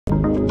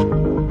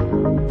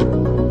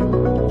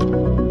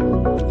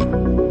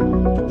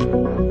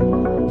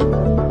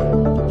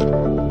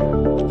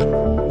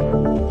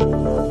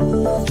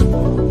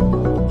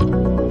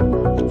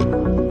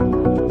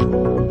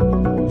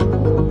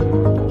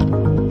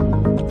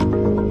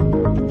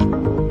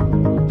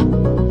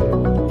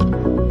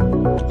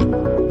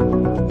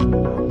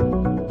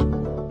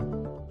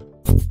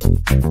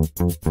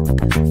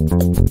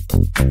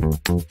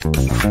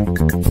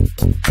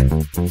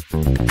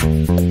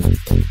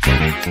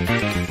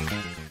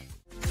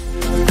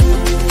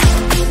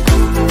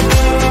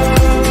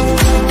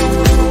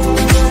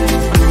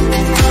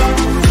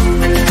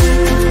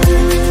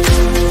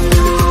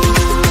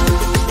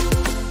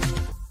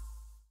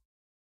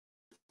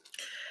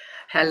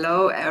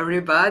Hello,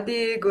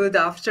 everybody. Good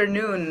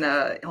afternoon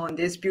on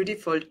this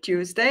beautiful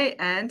Tuesday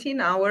and in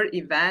our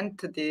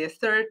event, the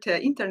third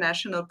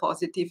International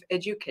Positive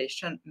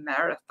Education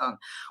Marathon,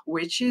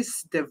 which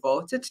is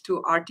devoted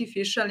to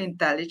artificial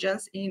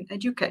intelligence in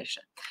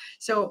education.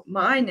 So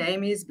my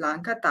name is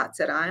Blanca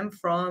Tazer. I'm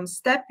from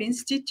STEP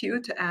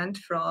Institute and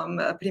from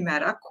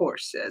Primera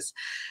Courses.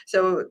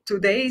 So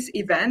today's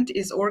event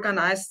is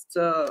organized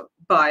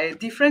by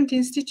different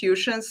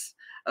institutions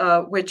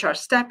which are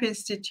STEP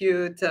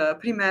Institute,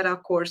 Primera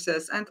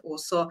Courses, and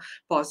also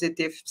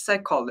Positive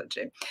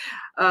Psychology.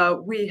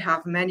 We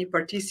have many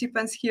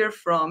participants here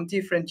from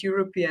different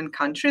European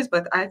countries,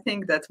 but I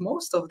think that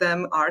most of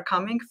them are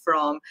coming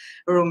from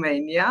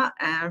Romania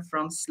and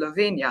from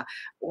Slovenia,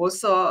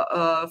 also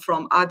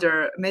from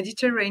other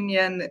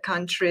Mediterranean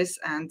countries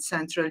and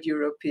Central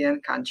European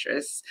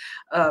countries.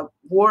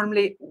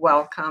 Warmly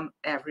welcome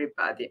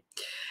everybody.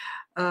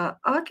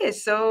 Okay,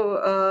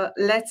 so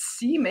let's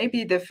see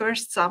maybe the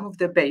first some of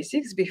the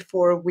basics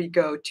before we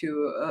go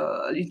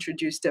to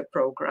introduce the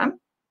program.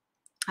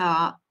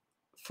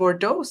 For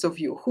those of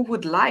you who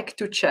would like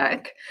to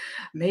check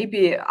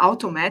maybe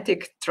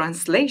automatic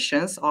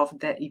translations of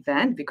the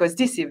event, because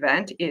this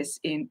event is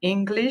in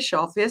English,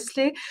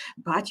 obviously,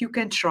 but you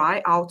can try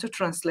auto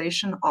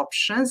translation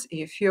options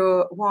if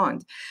you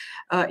want.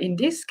 In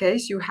this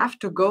case, you have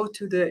to go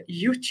to the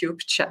YouTube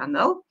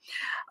channel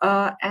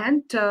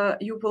and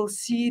you will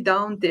see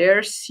down there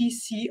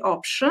CC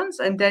options,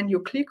 and then you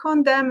click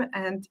on them,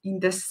 and in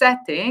the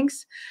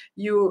settings,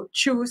 you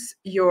choose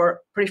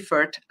your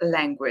preferred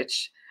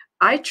language.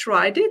 I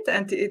tried it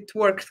and it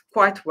worked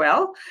quite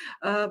well,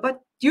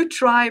 but you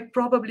try,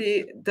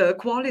 probably the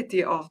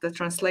quality of the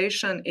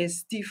translation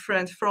is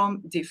different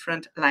from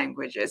different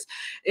languages.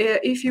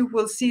 If you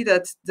will see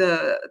that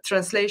the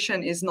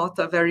translation is not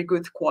a very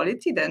good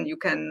quality, then you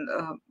can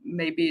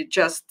maybe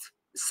just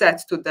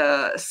set to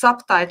the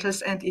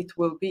subtitles and it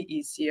will be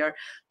easier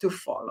to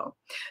follow.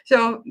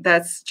 So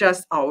that's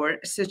just our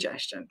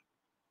suggestion.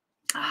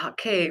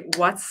 Okay,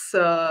 what's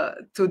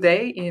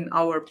today in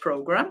our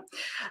program?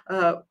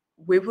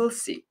 We will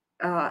see.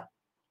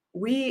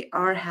 We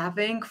are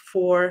having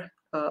 4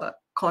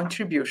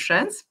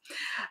 contributions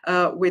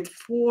with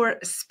 4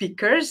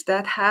 speakers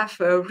that have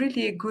a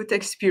really good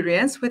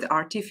experience with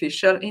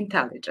artificial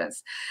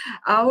intelligence.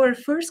 Our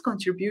first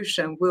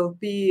contribution will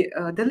be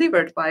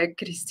delivered by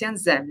Kristjan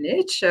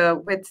Zemljic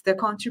with the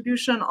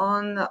contribution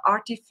on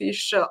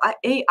artificial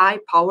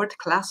AI-powered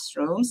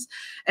classrooms,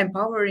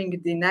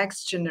 empowering the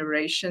next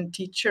generation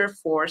teacher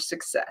for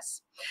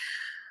success.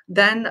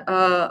 Then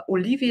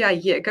Olivia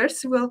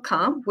Jaegers will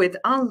come with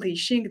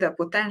unleashing the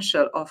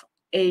potential of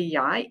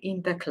AI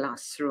in the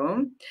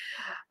classroom.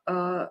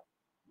 Then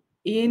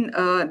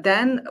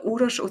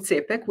Uros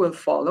Ocepek will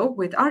follow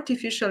with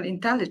artificial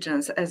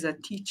intelligence as a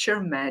teacher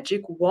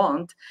magic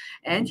wand.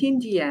 And in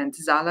the end,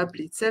 Zala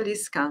Bricelj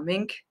is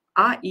coming,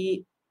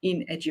 AI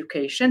in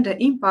education, the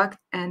impact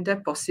and the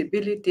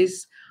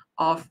possibilities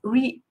of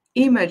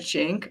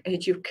Reimagining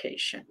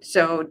education.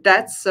 So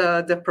that's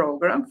the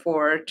program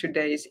for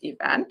today's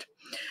event.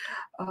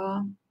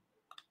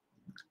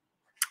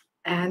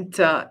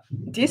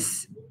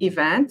 This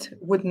event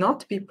would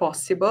not be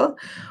possible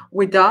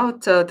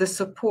without the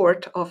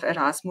support of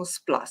Erasmus+.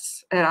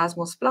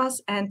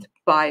 Erasmus+ and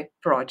BY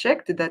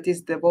project that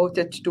is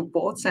devoted to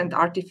bots and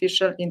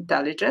artificial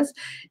intelligence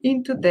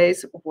in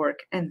today's work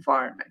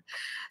environment.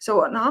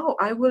 So now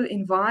I will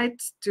invite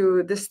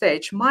to the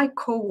stage my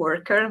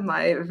co-worker,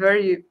 my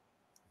very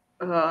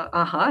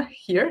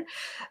here.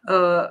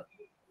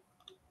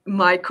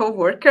 My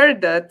co-worker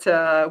that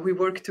we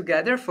work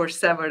together for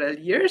several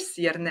years,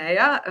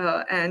 Yernea,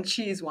 and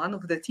she is one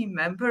of the team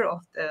member of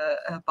the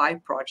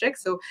BY project.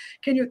 So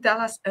can you tell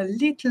us a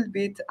little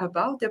bit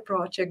about the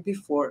project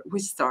before we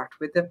start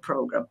with the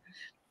program?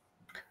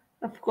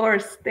 Of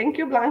course. Thank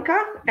you,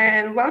 Blanca,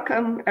 and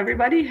welcome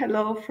everybody.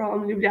 Hello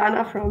from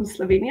Ljubljana, from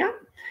Slovenia.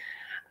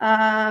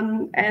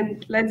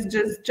 And let's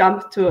just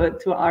jump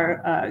to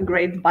our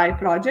great BY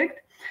project.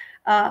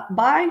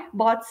 BY,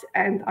 Bots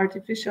and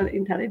Artificial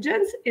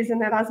Intelligence is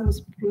an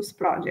Erasmus Plus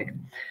project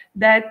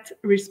that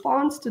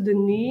responds to the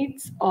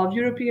needs of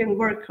European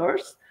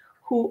workers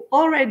who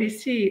already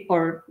see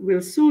or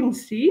will soon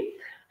see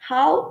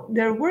how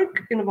their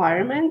work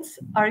environments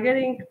are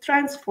getting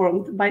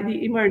transformed by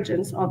the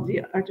emergence of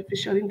the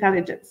artificial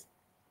intelligence.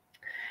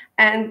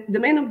 And the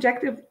main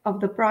objective of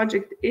the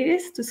project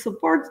is to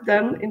support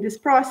them in this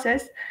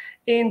process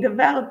in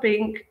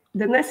developing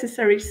the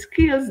necessary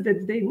skills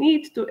that they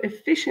need to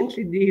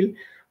efficiently deal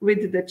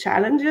with the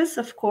challenges,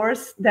 of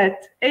course,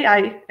 that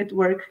AI at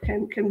work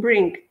can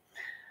bring.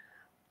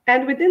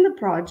 And within the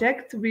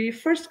project, we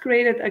first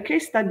created a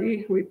case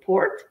study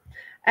report.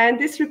 And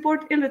this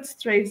report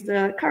illustrates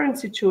the current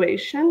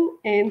situation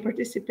in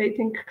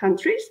participating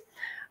countries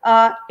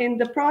in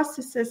the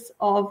processes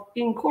of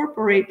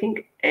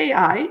incorporating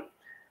AI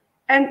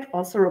and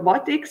also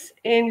robotics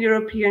in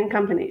European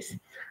companies.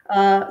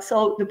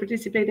 So the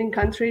participating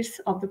countries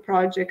of the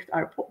project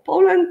are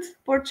Poland,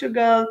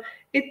 Portugal,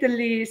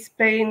 Italy,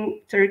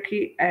 Spain,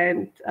 Turkey,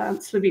 and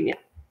Slovenia.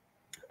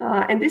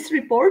 And this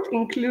report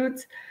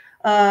includes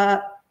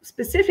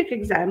specific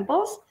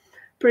examples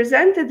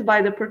presented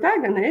by the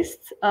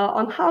protagonists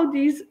on how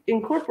these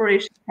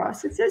incorporation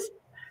processes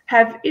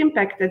have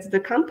impacted the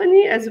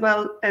company as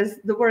well as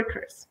the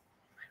workers.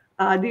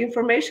 The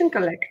information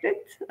collected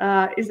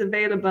is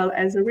available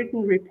as a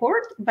written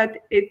report,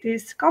 but it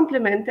is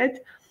complemented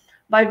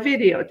by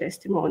video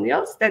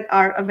testimonials that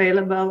are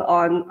available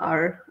on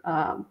our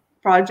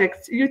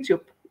project's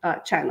YouTube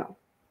channel.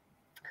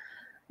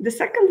 The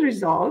second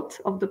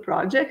result of the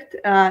project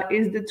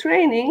is the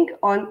training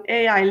on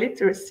AI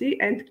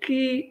literacy and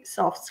key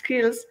soft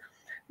skills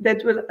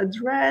that will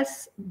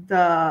address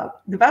the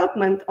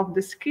development of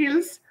the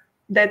skills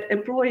that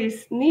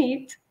employees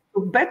need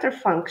to better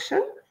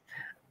function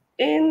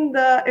in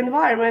the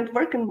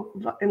work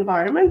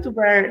environment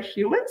where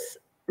humans,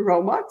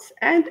 robots,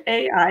 and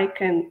AI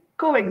can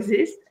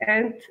coexist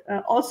and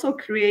also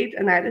create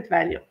an added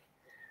value.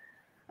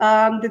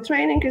 The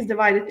training is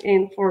divided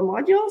in 4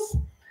 modules,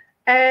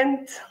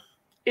 and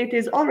it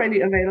is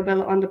already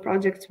available on the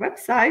project's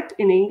website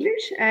in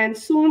English, and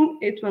soon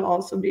it will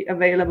also be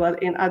available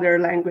in other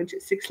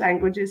languages, 6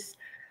 languages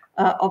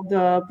of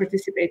the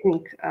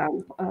participating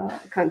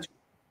countries.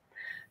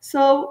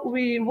 So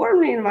we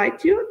warmly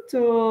invite you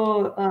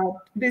to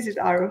visit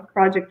our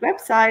project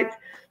website,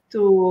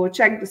 to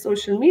check the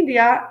social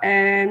media,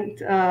 and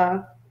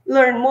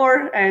learn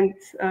more and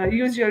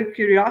use your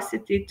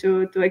curiosity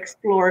to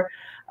explore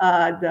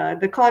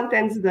the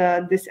contents,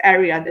 this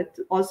area that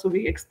also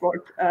we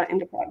explored in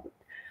the project.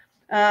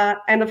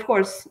 And of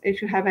course,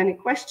 if you have any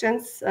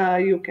questions,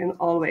 you can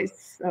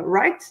always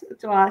write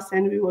to us,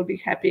 and we will be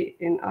happy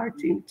in our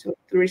team to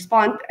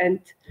respond and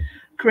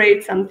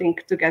create something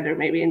together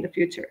maybe in the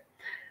future.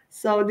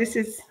 So this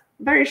is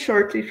very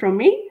shortly from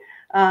me.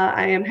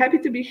 I am happy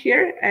to be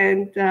here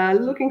and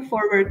looking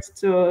forward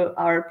to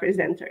our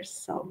presenters.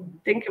 So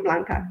thank you,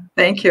 Blanca.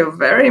 Thank you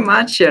very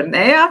much,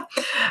 Ernea.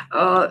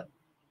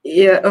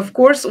 Yeah, of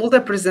course, all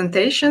the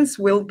presentations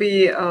will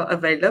be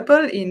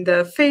available in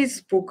the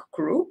Facebook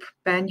group,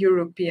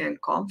 Pan-European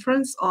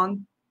Conference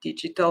on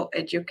Digital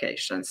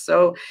Education.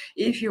 So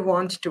if you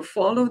want to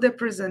follow the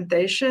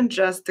presentation,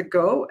 just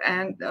go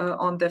and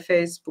on the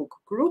Facebook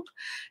group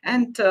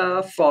and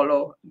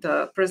follow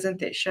the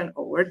presentation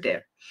over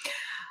there.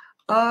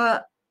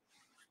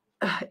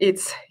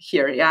 It's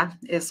here, yeah,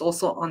 it's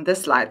also on the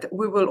slide.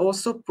 We will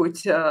also put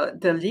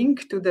the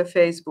link to the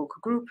Facebook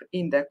group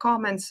in the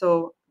comments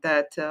so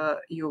that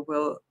you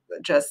will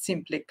just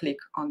simply click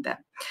on them.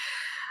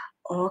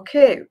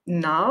 Okay,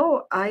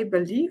 now I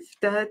believe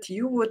that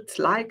you would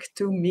like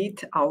to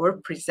meet our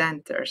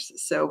presenters,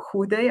 so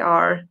who they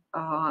are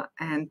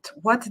and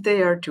what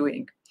they are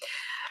doing.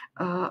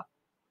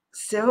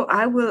 So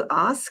I will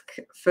ask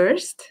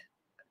first,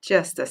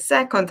 just a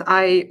second,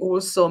 I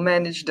also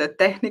manage the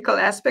technical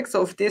aspects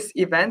of this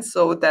event,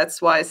 so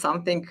that's why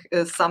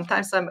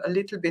sometimes I'm a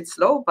little bit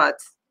slow, but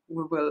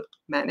we will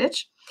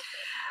manage.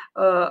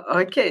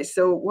 Okay,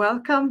 so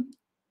welcome,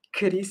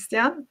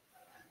 Kristjan.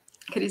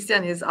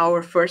 Kristjan is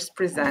our first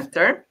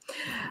presenter.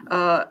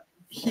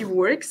 He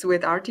works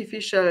with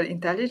artificial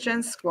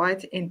intelligence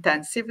quite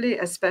intensively,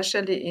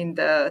 especially in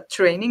the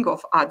training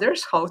of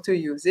others how to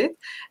use it,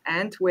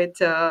 and with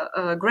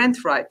grant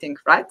writing,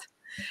 right?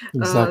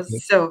 Exactly.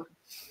 So,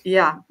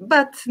 yeah,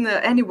 but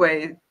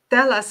anyway,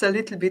 tell us a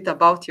little bit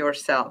about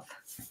yourself.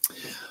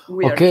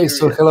 Okay,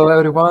 so hello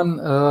everyone.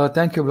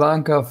 Thank you,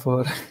 Blanca,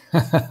 for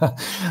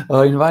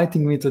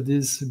inviting me to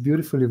this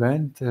beautiful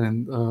event,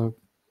 and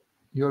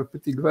you're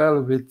pretty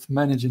well with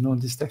managing all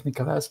these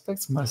technical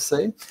aspects, must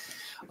say.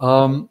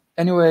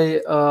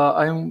 Anyway,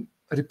 I'm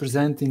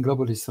representing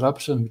Global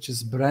Disruption, which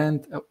is a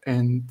brand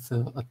and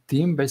a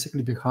team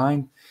basically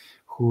behind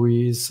who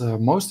is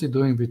mostly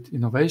doing with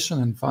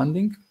innovation and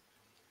funding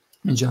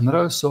in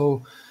general.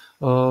 So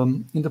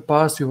in the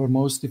past, we were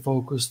mostly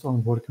focused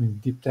on working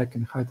with deep tech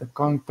and high-tech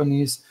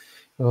companies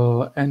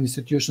and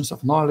institutions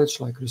of knowledge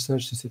like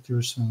research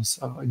institutions,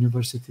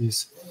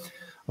 universities,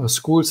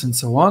 schools, and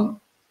so on,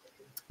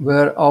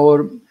 where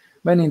our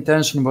main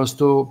intention was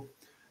to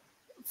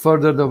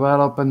further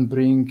develop and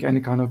bring any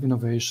kind of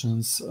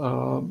innovations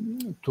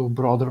to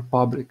broader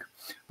public.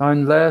 Now,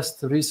 in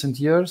recent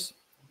years,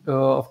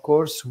 of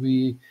course,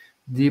 we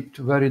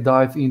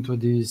dive into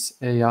this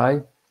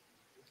AI,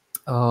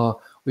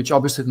 which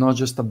obviously not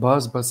just a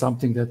buzz, but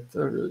something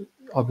that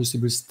obviously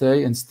will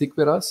stay and stick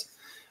with us.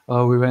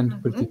 We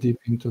went pretty deep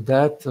into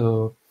that.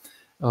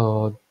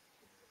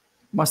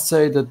 Must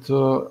say that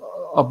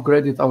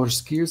upgraded our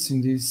skills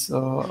in this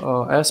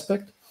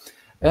aspect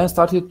and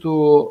started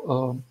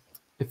to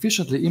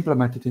efficiently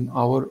implement it in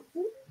our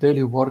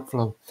daily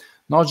workflow.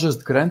 Not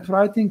just grant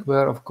writing,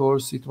 where of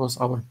course it was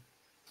our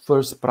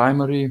first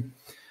primary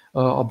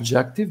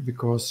objective,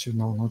 because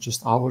not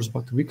just hours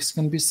but weeks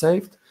can be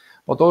saved,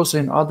 but also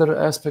in other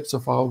aspects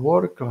of our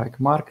work, like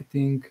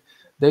marketing,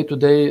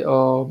 day-to-day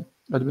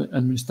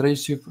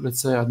administrative,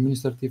 let's say,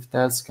 administrative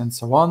tasks, and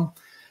so on.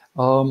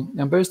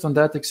 And based on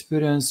that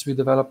experience, we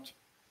developed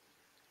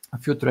a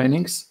few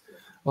trainings,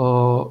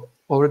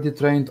 already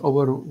trained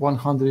over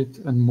 100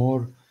 and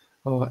more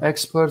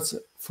experts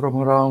from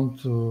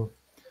around,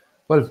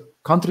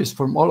 countries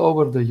from all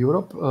over the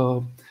Europe,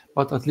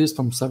 but at least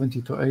from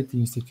 70 to 80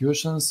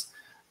 institutions.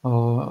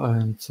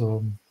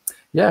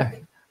 Yeah,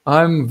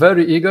 I'm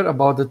very eager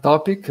about the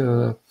topic,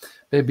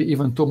 maybe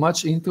even too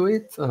much into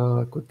it.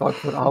 Could talk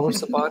for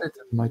hours about it.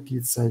 My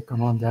kids say,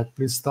 come on, Dad,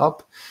 please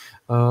stop.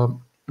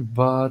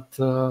 But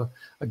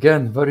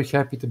again, very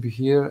happy to be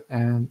here,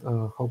 and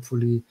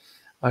hopefully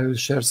I will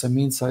share some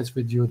insights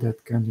with you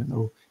that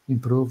can,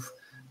 improve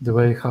the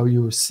way how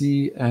you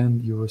see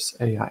and use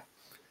AI.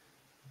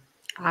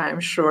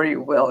 I'm sure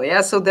you will.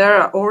 Yeah, so there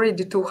are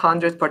already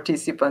 200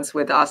 participants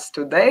with us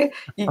today,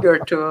 eager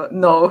to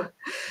know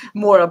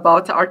more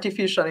about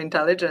artificial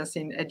intelligence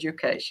in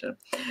education.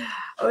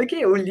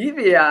 Okay,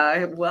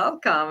 Olivia,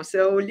 welcome.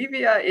 So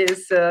Olivia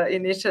is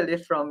initially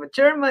from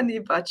Germany,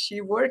 but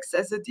she works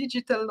as a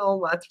digital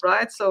nomad,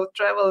 right? So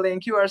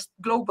traveling, you are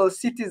global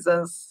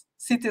citizen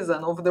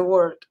of the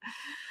world.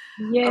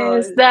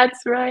 Yes,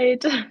 that's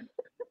right.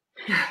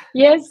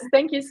 Yes,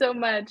 thank you so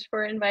much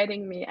for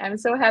inviting me. I'm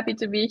so happy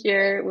to be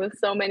here with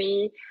so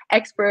many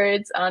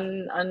experts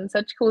on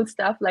such cool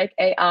stuff like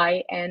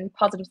AI and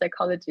positive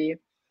psychology.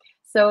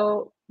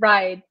 So,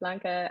 right,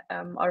 Blanca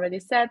already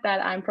said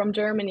that I'm from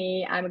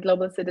Germany. I'm a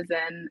global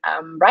citizen.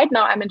 Right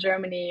now, I'm in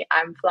Germany.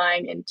 I'm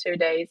flying in 2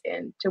 days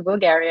into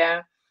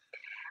Bulgaria.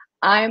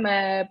 I'm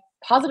a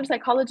positive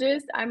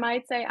psychologist, I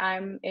might say.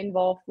 I'm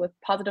involved with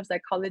positive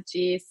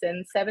psychology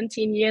since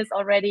 17 years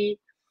already,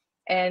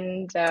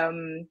 and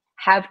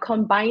have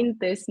combined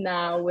this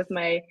now with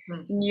my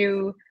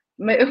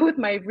with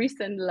my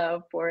recent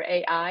love for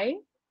AI.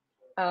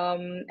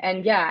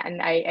 And yeah,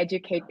 and I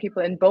educate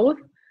people in both.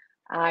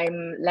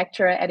 I'm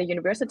lecturer at a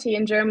university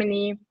in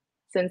Germany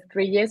since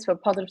 3 years for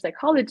positive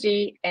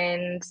psychology,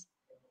 and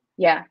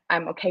yeah,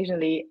 I'm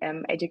occasionally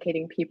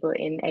educating people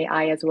in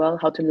AI as well,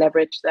 how to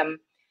leverage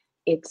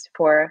it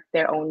for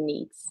their own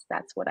needs.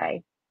 That's what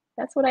I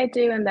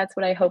do, and that's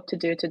what I hope to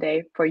do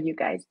today for you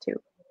guys too.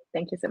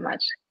 Thank you so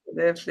much.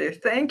 Definitely.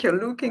 Thank you.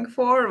 Looking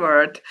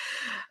forward.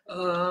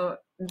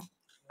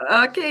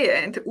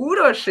 Okay, and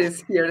Uros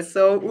is here.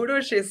 So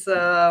Uros is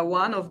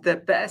one of the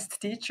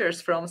best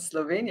teachers from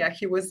Slovenia.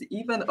 He was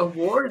even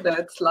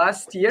awarded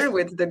last year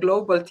with the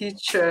Global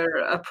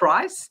Teacher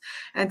Prize.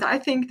 And I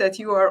think that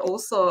you are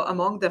also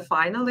among the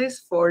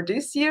finalists for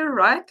this year,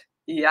 right?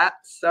 Yeah,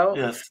 so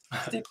yes.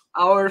 Keep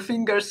our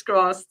fingers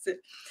crossed.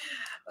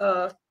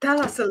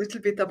 Tell us a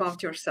little bit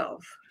about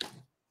yourself.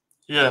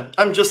 Yeah,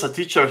 I'm just a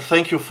teacher.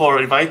 Thank you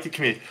for inviting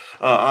me.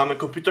 I'm a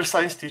computer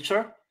science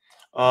teacher.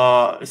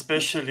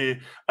 Especially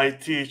I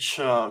teach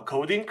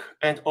coding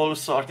and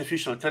also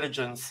artificial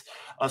intelligence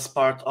as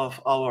part of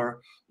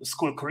our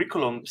school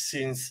curriculum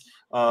since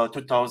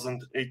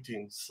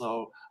 2018.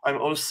 So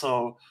I'm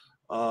also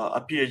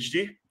a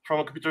PhD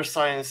from computer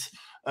science.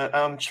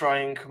 I'm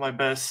trying my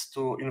best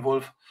to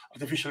involve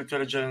artificial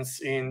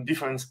intelligence in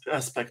different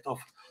aspects of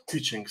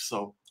teaching.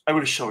 So I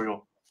will show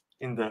you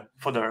in the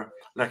further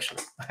lecture.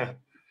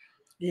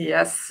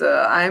 Yes,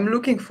 I'm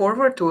looking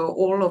forward to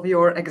all of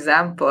your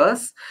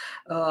examples.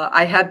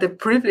 I had the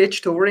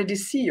privilege to already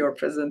see your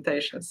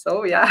presentation.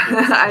 So yeah,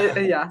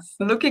 yes,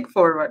 looking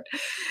forward.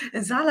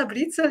 And Zala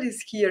Bricelj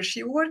is here.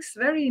 She works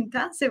very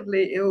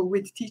intensively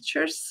with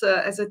teachers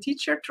as a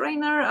teacher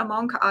trainer,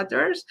 among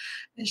others.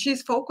 And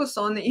she's focused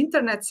on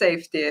internet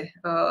safety.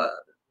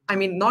 I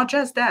mean, not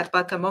just that,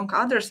 but among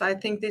others, I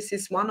think this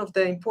is one of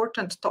the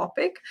important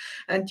topic,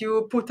 and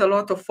you put a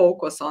lot of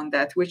focus on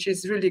that, which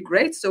is really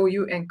great. So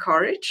you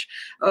encourage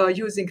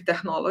using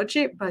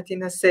technology, but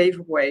in a safe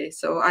way.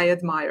 So I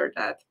admire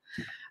that.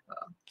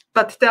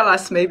 But tell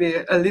us maybe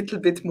a little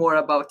bit more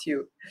about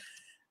you.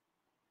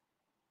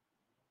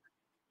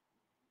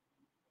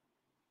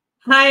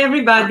 Hi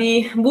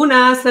everybody,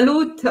 Buna,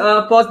 salut,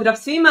 pozdrav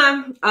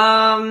svima.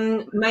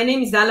 My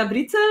name is Zala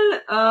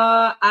Bricelj.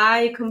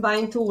 I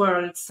combine two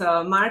worlds,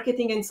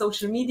 marketing and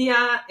social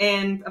media,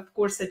 and of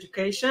course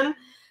education,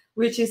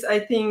 which is, I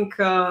think,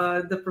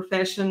 the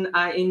profession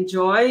I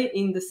enjoy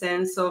in the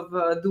sense of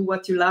do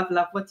what you love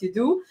what you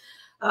do.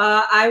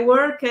 I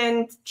work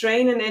and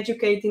train and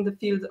educate in the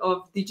field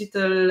of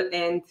digital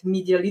and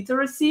media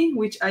literacy,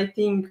 which I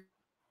think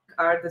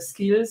are the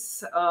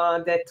skills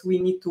that we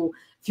need to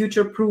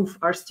future-proof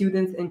our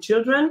students and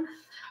children.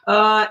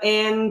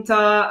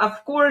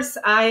 Of course,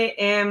 I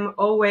am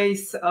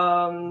always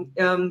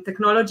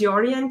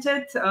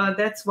technology-oriented.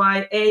 That's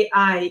why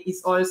AI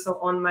is also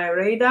on my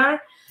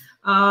radar.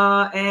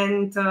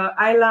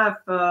 I love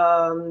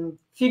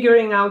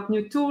figuring out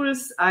new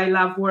tools. I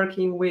love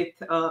working with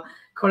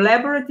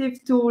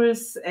collaborative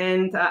tools,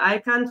 and I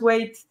can't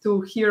wait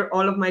to hear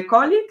all of my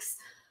colleagues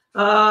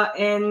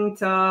and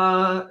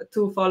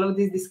to follow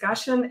this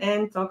discussion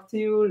and talk to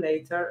you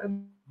later a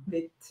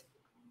bit.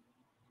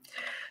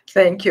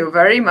 Thank you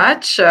very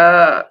much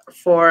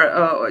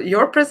for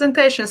your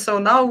presentation. So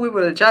now we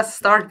will just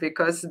start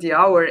because the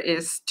hour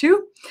is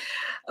 2.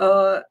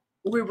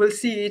 We will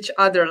see each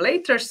other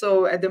later.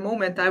 So at the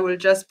moment, I will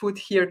just put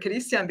here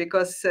Kristjan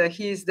because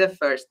he is the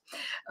first.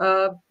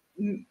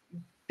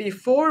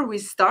 Before we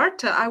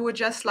start, I would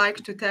just like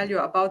to tell you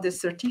about the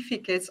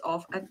certificates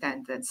of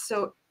attendance.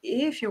 So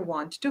if you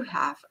want to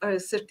have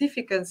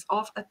certificates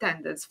of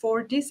attendance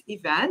for this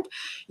event,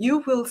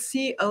 you will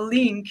see a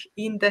link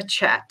in the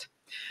chat.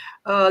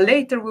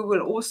 Later, we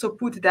will also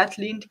put that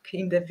link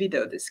in the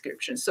video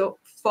description. So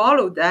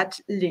follow that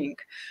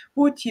link,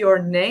 put your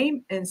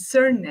name and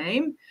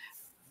surname,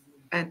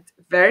 and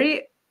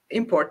very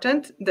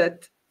important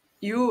that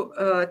you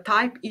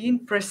type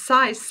in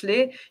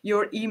precisely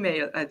your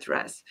email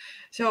address.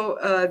 So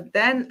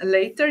then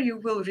later you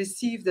will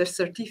receive the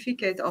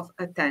certificate of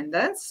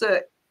attendance.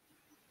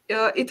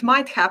 It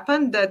might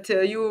happen that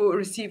you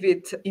receive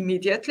it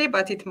immediately,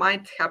 but it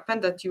might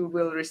happen that you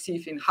will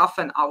receive in half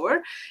an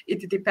hour.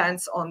 It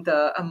depends on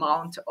the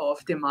amount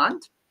of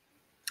demand.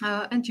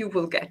 And you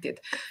will get it.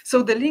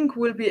 So the link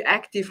will be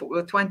active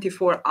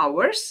 24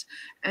 hours.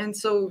 And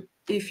so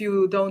if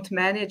you don't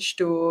manage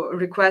to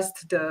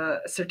request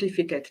the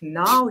certificate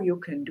now, you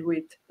can do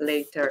it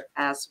later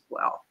as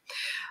well.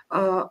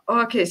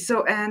 Okay,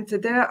 so and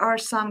there are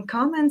some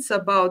comments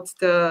about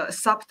the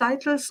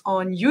subtitles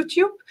on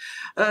YouTube.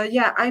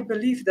 Yeah, I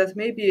believe that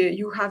maybe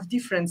you have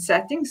different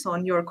settings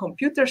on your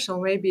computer, so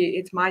maybe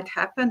it might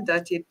happen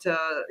that it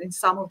in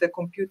some of the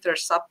computer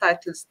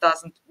subtitles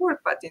doesn't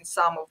work, but in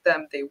some of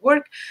them they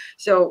work.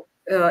 So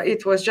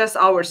it was just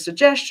our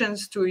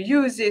suggestions to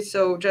use it.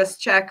 So just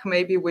check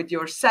maybe with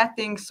your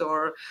settings,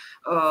 or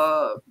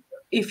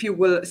if you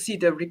will see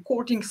the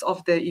recordings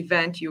of the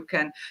event, you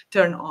can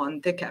turn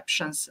on the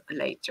captions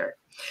later.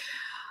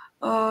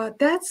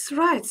 That's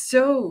right.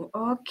 So,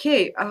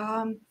 okay.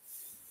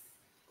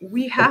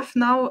 We have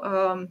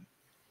now,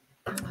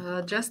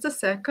 just a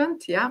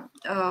second. Yeah.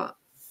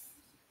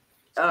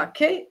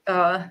 Okay.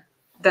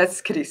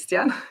 That's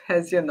Kristjan,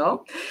 as you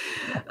know.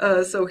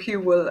 So he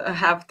will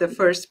have the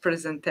first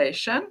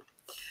presentation.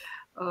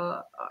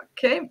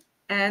 Okay.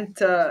 And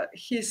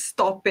his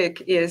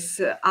topic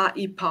is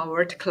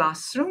AI-powered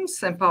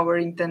classrooms,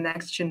 empowering the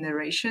next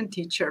generation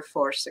teacher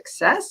for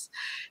success.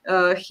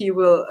 He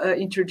will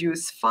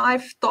introduce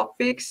 5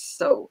 topics.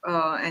 So,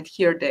 and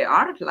here they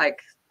are, like,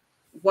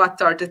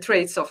 what are the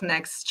traits of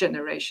next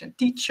generation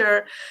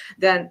teacher,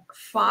 then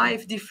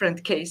 5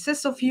 different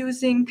cases of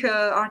using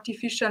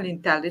artificial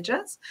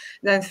intelligence,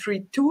 then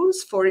 3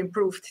 tools for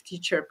improved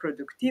teacher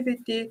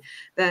productivity.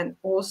 Then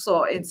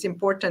also it's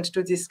important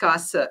to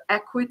discuss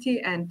equity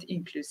and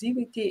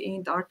inclusivity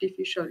in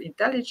artificial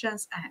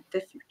intelligence and the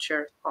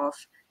future of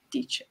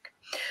teaching.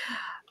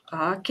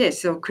 Okay,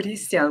 so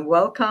Kristjan,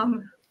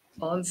 welcome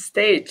on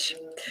stage.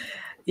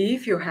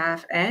 If you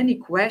have any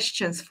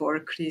questions for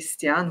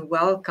Kristjan,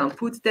 welcome.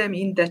 Put them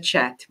in the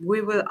chat.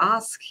 We will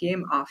ask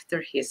him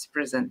after his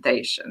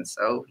presentation.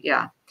 So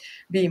yeah,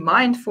 be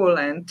mindful,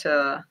 and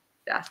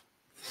yeah,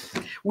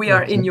 we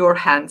are in your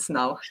hands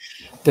now.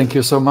 Thank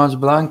you so much,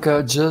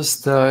 Blanca.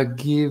 Just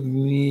give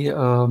me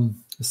a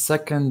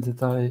second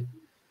that I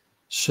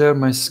share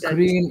my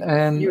screen,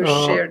 and you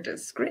share the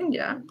screen.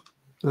 Yeah.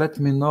 Let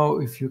me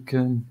know if you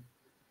can,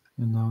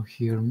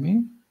 hear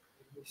me.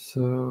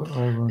 So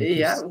I want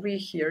to we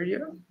hear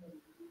you.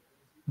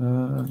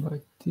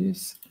 Like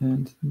this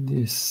and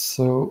this.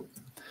 So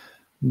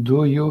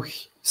do you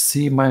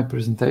see my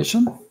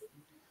presentation?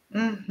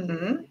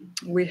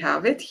 We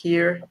have it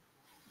here.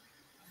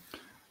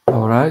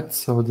 All right,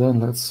 so then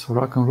let's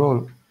rock and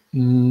roll.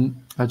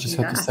 I just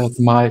had to set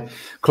my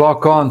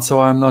clock on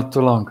so I'm not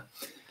too long.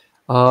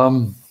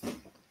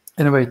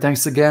 Anyway,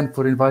 thanks again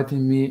for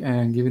inviting me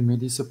and giving me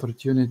this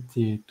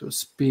opportunity to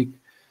speak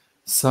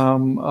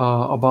some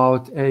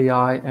about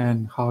AI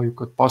and how you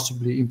could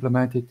possibly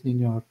implement it in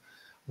your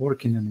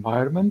working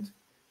environment.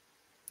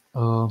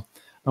 Now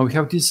we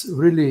have this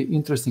really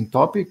interesting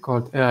topic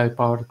called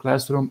AI-powered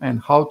classroom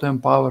and how to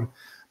empower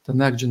the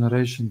next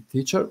generation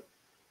teacher.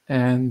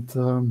 And,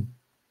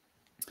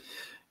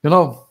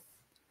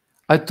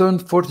 I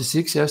turned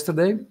 46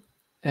 yesterday,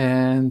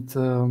 and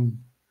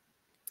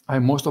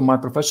most of my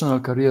professional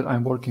career,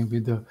 I'm working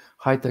with the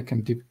high-tech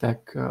and deep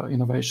tech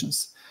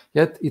innovations.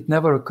 Yet it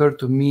never occurred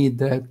to me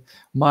that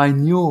my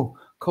new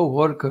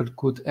co-worker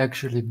could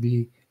actually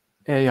be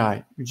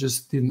AI. It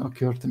just didn't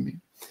occur to me.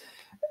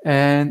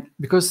 And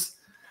because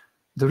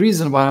the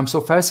reason why I'm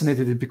so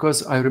fascinated is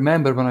because I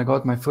remember when I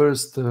got my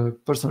first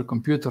personal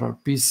computer or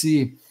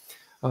PC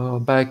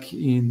back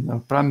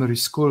in primary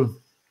school.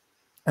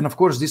 And of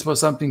course, this was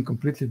something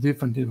completely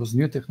different. It was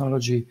new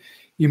technology,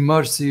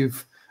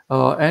 immersive,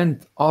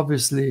 and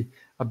obviously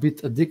a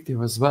bit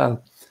addictive as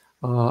well.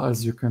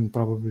 As you can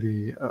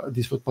probably,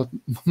 this is what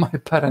my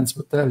parents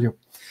would tell you.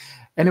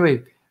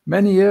 Anyway,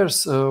 many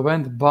years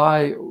went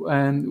by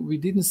and we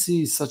didn't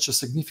see such a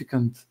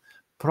significant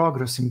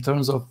progress in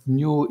terms of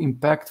new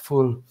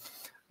impactful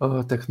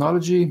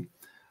technology.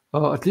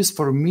 at least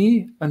for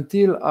me,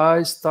 until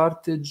I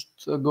started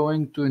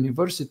going to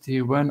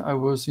university, when I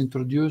was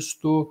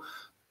introduced to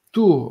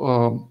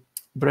two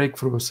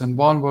breakthroughs, and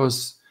one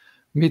was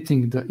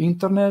meeting the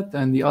internet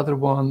and the other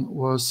one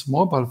was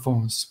mobile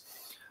phones.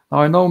 Now,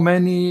 I know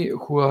many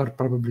who are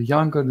probably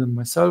younger than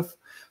myself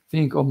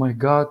think, oh my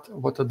God,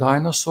 what a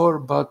dinosaur.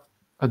 But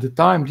at the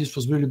time, this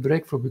was really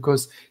breakthrough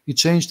because it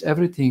changed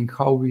everything,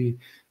 how we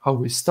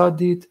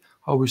studied,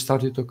 how we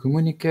started to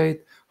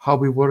communicate, how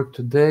we work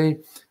today.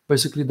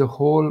 Basically, the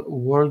whole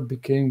world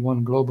became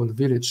one global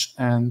village,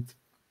 and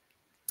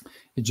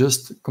it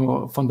just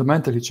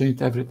fundamentally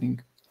changed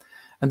everything.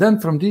 And then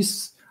from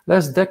this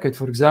last decade,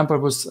 for example,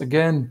 was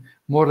again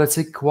more, let's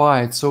say,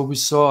 quiet. So we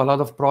saw a lot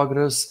of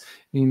progress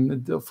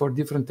for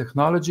different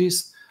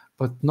technologies,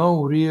 but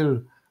no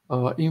real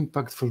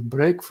impactful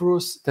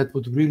breakthroughs that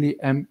would really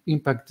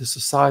impact the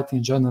society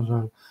in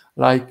general,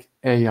 like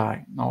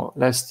AI. Now,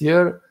 last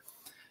year,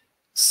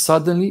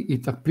 suddenly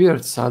it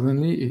appeared.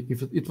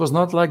 It was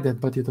not like that,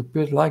 but it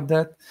appeared like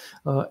that.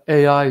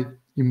 AI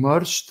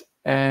emerged,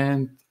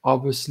 and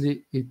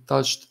obviously it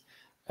touched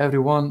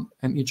everyone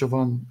and each of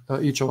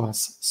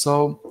us.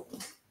 So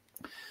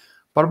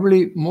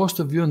probably most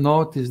of you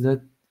noticed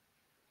that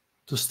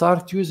to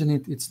start using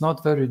it, it's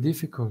not very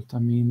difficult. I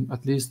mean,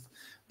 at least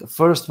the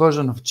first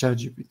version of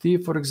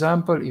ChatGPT, for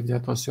example, if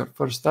that was your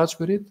first touch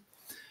with it,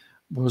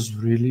 was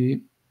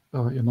really,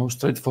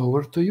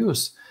 straightforward to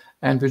use.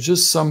 And with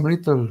just some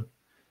little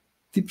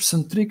tips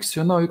and tricks,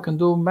 you can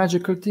do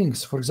magical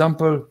things. For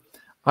example,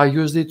 I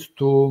used it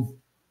to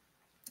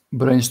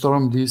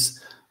brainstorm this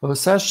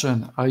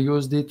session. I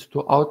used it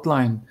to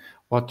outline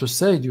what to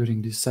say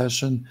during this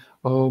session.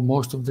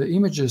 Most of the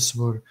images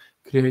were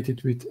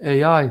created with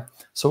AI.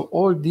 So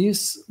all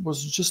this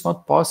was just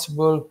not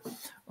possible,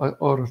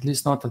 or at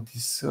least not at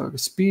this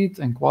speed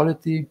and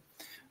quality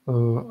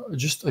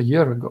just a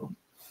year ago.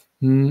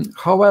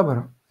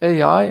 However,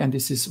 AI, and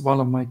this is one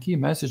of my key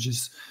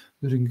messages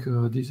during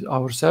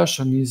our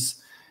session,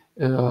 is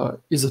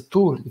a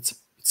tool.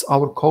 It's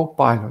our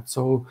co-pilot.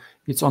 So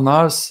it's on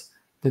us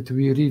that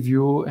we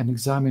review and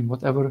examine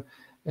whatever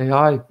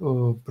AI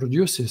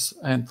produces.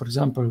 And for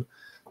example,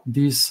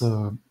 this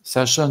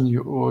session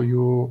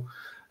you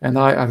and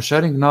I are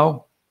sharing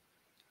now,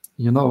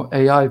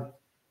 AI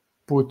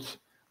put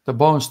the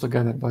bones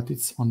together, but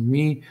it's on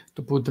me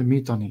to put the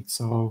meat on it.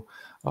 So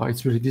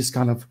it's really this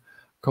kind of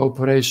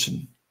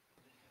cooperation.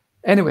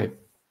 Anyway,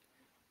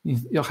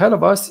 ahead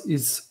of us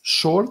is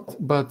short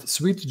but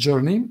sweet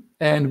journey,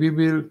 and we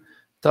will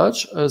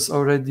touch, as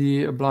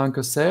already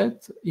Blanca said,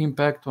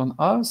 impact on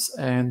us,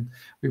 and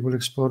we will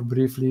explore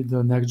briefly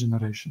the next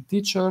generation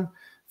teacher,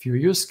 few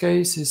use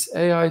cases,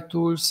 AI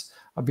tools,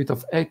 a bit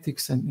of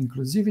ethics and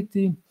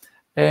inclusivity,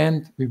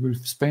 and we will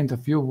spend a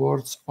few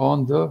words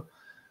on the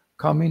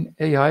coming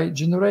AI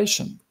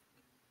generation.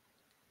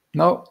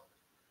 Now,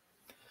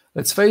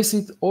 let's face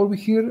it, all we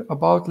hear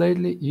about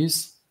lately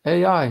is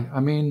AI. I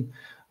mean,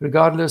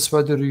 regardless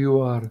whether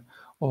you are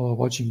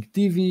watching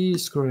TV,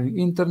 scrolling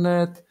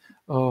internet,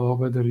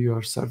 whether you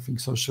are surfing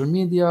social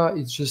media,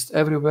 it's just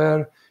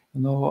everywhere,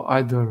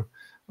 either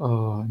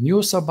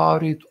news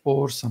about it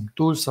or some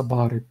tools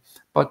about it.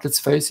 But let's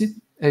face it,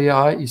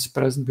 AI is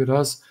present with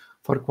us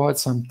for quite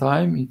some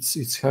time.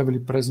 It's heavily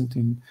present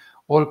in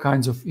all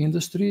kinds of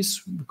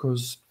industries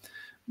because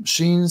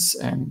machines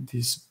and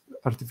these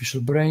artificial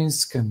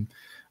brains can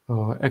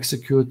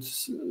execute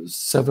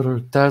several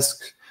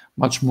tasks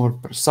much more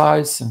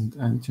precise and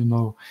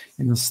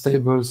in a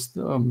stable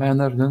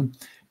manner than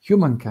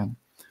human can.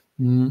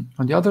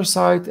 On the other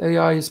side,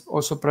 AI is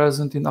also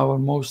present in our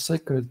most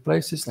sacred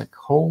places like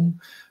home,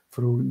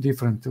 through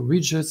different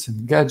widgets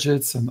and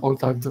gadgets and all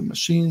types of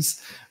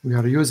machines we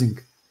are using.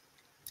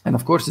 And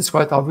of course, it's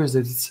quite obvious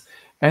that it's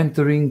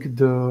entering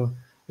the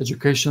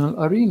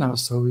educational arena.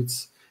 So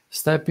it's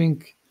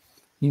stepping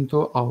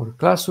into our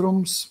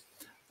classrooms.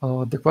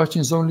 The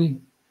question is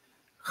only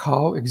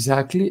how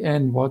exactly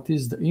and what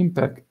is the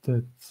impact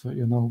that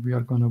we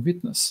are going to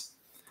witness.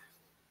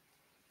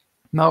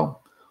 Now,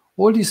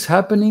 all this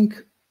happening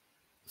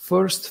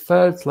first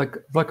felt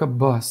like a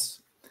buzz.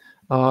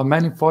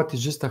 Many thought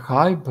it's just a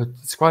hype, but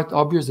it's quite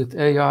obvious that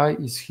AI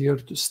is here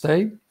to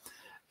stay,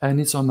 and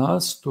it's on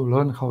us to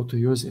learn how to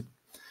use it.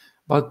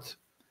 But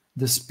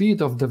the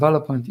speed of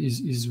development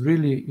is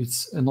really,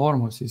 it's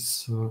enormous.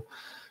 It's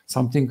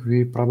something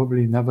we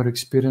probably never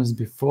experienced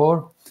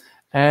before.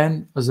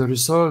 And as a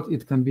result,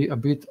 it can be a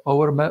bit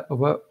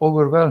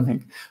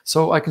overwhelming.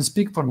 So I can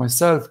speak for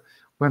myself.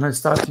 When I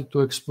started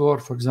to explore,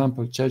 for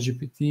example,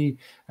 ChatGPT,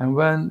 and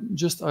when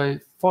just I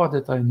thought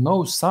that I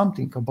know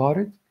something about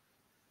it,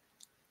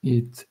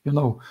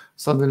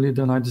 suddenly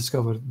then I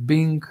discovered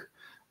Bing,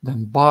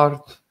 then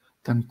Bart,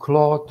 then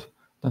Claude,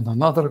 then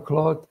another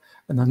Claude,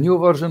 and a new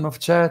version of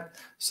Chat.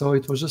 So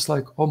it was just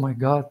like, oh my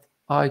God,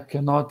 I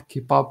cannot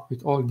keep up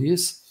with all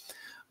this.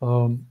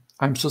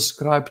 I'm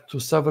subscribed to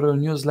several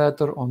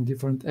newsletters on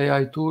different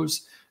AI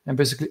tools, and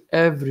basically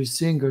every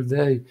single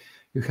day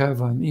you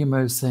have an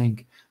email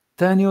saying,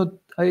 10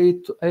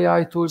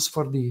 AI tools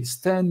for this,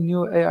 10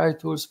 new AI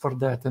tools for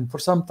that. And for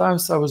some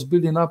times I was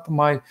building up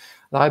my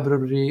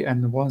library,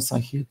 and once I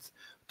hit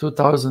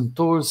 2000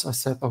 tools, I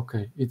said,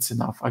 okay, it's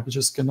enough. I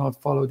just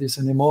cannot follow this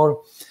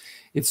anymore.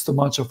 It's too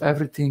much of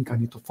everything. I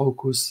need to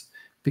focus,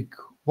 pick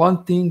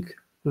one thing,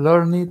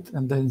 learn it,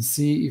 and then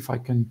see if I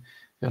can,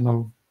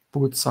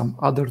 put some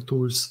other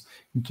tools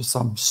into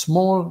some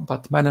small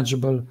but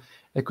manageable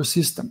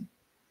ecosystem.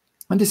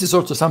 And this is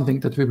also something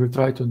that we will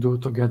try to do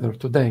together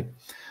today.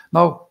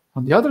 Now,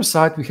 on the other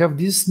side, we have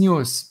this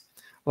news,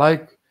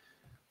 like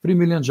 3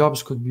 million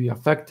jobs could be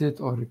affected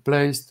or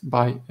replaced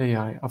by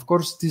AI. Of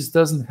course, this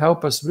doesn't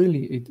help us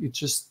really. It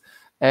just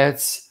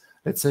adds,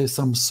 let's say,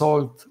 some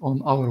salt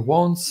on our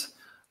wounds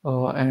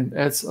and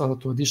adds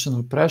to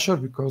additional pressure,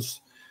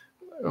 because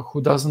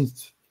who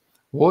doesn't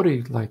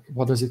worry, like,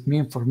 what does it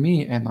mean for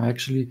me? And I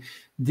actually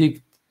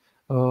dig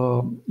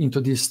into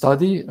this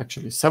study,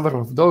 actually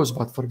several of those,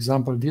 but for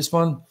example, this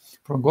one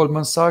from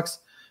Goldman Sachs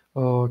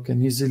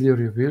can easily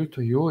reveal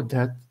to you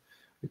that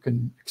you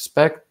can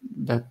expect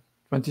that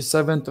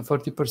 27 to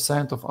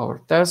 30% of our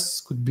tasks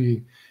could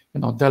be,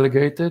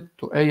 delegated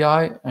to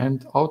AI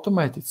and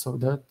automated. So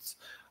that's,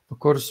 of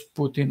course,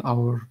 putting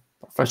our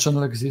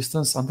professional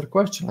existence under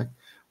question. Like,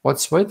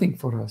 what's waiting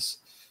for us?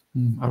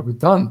 Are we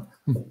done?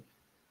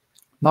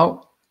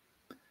 Now,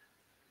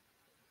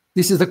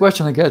 this is the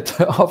question I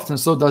get often.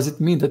 So does it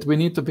mean that we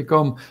need to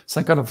become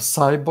some kind of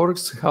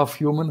cyborgs, half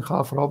human,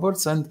 half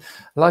robots? And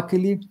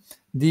luckily,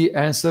 the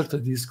answer to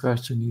this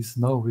question is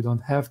no, we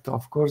don't have to,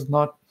 of course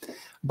not.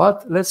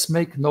 But let's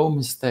make no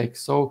mistake.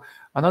 So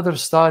another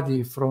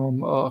study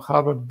from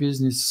Harvard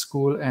Business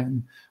School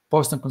and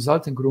Boston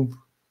Consulting Group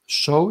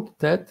showed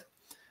that,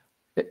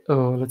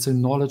 let's say,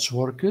 knowledge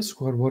workers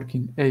who are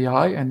working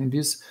AI, and in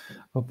this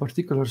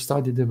particular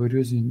study, they were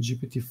using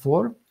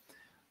GPT-4,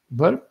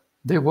 but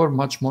they were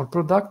much more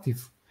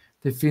productive.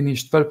 They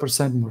finished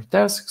 12% more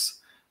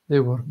tasks. They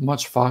were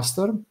much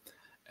faster.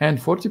 And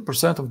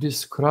 40% of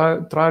this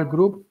trial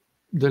group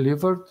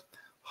delivered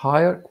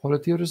higher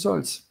quality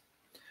results.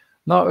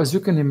 Now, as you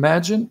can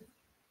imagine,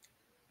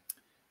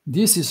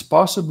 this is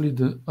possibly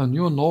a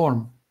new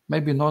norm.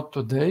 Maybe not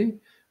today,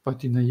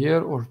 but in a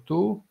year or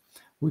two,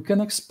 we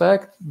can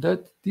expect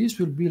that this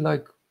will be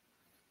like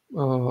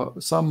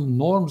some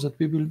norms that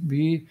we will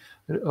be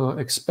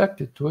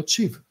expected to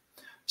achieve.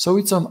 So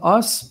it's on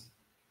us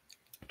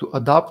to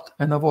adapt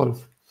and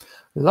evolve.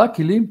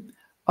 Luckily,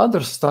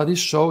 other studies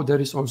show there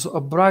is also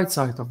a bright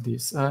side of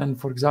this. And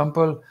for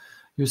example,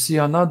 you see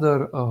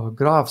another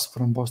graphs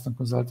from Boston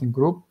Consulting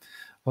Group,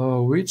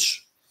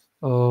 which,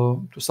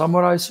 to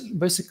summarize,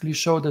 basically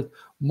show that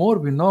more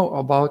we know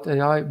about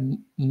AI,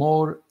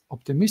 more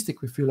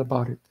optimistic we feel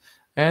about it.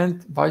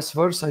 And vice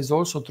versa is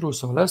also true.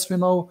 So less we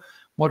know,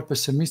 more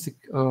pessimistic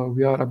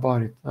we are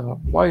about it.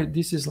 Why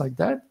this is like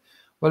that?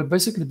 Well,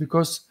 basically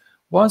because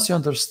once you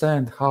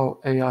understand how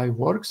AI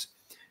works,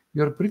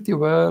 you're pretty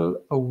well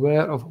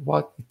aware of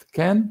what it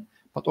can,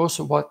 but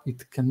also what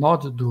it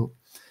cannot do.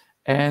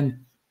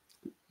 And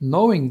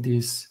knowing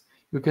this,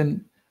 you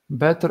can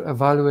better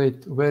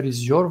evaluate where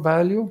is your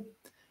value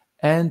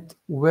and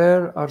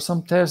where are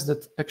some tests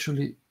that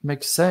actually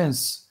make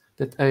sense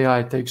that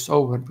AI takes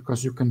over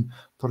because you can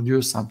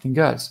produce something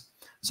else.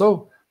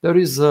 So there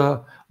is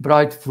a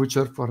bright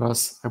future for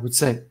us, I would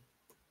say.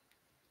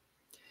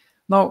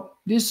 Now,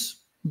 this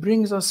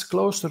brings us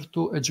closer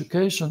to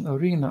education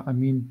arena. I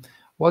mean,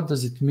 what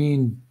does it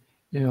mean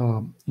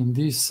in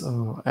this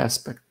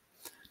aspect?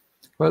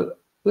 Well,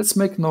 let's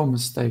make no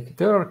mistake.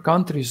 There are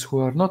countries who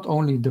are not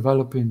only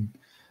developing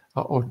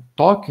or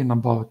talking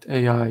about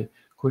AI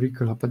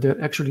curricula, but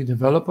they're actually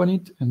developing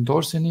it,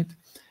 endorsing it,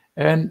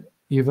 and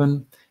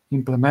even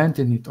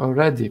implementing it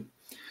already.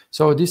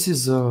 So this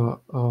is a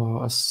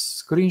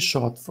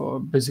screenshot, for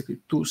basically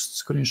 2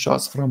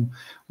 screenshots from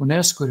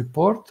UNESCO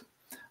report.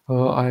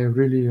 I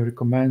really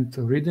recommend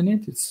reading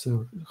it. It's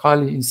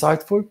highly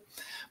insightful.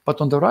 But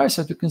on the right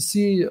side, you can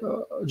see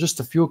just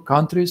a few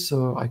countries.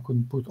 I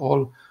couldn't put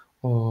all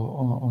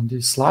on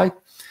this slide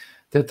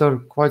that are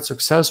quite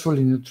successful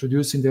in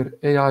introducing their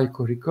AI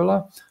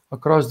curricula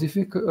across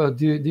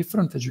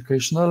different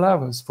educational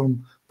levels,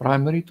 from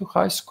primary to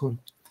high school.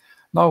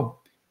 Now,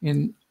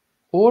 in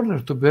order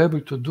to be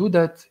able to do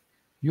that,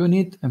 you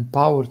need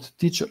empowered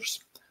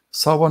teachers,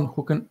 someone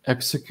who can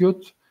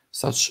execute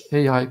such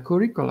AI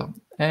curricula.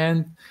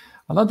 And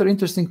another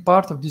interesting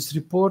part of this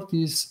report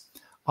is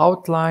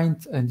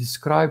outlined and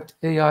described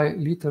AI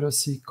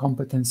literacy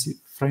competency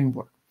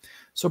framework.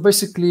 So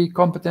basically,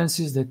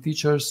 competencies that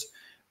teachers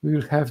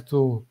will have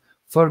to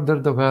further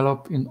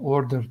develop in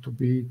order to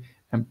be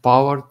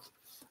empowered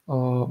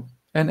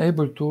and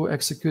able to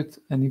execute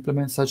and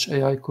implement such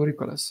AI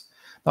curriculums.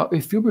 Now,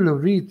 if you will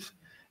read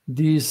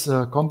this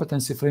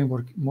competency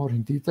framework more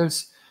in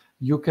details,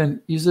 you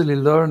can easily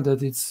learn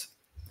that it's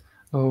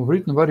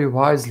written very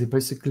wisely.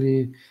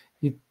 Basically,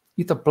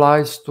 it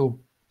applies to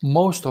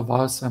most of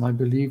us, and I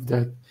believe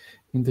that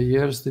in the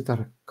years that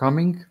are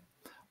coming,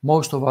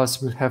 most of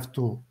us will have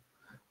to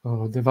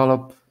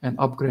develop and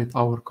upgrade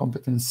our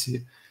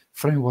competency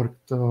framework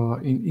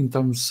in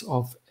terms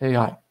of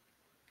AI.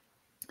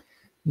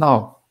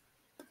 Now,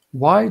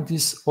 why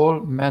this all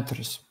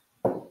matters?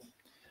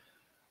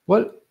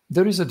 Well,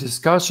 there is a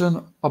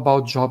discussion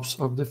about jobs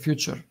of the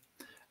future,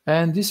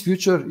 and this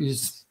future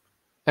is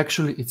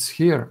actually it's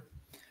here.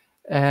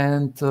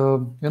 And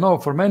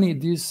for many,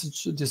 this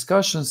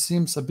discussion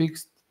seems a bit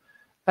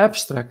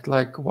abstract,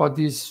 like what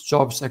these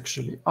jobs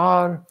actually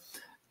are,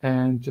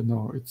 and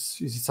is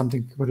it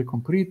something very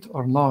concrete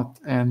or not?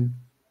 And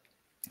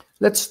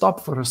let's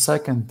stop for a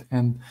second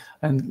and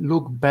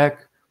look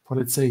back for,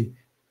 let's say,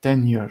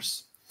 10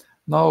 years.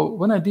 Now,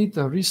 when I did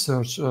the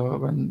research,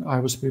 when I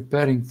was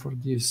preparing for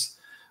this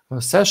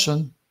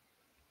session,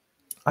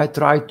 I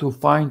tried to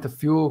find a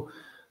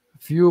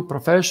few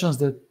professions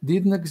that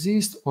didn't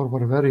exist or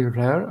were very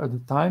rare at the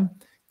time,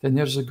 10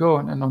 years ago.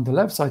 And on the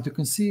left side, you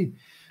can see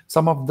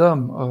some of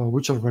them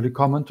which are very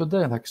common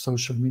today, like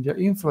social media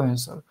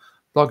influencer,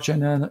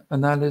 blockchain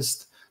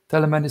analyst,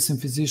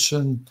 telemedicine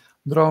physician,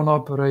 drone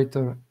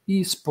operator,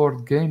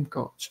 e-sport game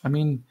coach. I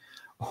mean,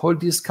 all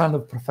these kind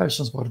of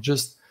professions were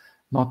just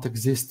not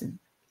existing.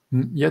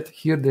 Yet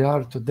here they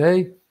are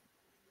today.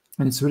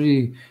 And it's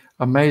really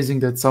amazing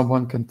that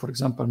someone can, for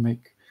example,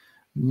 make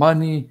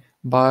money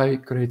by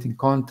creating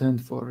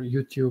content for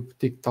YouTube,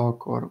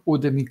 TikTok, or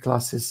Udemy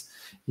classes,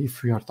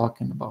 if we are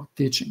talking about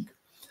teaching.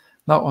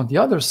 Now, on the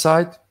other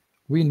side,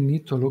 we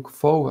need to look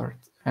forward.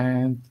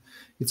 And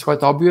it's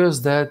quite obvious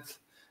that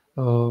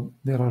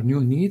there are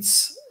new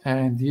needs,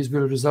 and these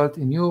will result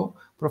in new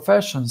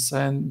professions.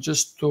 And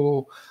just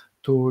to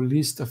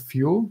list a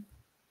few,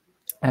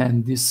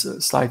 and this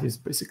slide is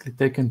basically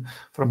taken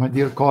from my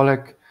dear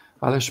colleague,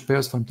 Aleš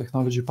Pes from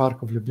Technology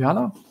Park of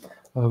Ljubljana,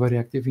 very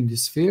active in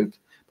this field.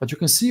 But you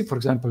can see, for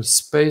example,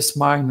 space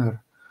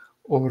miner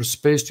or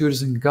space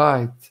tourism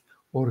guide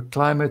or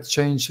climate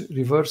change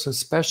reversal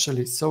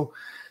specialist. So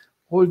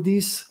all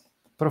these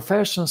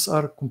professions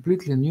are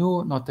completely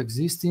new, not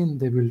existing.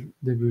 They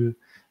will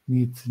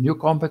need new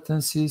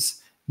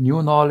competencies,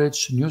 new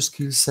knowledge, new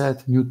skill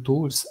set, new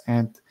tools,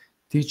 and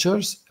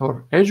teachers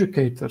or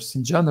educators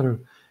in general.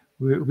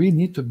 We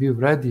need to be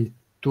ready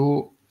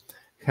to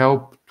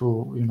help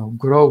to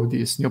grow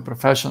these new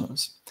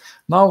professionals.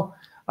 Now,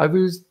 I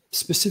will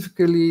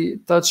specifically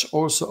touch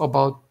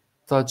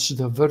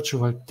the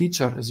virtual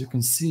teacher, as you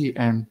can see.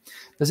 And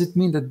does it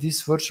mean that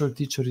this virtual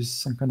teacher is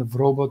some kind of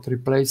robot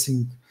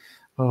replacing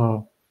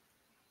the,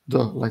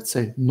 let's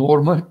say,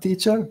 normal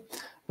teacher?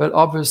 Well,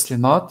 obviously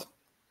not.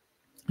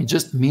 It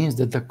just means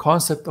that the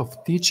concept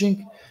of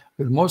teaching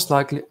will most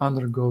likely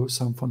undergo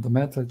some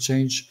fundamental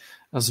change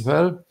as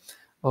well.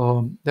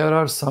 There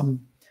are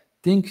some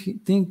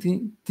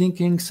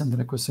thinkings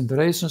and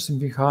considerations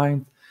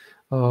behind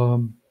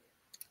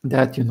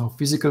that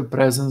physical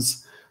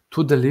presence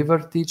to deliver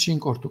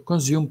teaching or to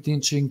consume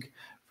teaching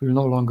will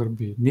no longer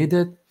be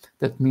needed.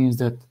 That means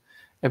that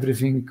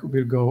everything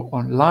will go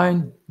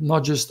online,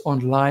 not just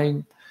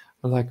online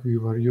like we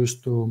were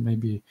used to,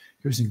 maybe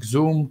using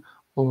Zoom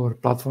or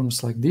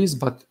platforms like this,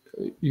 but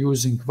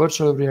using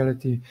virtual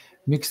reality,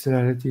 mixed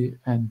reality,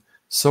 and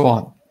so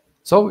on.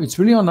 So it's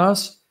really on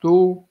us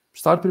to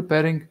start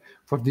preparing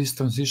for this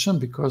transition,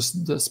 because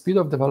the speed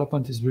of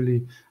development is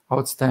really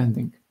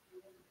outstanding.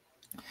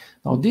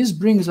 Now, this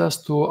brings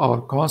us to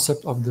our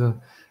concept of the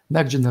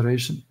next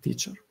generation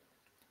teacher.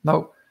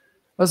 Now,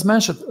 as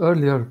mentioned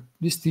earlier,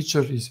 this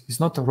teacher is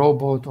not a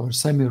robot or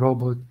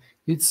semi-robot.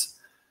 It's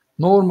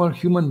normal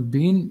human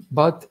being,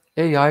 but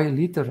AI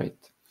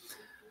literate.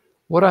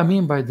 What I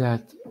mean by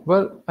that?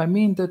 Well, I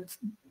mean that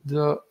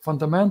the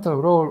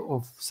fundamental role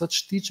of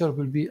such teacher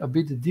will be a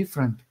bit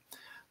different,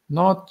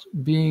 not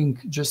being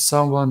just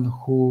someone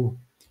who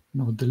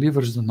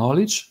delivers the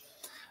knowledge,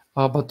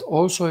 but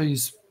also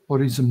is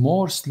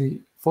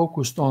mostly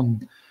focused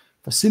on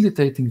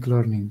facilitating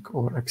learning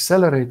or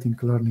accelerating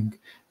learning,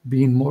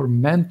 being more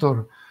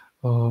mentor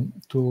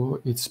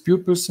to its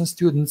pupils and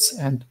students,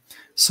 and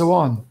so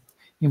on.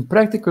 In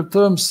practical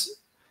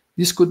terms,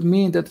 this could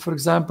mean that, for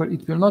example,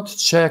 it will not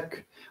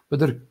check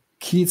whether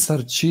kids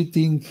are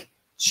cheating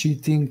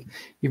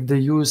if they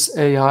use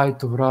AI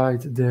to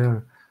write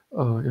their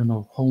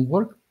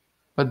homework,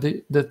 but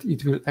that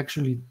it will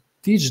actually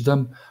teach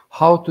them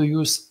how to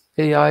use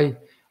AI in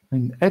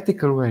an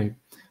ethical way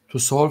to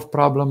solve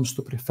problems,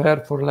 to prepare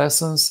for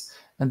lessons,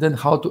 and then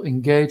how to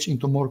engage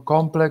into more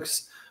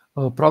complex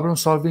problem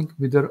solving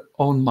with their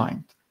own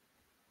mind.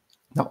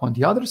 Now, on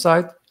the other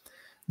side,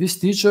 this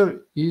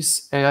teacher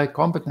is AI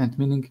competent,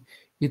 meaning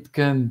it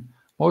can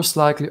most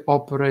likely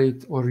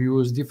operate or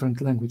use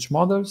different language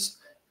models,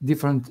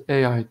 different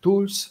AI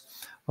tools,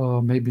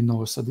 maybe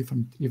knows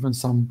even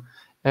some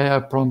AI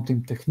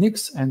prompting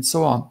techniques, and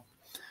so on.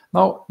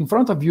 Now, in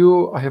front of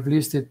you, I have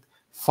listed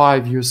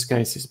 5 use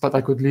cases, but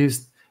I could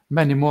list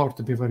many more,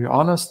 to be very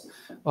honest.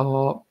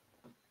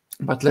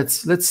 But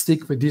let's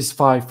stick with these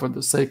 5 for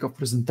the sake of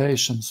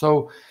presentation.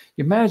 So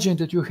imagine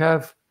that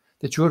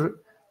you're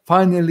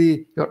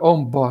finally your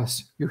own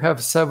boss. You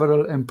have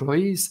several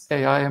employees,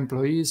 AI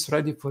employees,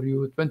 ready for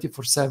you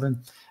 24/7,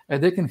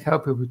 and they can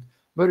help you with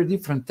very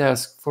different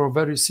tasks. For a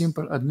very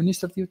simple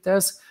administrative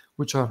task,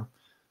 which are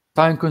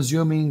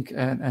time-consuming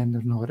and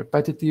you know,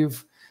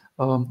 repetitive,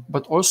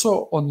 but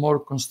also on more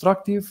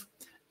constructive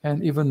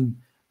and even,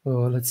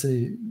 let's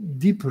say,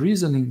 deep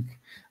reasoning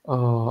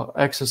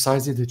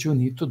exercises that you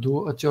need to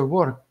do at your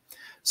work.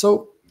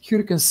 So here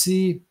you can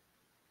see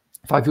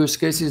 5 use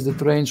cases that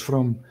range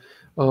from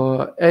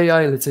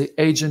AI, let's say,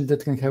 agent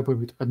that can help you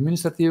with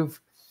administrative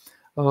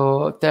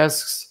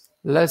tasks,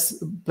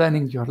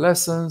 planning your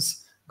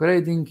lessons,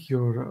 grading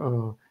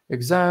your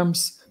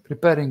exams,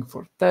 preparing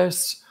for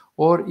tests,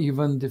 or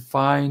even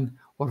define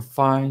or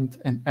find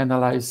and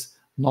analyze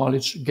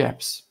knowledge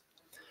gaps.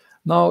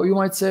 Now you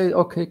might say,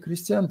 okay,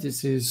 Kristjan,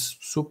 this is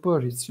super.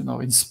 It's, you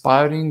know,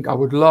 inspiring. I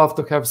would love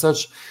to have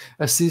such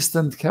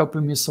assistant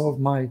helping me solve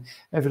my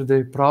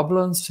everyday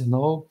problems, you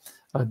know,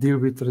 deal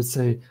with, let's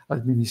say,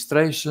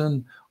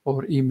 administration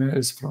or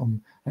emails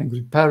from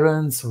angry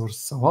parents or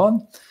so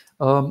on.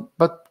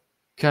 But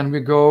can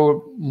we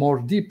go more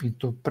deep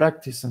into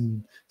practice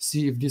and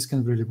see if this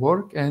can really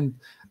work? And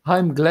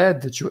I'm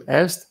glad that you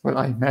asked. Well,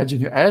 I imagine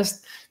you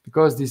asked,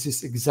 because this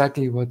is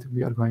exactly what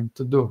we are going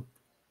to do.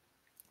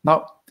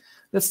 Now,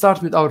 let's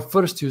start with our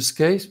first use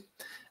case,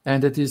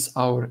 and that is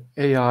our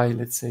AI,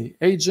 let's say,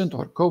 agent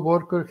or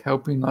coworker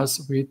helping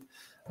us with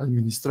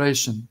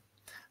administration.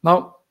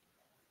 Now,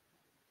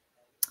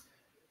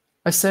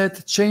 I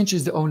said change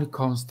is the only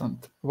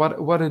constant.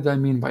 What did I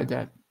mean by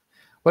that?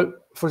 Well,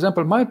 for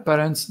example, my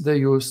parents, they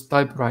use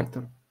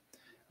typewriter.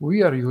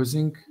 We are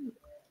using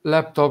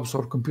laptops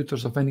or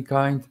computers of any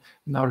kind,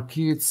 and our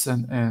kids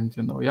and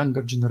you know,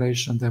 younger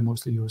generation, they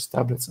mostly use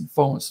tablets and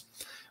phones.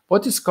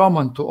 What is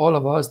common to all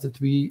of us that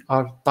we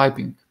are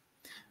typing?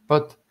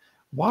 But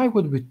why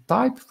would we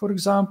type, for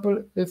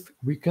example, if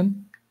we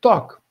can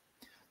talk?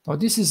 Now,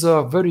 this is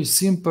a very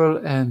simple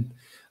and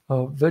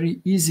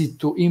very easy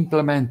to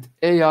implement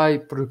AI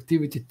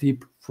productivity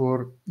tip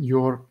for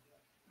your,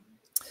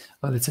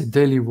 let's say,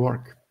 daily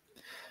work.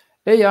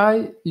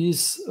 AI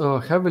is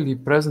heavily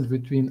present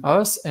between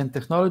us, and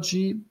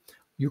technology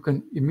you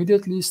can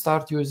immediately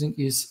start using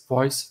is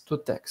voice to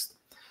text.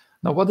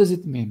 Now, what does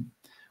it mean?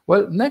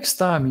 Well, next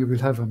time you will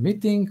have a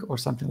meeting or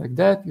something like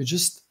that, you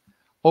just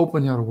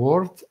open your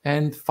Word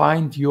and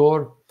find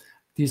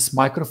this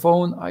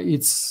microphone.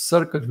 It's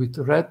circled with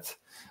a red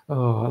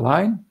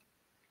line,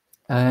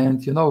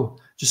 and you know,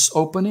 just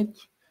open it,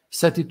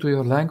 set it to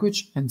your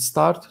language, and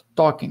start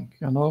talking.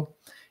 You know,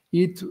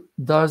 it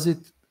does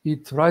it.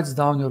 It writes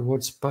down your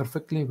words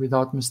perfectly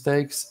without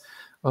mistakes.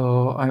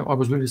 I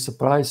was really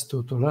surprised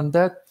to learn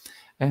that,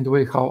 and the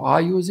way how I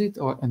use it,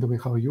 and the way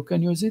how you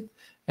can use it.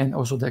 And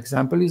also the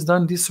example is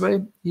done this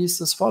way, is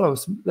as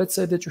follows. Let's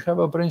say that you have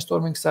a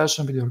brainstorming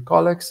session with your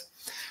colleagues.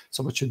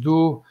 So what you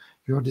do,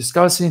 you're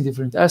discussing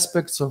different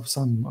aspects of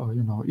some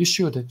you know,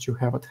 issue that you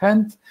have at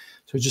hand.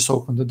 So you just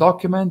open the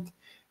document.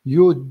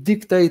 You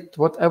dictate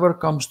whatever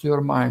comes to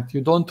your mind.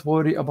 You don't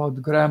worry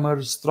about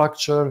grammar,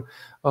 structure,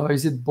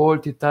 is it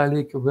bold,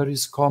 italic, where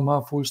is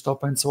comma, full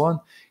stop, and so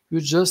on.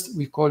 You just,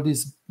 we call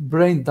this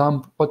brain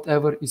dump,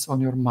 whatever is on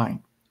your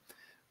mind.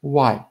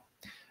 Why?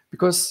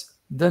 Because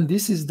then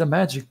this is the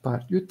magic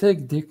part. You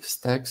take this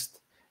text,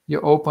 you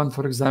open,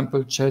 for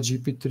example,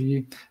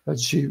 ChatGPT,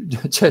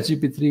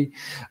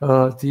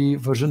 the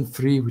version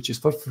 3, which is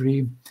for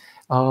free,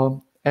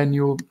 and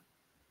you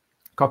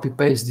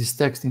copy-paste this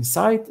text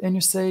inside, and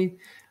you say,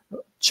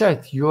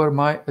 chat, you are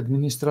my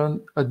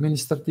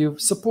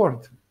administrative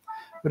support.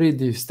 Read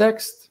this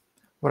text,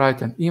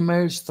 write an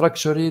email,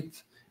 structure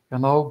it, you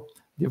know,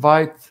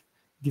 divide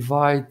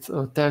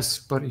tasks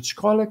per each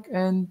colleague,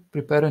 and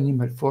prepare an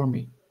email for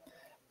me.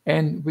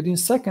 And within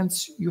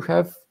seconds, you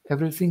have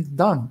everything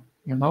done,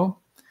 you know.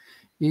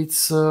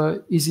 It's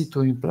easy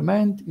to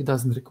implement. It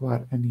doesn't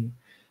require any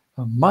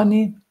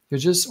money.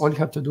 All you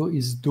have to do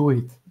is do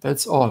it.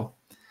 That's all.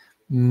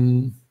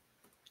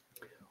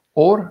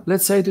 Or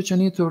let's say that you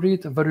need to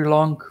read very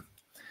long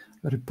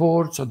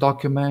reports or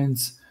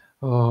documents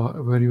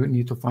where you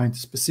need to find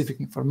specific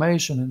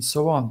information and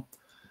so on.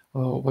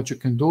 What you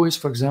can do is,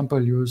 for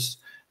example, use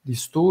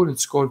this tool.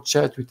 It's called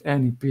Chat with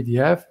Any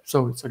PDF.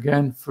 So it's,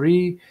 again,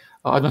 free.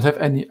 I don't have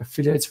any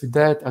affiliates with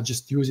that. I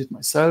just use it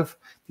myself.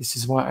 This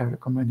is why I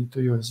recommend it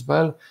to you as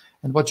well.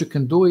 And what you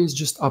can do is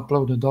just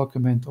upload a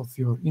document of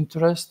your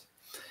interest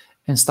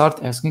and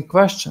start asking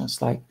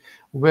questions like,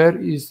 what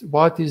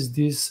is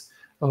this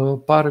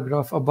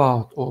paragraph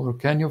about? Or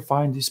can you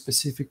find this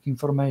specific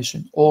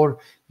information? Or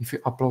if you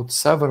upload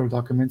several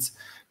documents,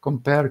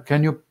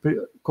 can you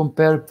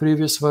compare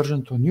previous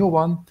version to new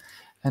one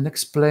and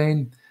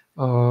explain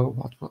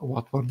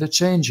what were the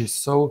changes?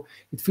 So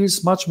it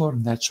feels much more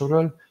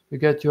natural. You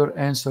get your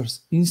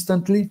answers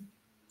instantly,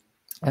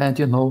 and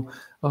you know,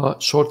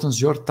 shortens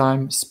your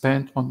time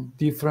spent on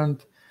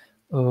different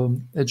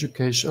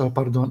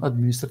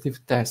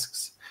administrative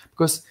tasks.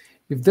 Because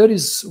if there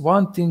is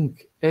one thing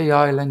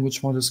AI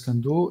language models can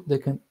do, they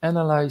can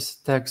analyze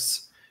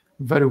texts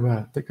very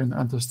well. They can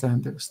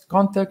understand the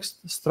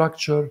context, the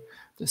structure,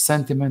 the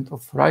sentiment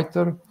of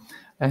writer,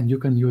 and you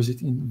can use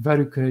it in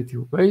very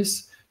creative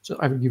ways So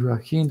I will give you a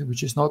hint,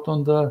 which is not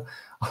on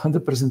the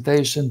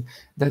presentation.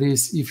 That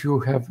is, if you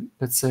have,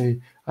 let's say,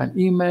 an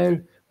email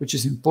which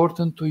is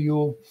important to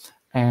you,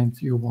 and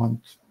you want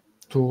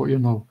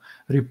to,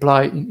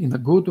 reply in a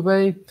good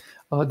way,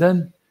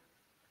 then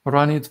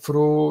run it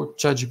through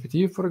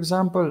ChatGPT, for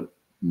example,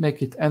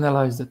 make it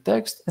analyze the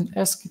text and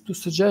ask it to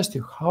suggest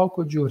you how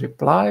could you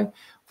reply.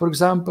 For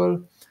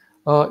example,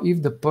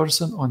 if the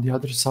person on the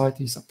other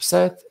side is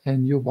upset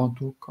and you want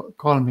to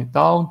calm it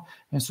down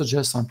and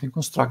suggest something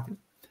constructive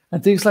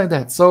and things like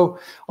that. So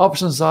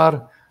options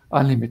are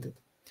unlimited.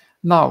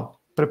 Now,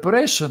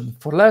 preparation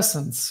for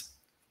lessons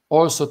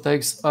also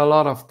takes a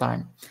lot of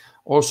time.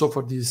 Also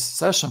for this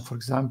session, for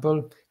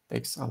example,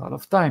 takes a lot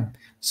of time.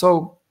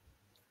 So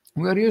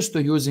we are used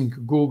to using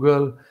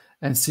Google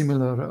and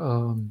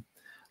similar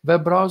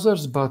web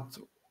browsers, but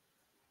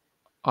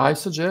I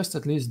suggest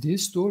at least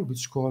this tool,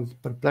 which is called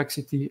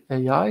Perplexity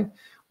AI,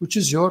 which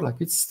is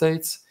like it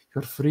states,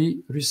 your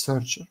free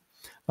researcher.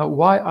 Now,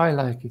 why I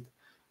like it?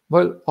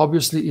 Well,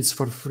 obviously it's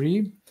for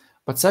free,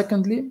 but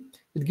secondly,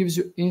 it gives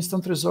you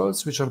instant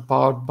results, which are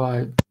powered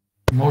by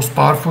the most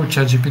powerful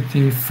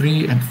ChatGPT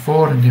 3 and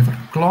 4 and even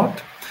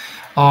Claude.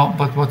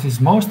 But what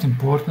is most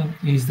important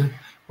is that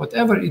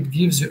whatever it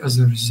gives you as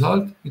a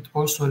result, it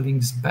also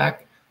links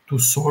back to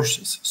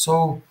sources.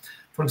 So,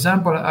 for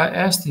example, I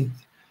asked it,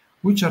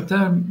 which are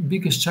the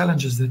biggest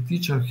challenges that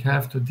teachers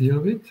have to deal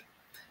with?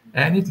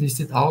 And it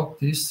listed out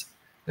these,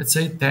 let's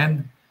say,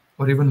 10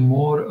 or even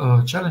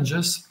more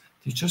challenges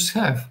teachers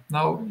have.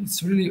 Now,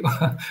 it's really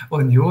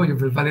on you. You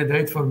will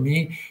validate for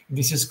me if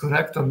this is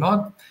correct or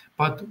not.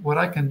 But what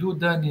I can do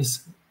then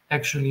is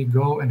actually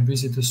go and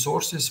visit the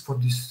sources for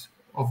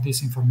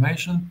this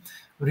information,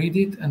 read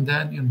it, and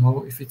then,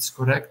 if it's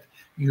correct,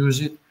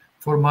 use it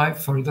for my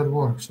further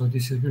work. So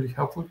this is a really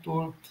helpful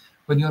tool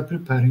when you're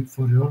preparing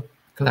for your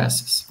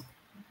classes.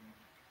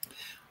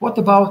 What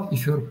about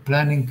if you're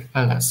planning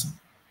a lesson?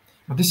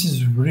 Now, this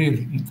is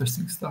really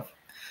interesting stuff.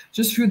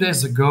 Just a few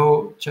days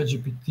ago,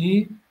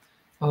 ChatGPT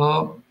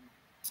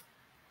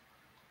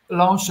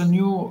launched a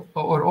new,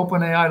 or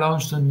OpenAI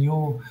launched a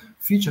new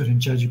feature in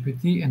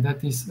ChatGPT, and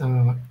that is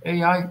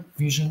AI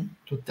vision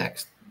to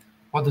text.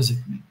 What does it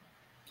mean?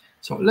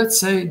 So let's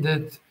say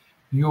that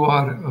you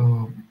are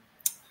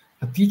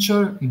a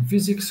teacher in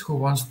physics who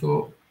wants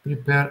to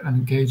prepare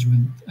an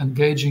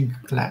engaging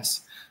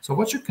class. So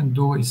what you can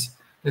do is,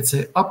 let's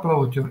say,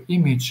 upload your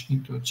image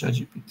into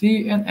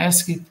ChatGPT and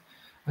ask it,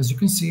 as you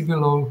can see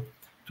below,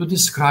 to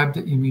describe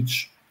the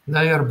image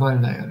layer by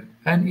layer.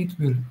 And it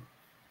will,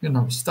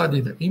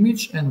 study the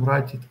image and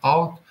write it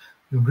out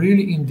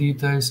really in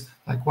details,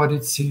 like what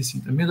it sees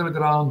in the middle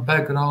ground,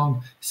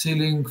 background,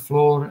 ceiling,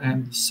 floor,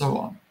 and so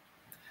on.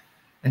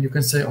 And you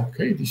can say,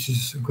 okay, this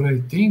is a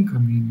great thing. I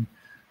mean,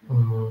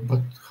 but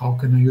how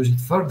can I use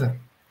it further?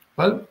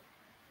 Well,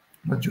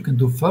 what you can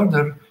do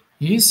further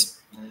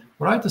is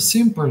write a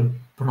simple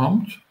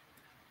prompt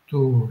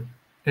to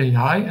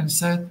AI and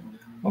said,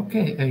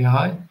 okay,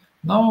 AI,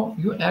 now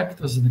you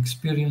act as an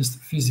experienced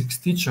physics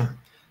teacher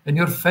and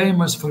you're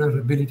famous for your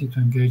ability to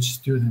engage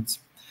students.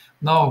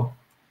 Now,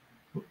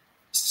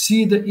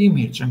 see the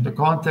image and the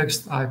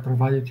context I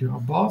provided you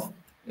above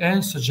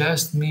and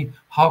suggest me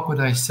how could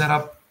I set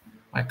up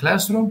my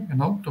classroom,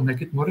 to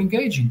make it more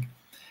engaging.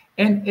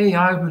 And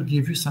AI will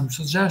give you some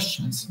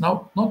suggestions.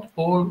 Now, not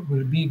all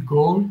will be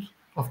gold,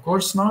 of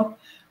course not,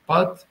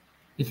 but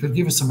it will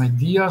give you some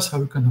ideas how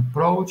you can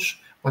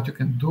approach, what you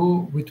can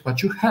do with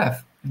what you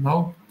have,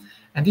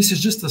 And this is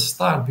just a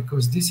start,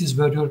 because this is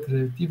where your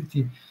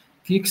creativity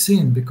kicks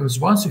in, because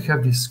once you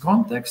have this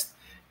context,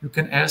 you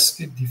can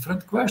ask it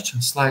different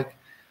questions, like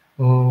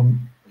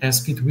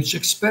ask it which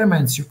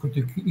experiments you could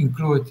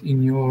include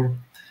in your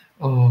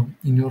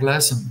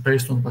lesson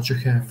based on what you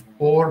have,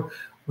 or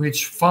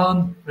which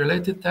fun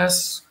related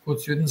tasks could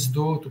students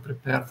do to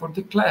prepare for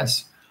the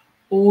class,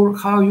 or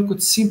how you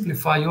could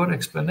simplify your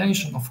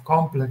explanation of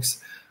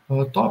complex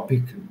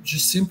topic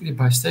just simply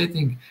by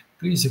stating,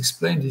 please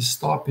explain this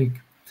topic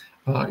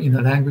in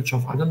a language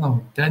of,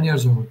 10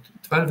 years old,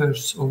 12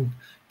 years old,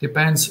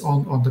 depends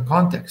on the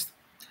context.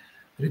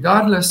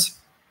 Regardless,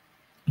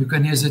 you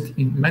can use it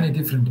in many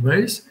different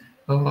ways.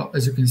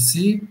 As you can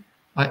see,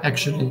 I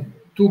actually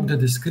took the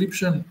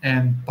description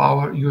and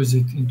use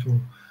it into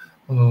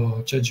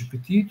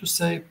ChatGPT to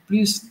say,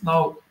 please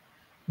now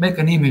make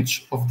an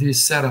image of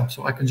this setup,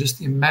 so I can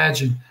just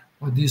imagine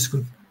what this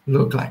could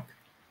look like.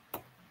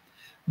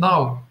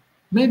 Now,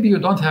 maybe you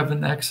don't have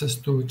an access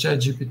to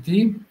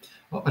ChatGPT,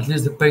 or at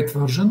least the paid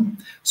version.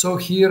 So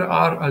here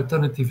are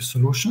alternative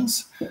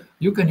solutions.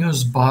 You can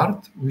use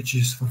BART, which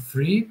is for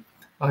free.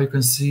 You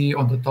can see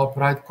on the top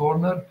right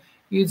corner,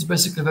 it's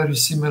basically very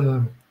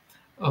similar,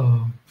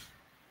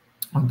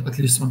 at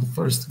least on the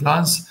first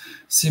glance,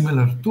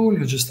 similar tool.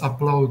 You just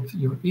upload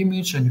your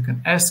image and you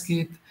can ask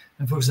it.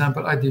 And for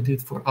example, I did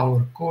it for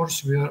our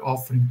course we are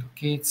offering to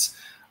kids,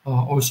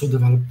 also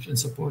developed and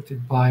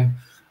supported by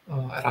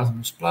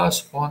Erasmus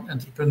Plus on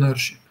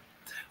entrepreneurship.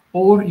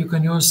 Or you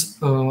can use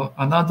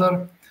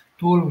another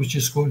tool, which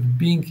is called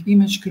Bing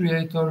Image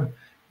Creator.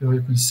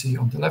 You can see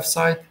on the left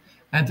side.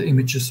 and the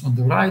images on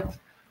the right,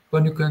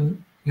 when you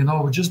can,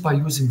 just by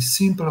using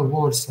simple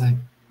words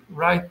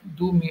like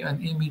do me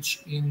an image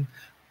in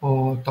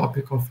a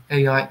topic of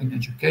AI in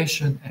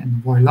education,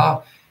 and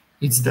voila,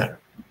 it's there.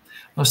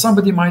 Now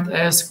somebody might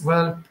ask,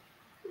 well,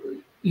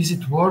 is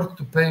it worth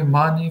to pay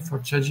money for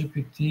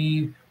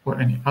ChatGPT or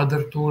any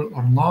other tool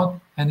or not?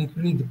 And it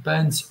really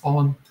depends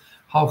on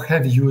how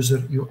heavy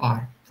user you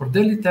are. For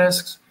daily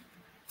tasks,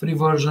 free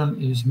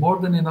version is more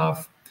than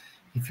enough.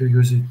 If you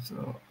use it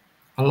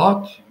a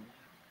lot,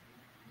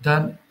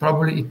 then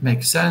probably it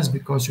makes sense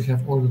because you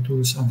have all the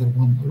tools under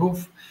one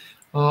roof.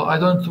 I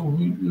don't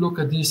look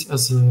at this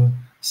as a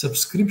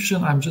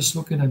subscription. I'm just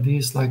looking at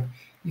this like,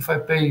 if I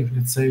pay,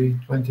 let's say,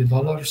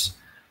 $20,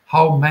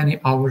 how many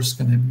hours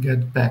can I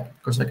get back?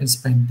 Because I can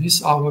spend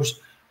these hours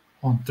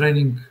on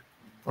training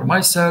for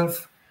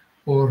myself,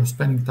 or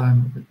spending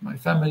time with my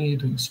family,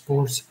 doing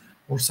sports,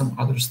 or some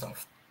other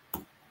stuff.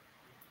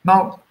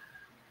 Now,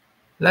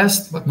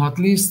 last but not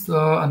least,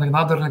 and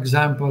another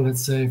example,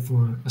 let's say,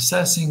 for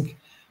assessing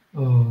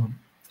or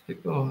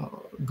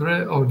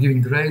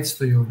giving grades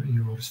to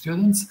your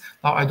students.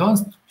 Now, I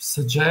don't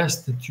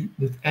suggest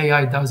that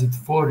AI does it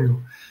for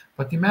you,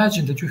 but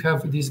imagine that you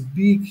have this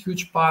big,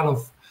 huge pile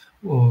of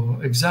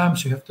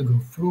exams you have to go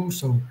through.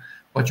 So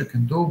what you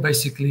can do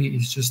basically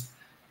is just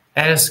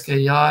ask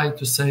AI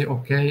to say,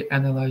 okay,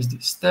 analyze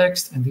this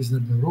text, and these are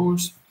the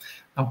rules.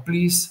 Now,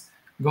 please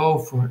go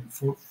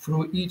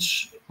through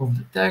each of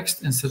the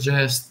text and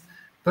suggest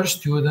per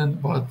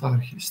student what are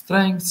his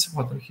strengths,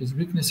 what are his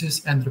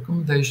weaknesses, and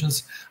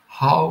recommendations,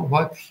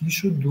 what he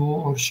should do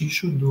or she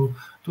should do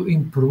to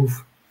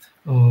improve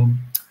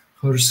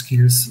her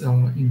skills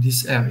in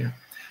this area.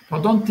 Now,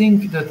 don't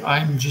think that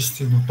I'm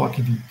just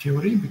talking in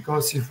theory,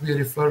 because if we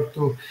refer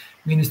to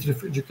Ministry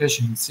of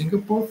Education in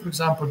Singapore, for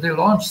example, they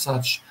launched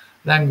such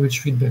language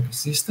feedback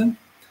assistant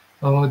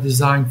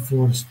designed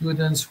for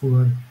students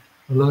who are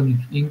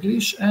learning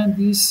English, and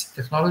this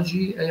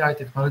technology, AI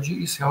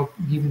technology, is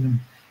giving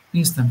them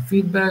instant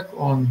feedback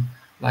on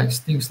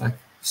things like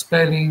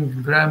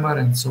spelling, grammar,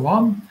 and so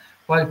on,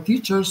 while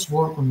teachers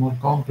work on more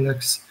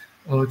complex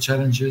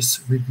challenges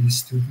with these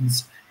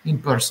students in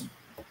person.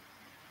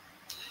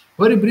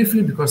 Very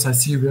briefly, because I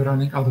see we're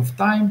running out of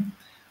time,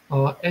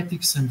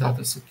 ethics and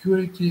data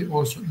security,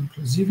 also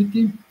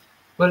inclusivity.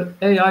 Well,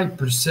 AI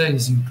per se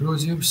is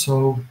inclusive,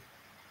 so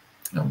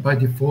by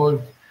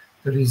default,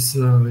 there is,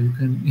 you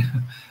can,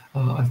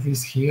 at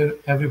least here,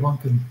 everyone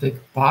can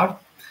take part.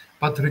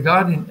 But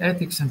regarding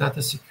ethics and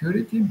data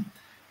security,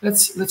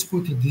 let's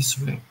put it this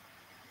way.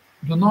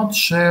 Do not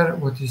share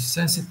what is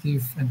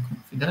sensitive and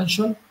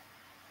confidential.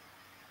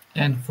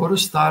 And for a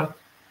start,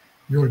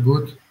 you're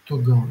good to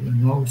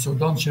go, so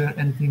don't share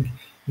anything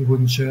you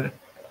wouldn't share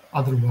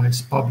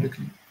otherwise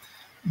publicly.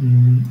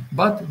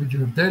 But with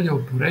your daily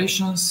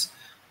operations,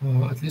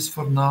 at least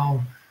for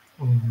now,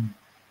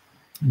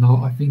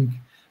 I think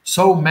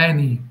so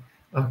many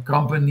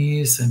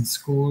companies and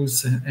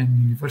schools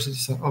and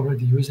universities are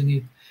already using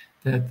it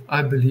that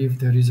I believe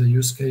there is a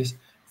use case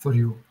for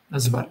you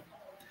as well.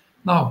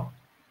 Now,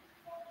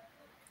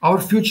 our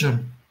future.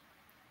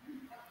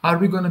 Are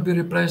we going to be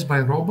replaced by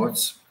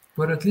robots?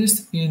 Well, at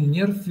least in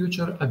near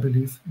future, I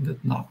believe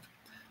that not.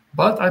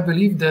 But I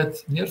believe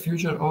that near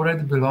future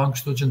already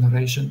belongs to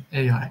generation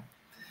AI.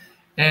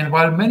 And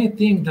while many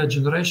think that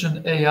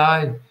generation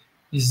AI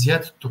is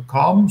yet to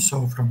come,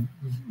 so from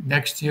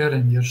next year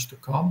and years to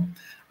come,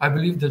 I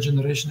believe that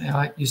generation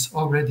AI is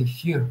already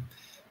here.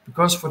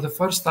 Because for the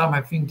first time,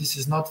 I think this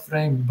is not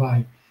framed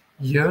by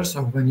years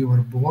of when you were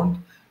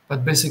born,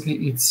 but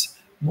basically it's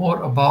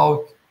more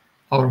about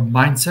our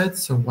mindset.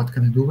 So what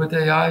can I do with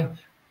AI?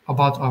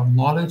 About our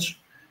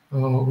knowledge,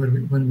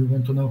 when we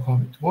want to know how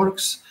it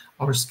works,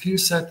 our skill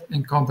set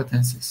and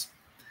competencies.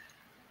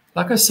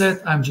 Like I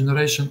said, I'm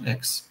Generation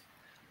X,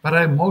 but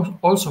I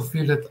also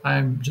feel that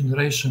I'm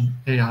Generation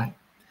AI.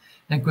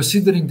 And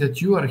considering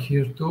that you are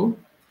here too,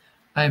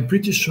 I am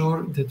pretty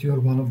sure that you are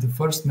one of the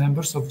first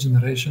members of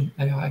Generation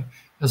AI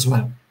as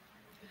well.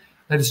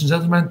 Ladies and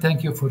gentlemen,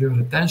 thank you for your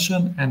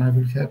attention, and I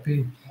will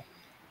happily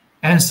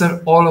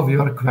answer all of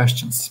your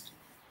questions.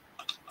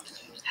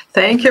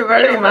 Thank you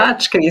very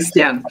much,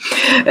 Kristjan.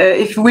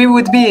 If we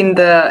would be in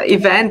the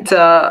event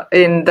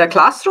in the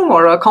classroom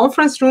or a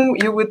conference room,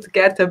 you would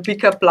get a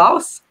big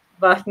applause.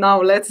 But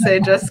now let's say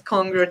just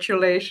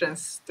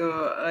congratulations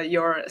to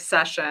your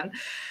session.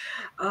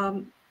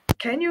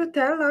 Can you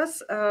tell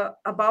us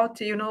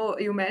about,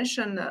 you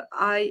mentioned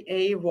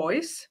IA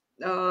voice,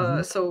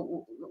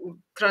 so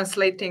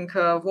translating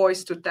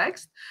voice to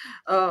text.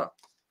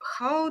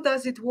 How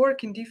does it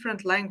work in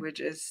different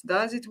languages?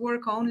 Does it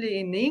work only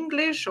in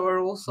English or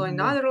also in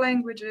other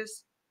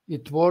languages?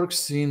 It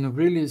works in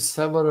really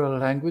several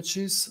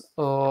languages.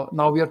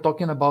 Now we are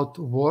talking about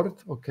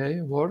Word,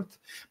 Word,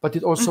 but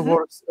it also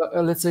works,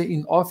 let's say,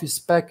 in Office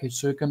package.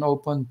 So you can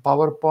open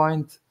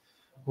PowerPoint,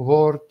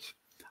 Word.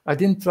 I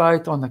didn't try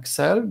it on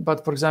Excel,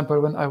 but for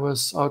example, when I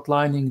was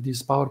outlining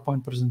this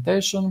PowerPoint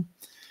presentation,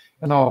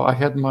 I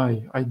had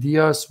my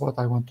ideas, what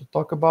I want to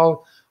talk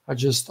about. I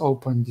just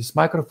opened this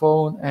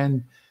microphone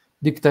and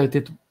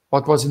dictated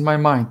what was in my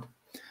mind.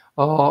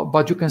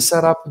 But you can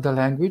set up the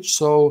language.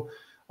 So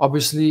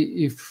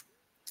obviously, if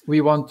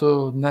we want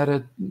to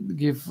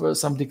give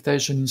some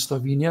dictation in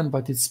Slovenian,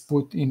 but it's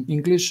put in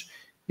English,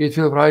 it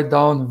will write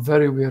down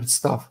very weird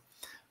stuff.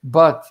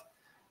 But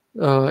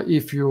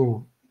if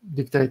you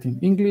dictate in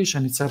English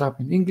and it's set up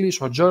in English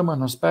or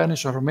German or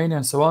Spanish or Romanian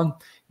and so on,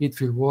 it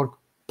will work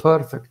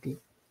perfectly,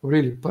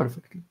 really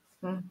perfectly.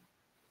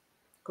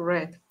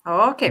 Great.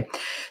 Okay.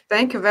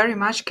 Thank you very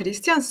much,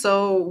 Kristjan.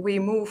 So we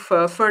move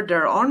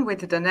further on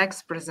with the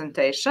next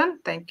presentation.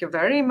 Thank you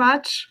very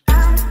much.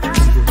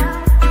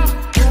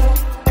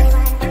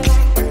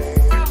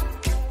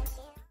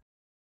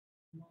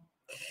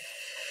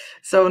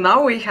 So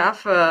now we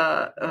have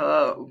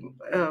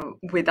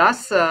with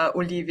us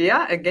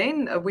Olivia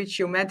again, which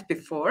you met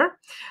before.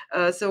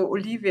 So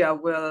Olivia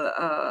will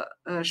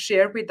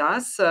share with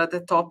us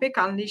the topic,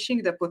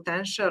 Unleashing the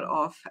Potential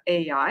of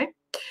AI.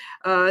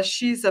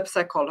 She's a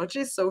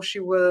psychologist, so she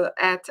will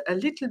add a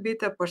little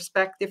bit of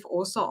perspective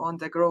also on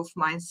the growth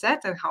mindset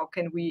and how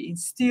can we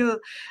instill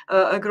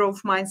a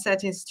growth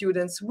mindset in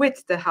students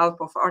with the help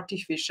of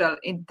artificial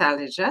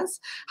intelligence.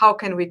 How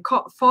can we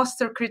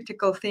foster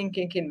critical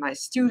thinking in my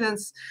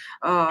students?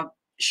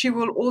 She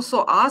will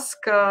also ask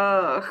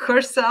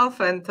herself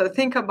and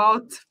think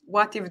about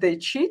what if they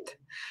cheat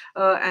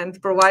and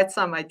provide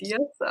some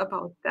ideas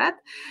about that.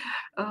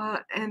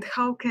 And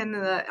how can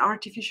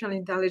artificial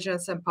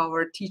intelligence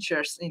empower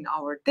teachers in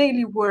our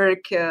daily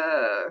work?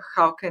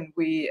 How can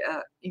we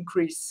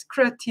increase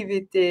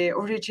creativity,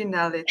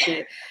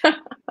 originality,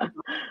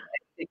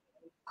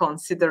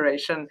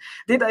 consideration?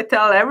 Did I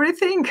tell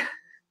everything?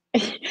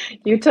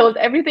 You told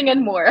everything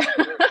and more.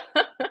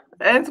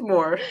 And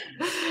more.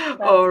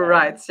 All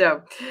right.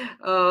 So,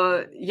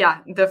 yeah,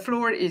 the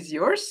floor is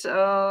yours.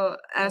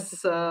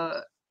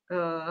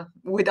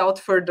 Without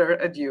further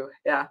ado,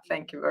 yeah,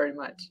 thank you very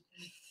much.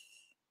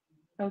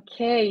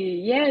 Okay.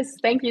 Yes,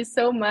 thank you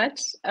so much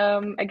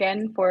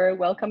again for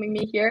welcoming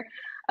me here.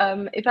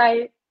 If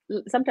I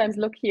sometimes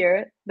look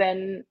here,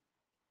 then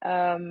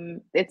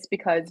it's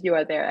because you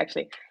are there.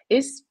 Actually,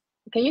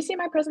 can you see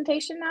my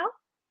presentation now?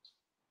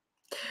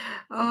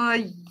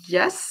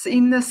 Yes,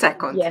 in a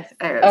second. Yes.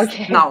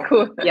 Okay. Now.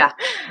 Cool. Yeah.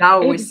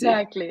 Now we see.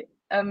 Exactly.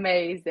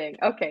 Amazing.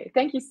 Okay.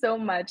 Thank you so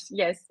much.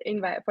 Yes,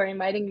 for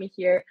inviting me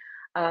here.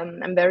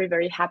 I'm very,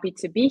 very happy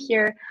to be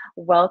here.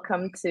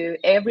 Welcome to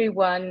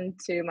everyone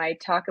to my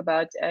talk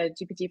about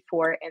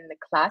GPT-4 in the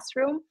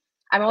classroom.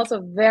 I'm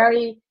also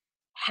very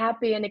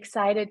happy and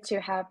excited to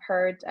have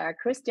heard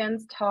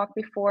Kristjan's talk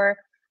before,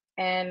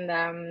 and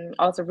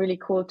also really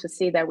cool to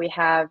see that we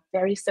have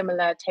very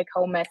similar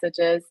take-home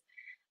messages.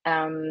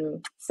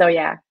 So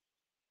yeah,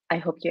 I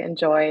hope you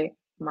enjoy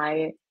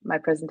my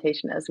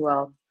presentation as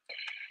well.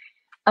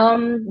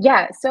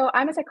 Yeah, so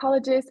I'm a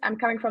psychologist. I'm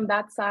coming from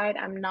that side.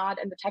 I'm not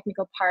in the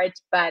technical part,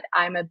 but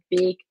I'm a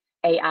big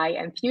AI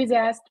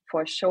enthusiast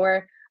for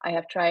sure. I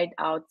have tried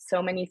out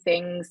so many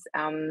things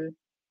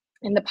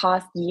in the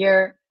past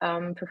year,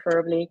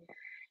 preferably.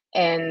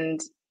 And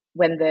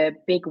when the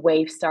big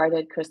wave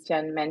started,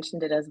 Kristjan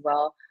mentioned it as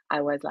well. I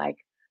was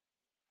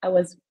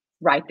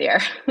right there.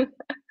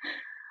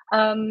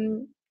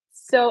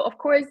 So of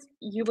course,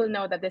 you will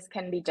know that this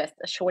can be just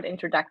a short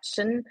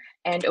introduction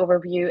and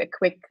overview, a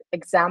quick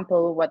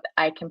example, what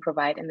I can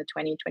provide in the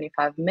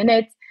 20-25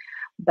 minutes.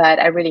 But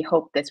I really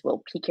hope this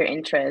will pique your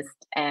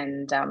interest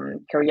and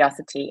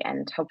curiosity,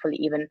 and hopefully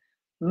even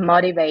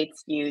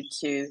motivates you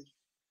to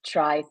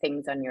try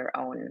things on your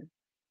own.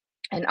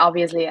 And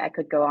obviously, I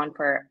could go on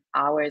for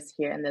hours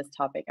here in this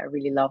topic. I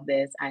really love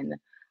this, and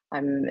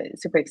I'm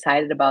super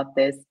excited about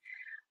this.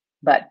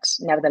 But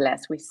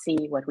nevertheless, we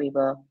see what we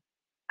will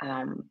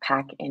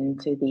pack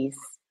into this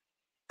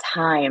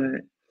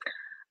time.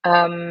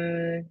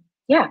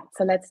 Yeah,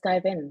 so let's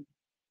dive in.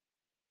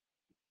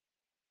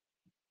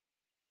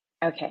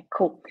 Okay,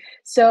 cool.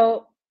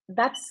 So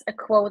that's a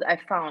quote I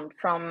found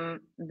from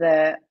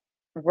the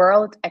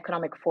World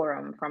Economic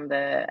Forum, from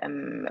the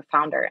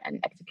founder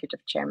and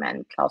executive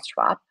chairman, Klaus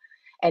Schwab.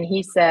 And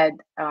he said,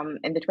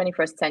 in the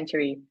 21st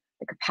century,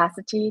 the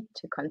capacity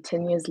to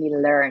continuously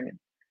learn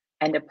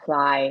and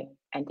apply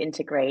and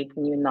integrate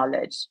new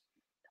knowledge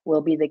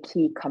will be the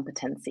key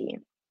competency.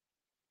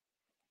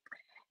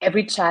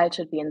 Every child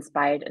should be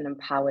inspired and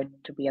empowered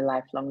to be a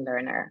lifelong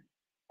learner.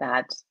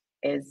 That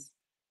is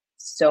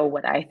so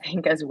what I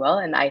think as well.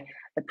 And I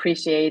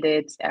appreciate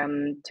it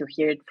to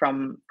hear it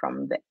from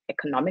the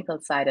economical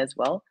side as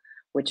well,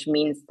 which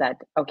means that,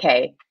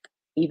 okay,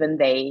 even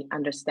they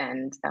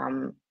understand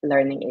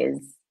learning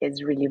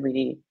is really,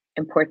 really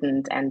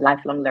important, and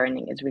lifelong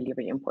learning is really,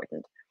 really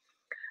important.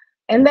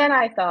 And then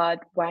I thought,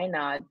 why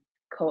not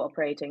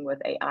cooperating with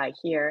AI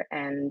here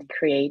and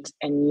create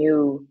a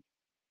new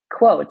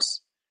quote,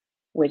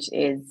 which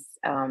is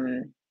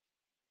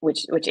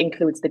which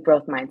includes the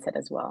growth mindset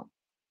as well.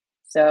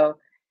 So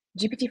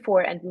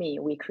GPT-4 and me,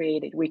 we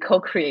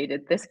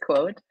co-created this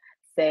quote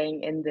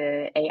saying, in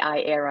the AI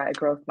era, a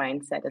growth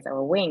mindset is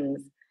our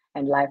wings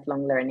and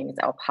lifelong learning is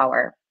our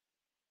power.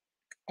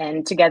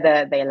 And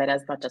together they let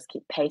us not just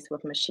keep pace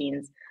with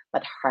machines,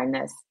 but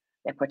harness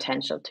their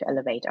potential to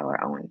elevate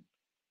our own,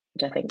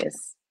 which I think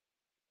is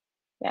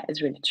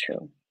really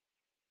true.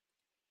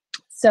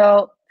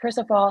 So first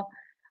of all,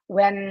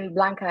 when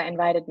Blanca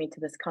invited me to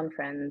this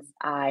conference,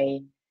 I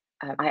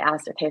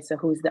asked, okay, so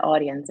who's the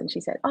audience? And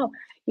she said, oh,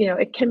 you know,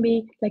 it can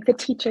be like the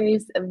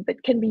teachers,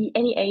 it can be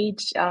any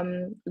age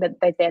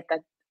that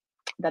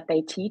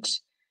they teach,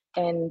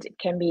 and it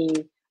can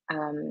be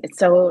it's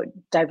so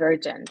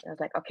divergent. I was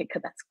like, okay,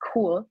 that's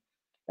cool,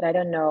 but I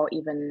don't know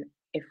even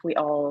if we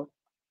all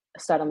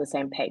start on the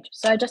same page.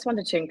 So I just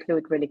wanted to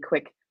include really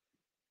quick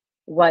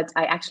what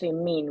I actually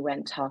mean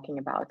when talking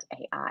about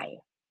AI.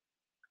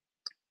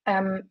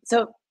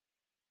 So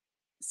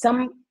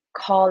some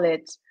call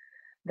it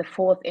the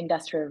fourth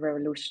industrial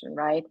revolution,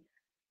 right?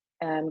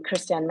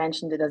 Kristjan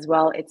mentioned it as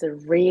well. It's a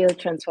real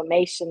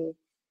transformation.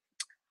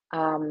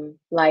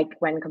 Like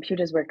when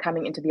computers were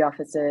coming into the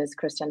offices,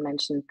 Kristjan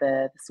mentioned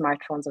the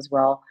smartphones as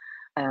well,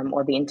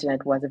 or the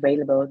internet was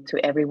available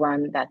to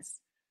everyone. That's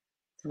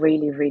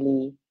really,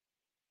 really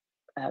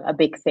a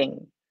big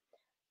thing.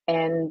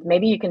 And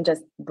maybe you can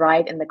just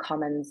write in the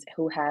comments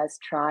who has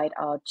tried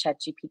out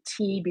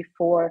ChatGPT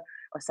before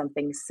or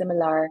something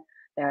similar.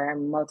 There are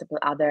multiple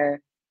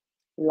other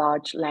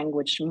large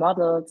language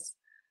models,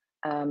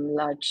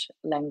 large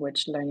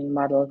language learning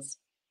models.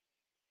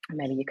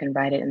 Maybe you can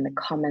write it in the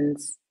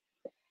comments.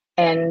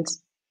 And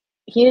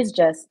here's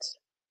just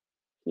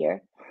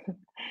what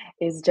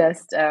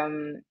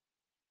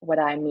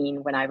I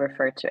mean when I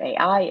refer to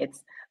AI.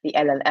 It's the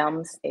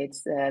LLMs,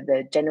 it's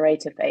the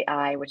generative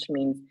AI, which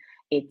means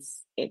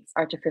it's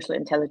artificial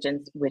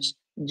intelligence which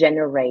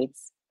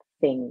generates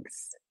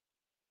things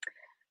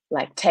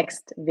like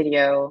text,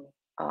 video,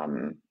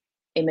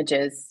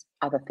 images,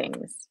 other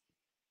things.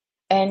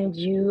 And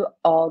you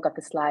all got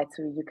the slides,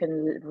 so you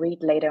can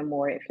read later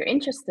more if you're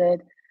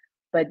interested.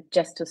 But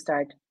just to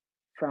start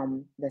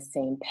from the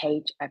same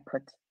page, I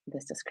put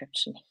this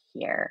description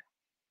here.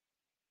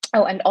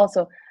 Oh, and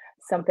also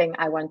something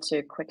I want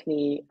to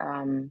quickly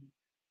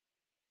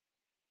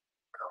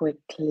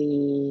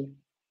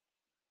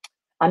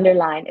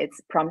underline,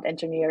 it's prompt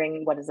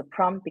engineering. What is a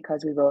prompt?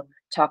 Because we will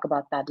talk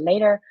about that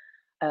later.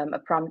 A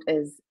prompt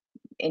is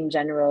in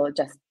general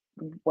just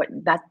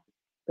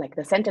like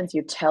the sentence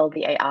you tell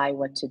the AI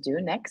what to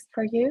do next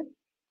for you.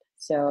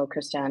 So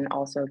Kristjan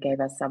also gave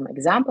us some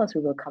examples.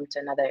 We will come to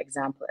another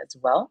example as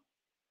well.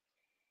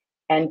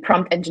 And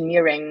prompt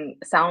engineering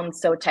sounds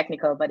so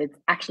technical, but it's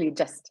actually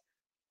just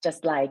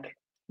like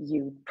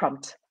you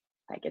prompt,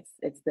 like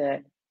it's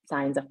the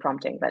science of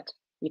prompting, but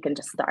you can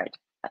just start.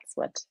 That's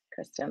what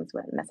Kristjan's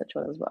message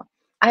was as well.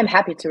 I'm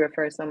happy to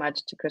refer so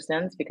much to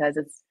Kristjan's because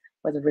it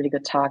was a really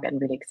good talk and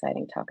really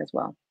exciting talk as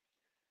well.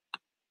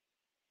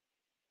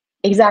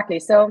 Exactly.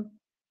 So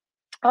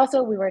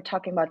also we were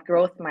talking about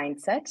growth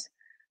mindset,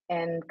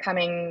 and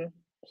coming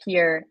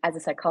here as a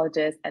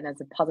psychologist and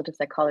as a positive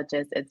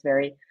psychologist, it's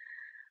very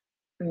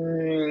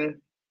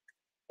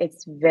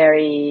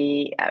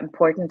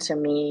important to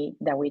me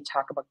that we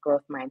talk about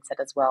growth mindset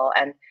as well.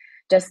 And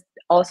just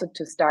also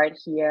to start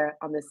here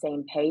on the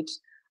same page,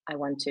 I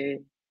want to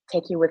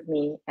take you with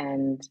me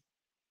and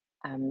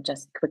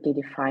just quickly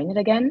define it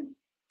again.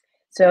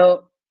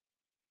 So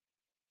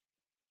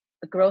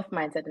a growth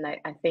mindset, and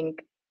I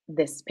think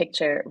this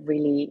picture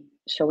really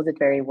shows it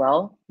very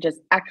well, just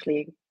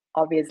actually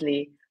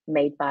obviously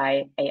made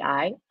by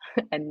AI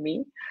and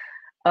me.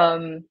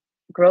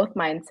 Growth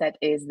mindset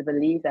is the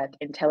belief that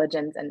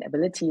intelligence and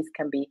abilities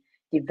can be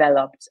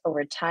developed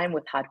over time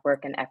with hard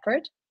work and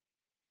effort.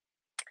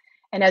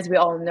 And as we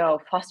all know,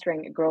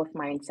 fostering a growth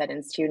mindset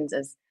in students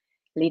is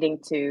leading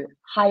to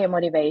higher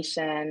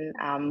motivation,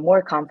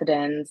 more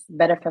confidence,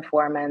 better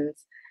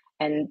performance,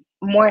 and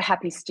more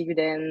happy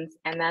students.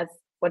 And that's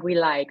what we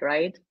like,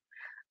 right?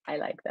 I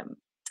like them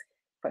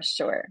for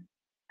sure.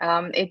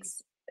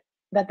 It's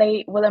that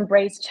they will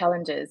embrace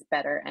challenges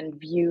better and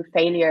view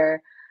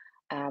failure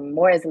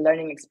more as a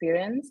learning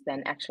experience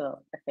than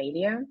actual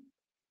failure.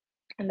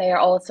 And they are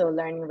also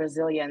learning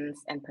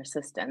resilience and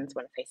persistence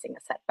when facing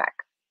a setback.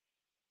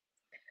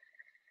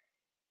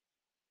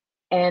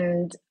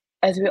 And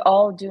as we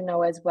all do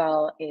know as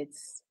well,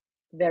 it's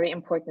very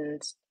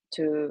important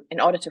in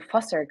order to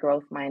foster a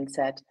growth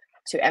mindset,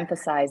 to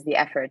emphasize the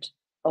effort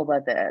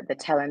over the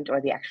talent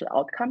or the actual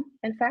outcome,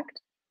 in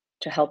fact,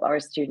 to help our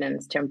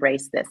students to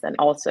embrace this and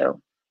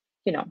also,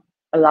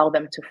 allow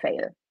them to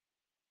fail.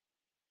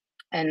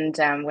 And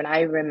when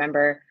I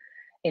remember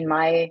in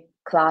my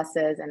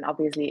classes, and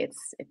obviously it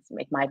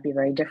might be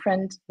very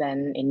different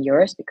than in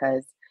yours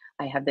because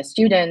I have the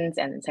students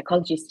and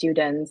psychology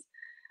students,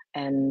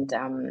 and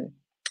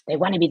they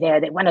want to be there,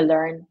 they want to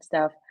learn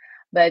stuff.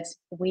 But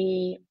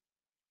we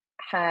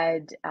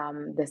had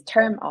this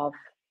term of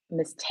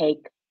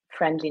mistake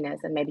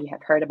friendliness, and maybe you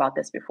have heard about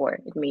this before.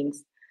 It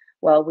means,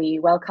 well, we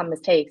welcome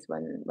mistakes.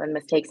 When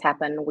mistakes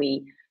happen,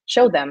 we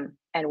show them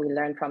and we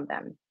learn from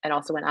them. And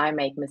also when I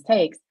make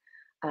mistakes,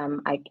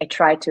 I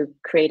try to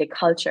create a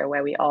culture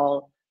where we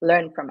all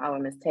learn from our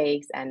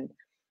mistakes, and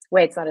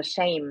where it's not a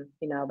shame,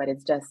 but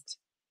it's just,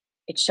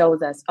 it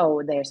shows us,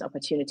 oh, there's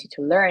opportunity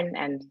to learn,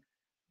 and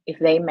if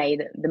they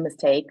made the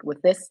mistake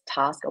with this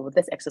task or with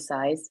this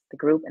exercise, the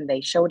group, and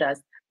they showed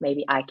us,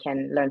 maybe I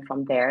can learn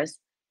from theirs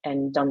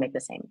and don't make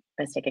the same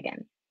mistake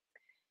again.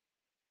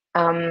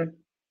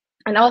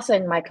 And also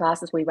in my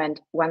classes, we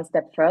went one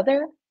step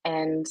further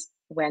and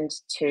went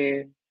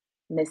to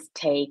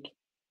mistake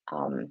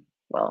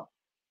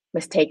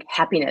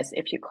happiness,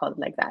 if you call it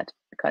like that,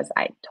 because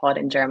I taught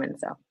in German,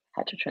 so I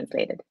had to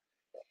translate it.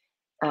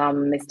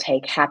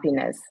 Mistake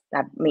happiness,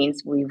 that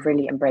means we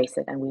really embrace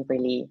it, and we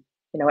really,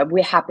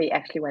 we're happy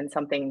actually when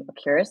something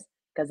occurs,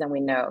 because then we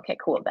know, okay,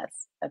 cool,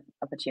 that's an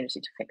opportunity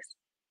to fix.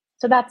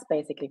 So that's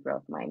basically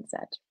growth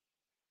mindset.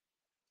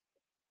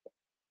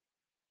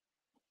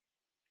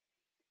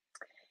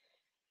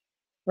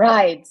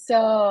 Right,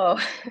 so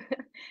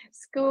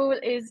school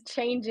is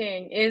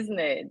changing, isn't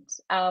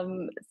it?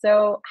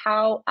 So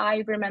how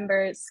I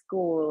remember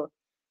school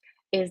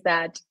is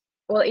that,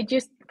 well, it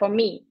just, for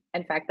me,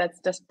 in fact, that's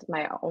just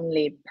my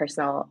only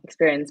personal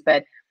experience,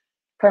 but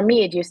for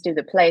me, it used to be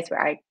the place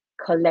where I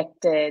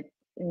collected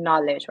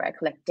knowledge, where I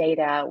collect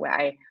data, where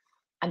I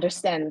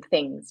understand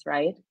things,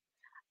 right?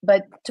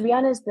 But to be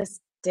honest,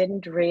 this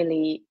didn't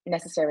really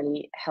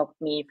necessarily help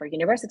me for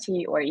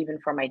university or even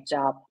for my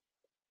job.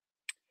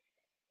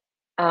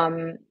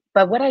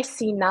 But what I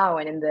see now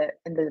and in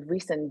the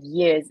recent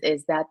years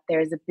is that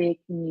there's a big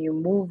new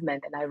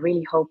movement, and I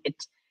really hope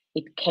it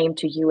came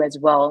to you as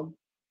well.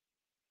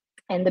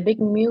 And the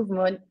big new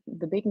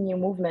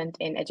movement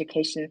in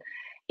education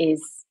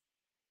is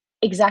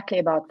exactly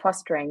about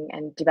fostering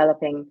and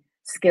developing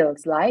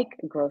skills like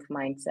growth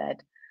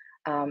mindset,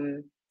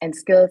 and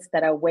skills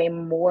that are way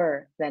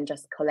more than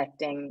just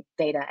collecting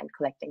data and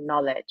collecting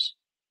knowledge.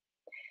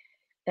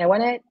 And I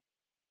want to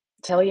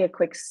tell you a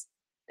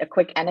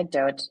quick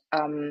anecdote,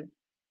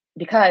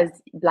 because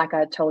like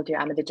I told you,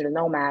 I'm a digital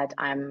nomad.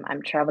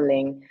 I'm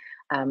traveling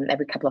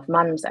every couple of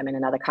months. I'm in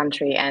another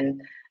country,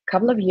 and a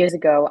couple of years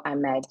ago, I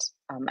met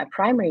a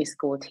primary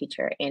school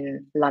teacher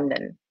in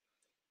London,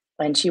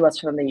 and she was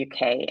from the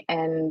UK.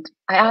 And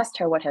I asked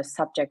her what her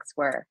subjects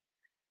were,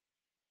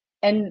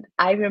 and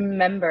I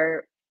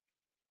remember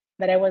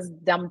that I was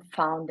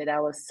dumbfounded. I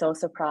was so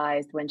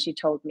surprised when she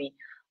told me,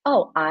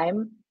 "Oh,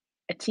 I'm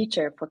a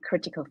teacher for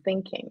critical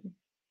thinking."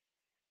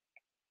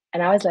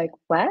 And I was like,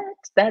 what?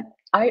 That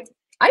I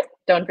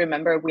don't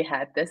remember we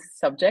had this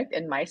subject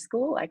in my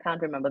school. I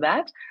can't remember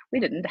that. We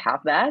didn't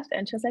have that.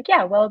 And she was like,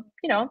 yeah, well,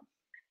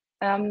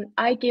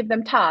 I give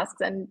them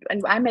tasks and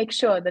I make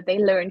sure that they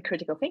learn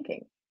critical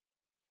thinking.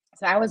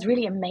 So I was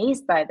really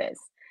amazed by this.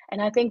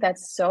 And I think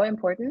that's so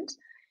important.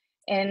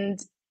 And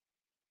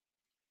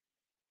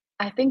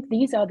I think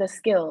these are the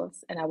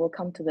skills, and I will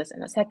come to this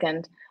in a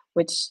second,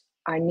 which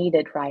are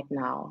needed right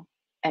now,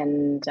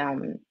 and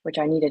which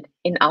are needed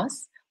in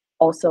us,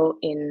 also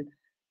in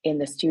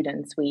the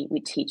students we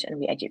teach and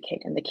we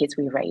educate, and the kids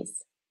we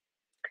raise.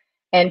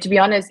 And to be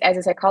honest, as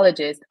a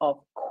psychologist,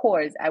 of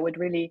course, I would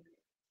really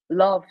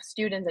love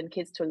students and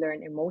kids to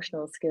learn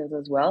emotional skills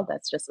as well.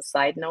 That's just a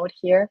side note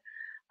here.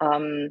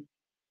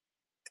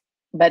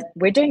 But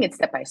we're doing it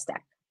step by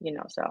step,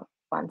 so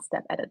one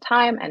step at a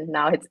time. And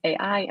now it's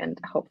AI, and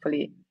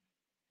hopefully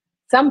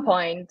some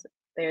point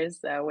there's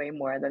way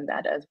more than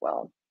that as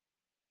well.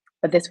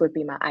 But this would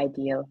be my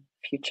ideal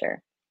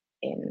future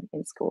in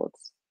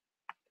schools.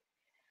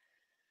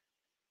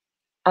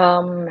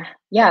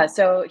 Yeah,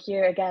 so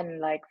here again,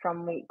 like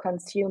from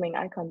consuming,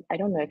 I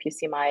don't know if you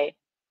see my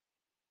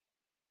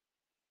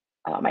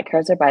my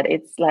cursor, but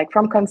it's like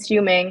from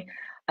consuming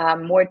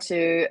more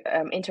to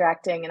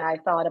interacting. And I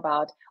thought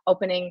about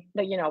opening,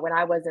 when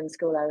I was in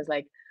school, I was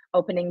like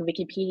opening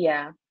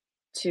Wikipedia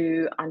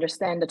to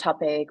understand the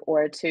topic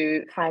or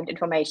to find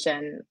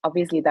information.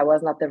 Obviously, that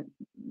was not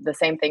the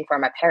same thing for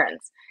my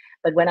parents.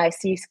 But when I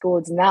see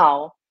schools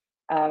now,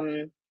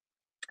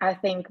 I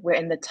think we're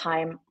in the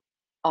time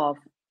of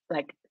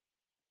like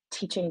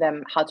teaching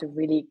them how to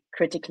really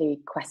critically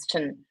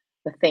question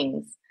the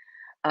things.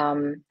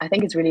 I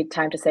think it's really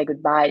time to say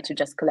goodbye to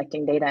just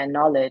collecting data and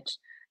knowledge,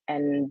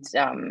 and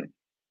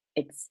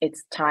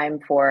it's time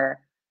for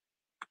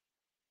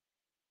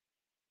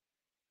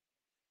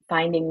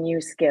finding new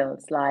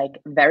skills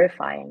like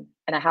verifying.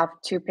 And I have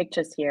two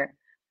pictures here,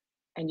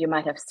 and you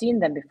might have seen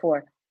them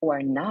before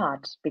or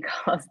not,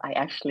 because I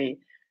actually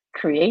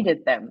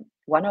created them.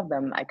 One of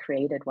them I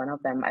created, one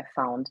of them I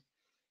found,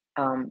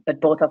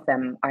 but both of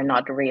them are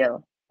not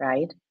real,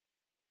 right?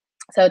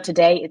 So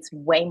today it's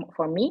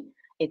for me,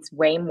 it's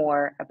way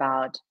more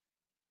about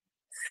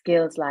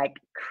skills like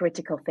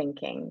critical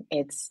thinking,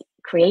 it's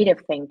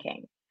creative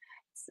thinking,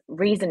 it's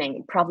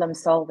reasoning, problem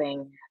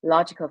solving,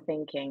 logical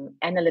thinking,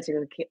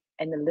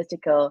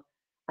 analytical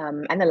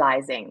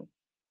analyzing,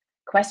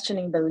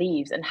 questioning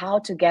beliefs, and how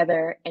to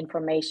gather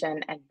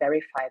information and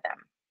verify them.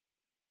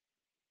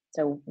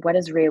 So what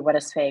is real, what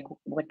is fake,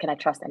 what can I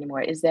trust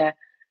anymore? Is there,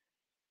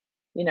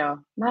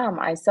 Mom,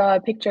 I saw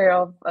a picture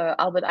of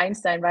Albert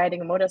Einstein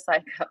riding a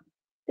motorcycle.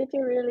 Did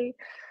you really?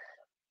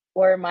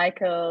 Or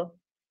Michael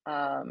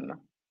Jordan,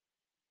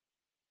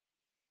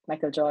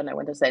 I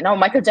want to say. No,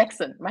 Michael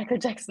Jackson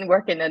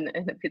working in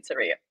a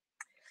pizzeria.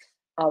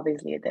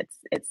 obviously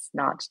it's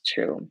not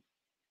true.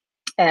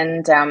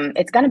 And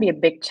it's going to be a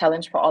big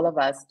challenge for all of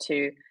us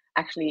to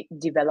actually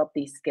develop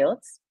these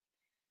skills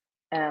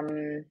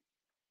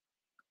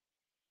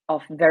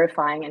of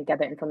verifying and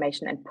gather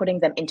information and putting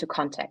them into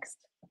context.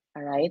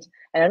 All right.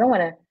 And I don't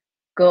want to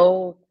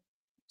go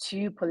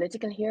too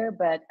political here,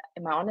 but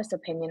in my honest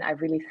opinion, I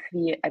really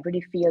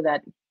feel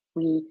that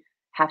we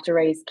have to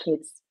raise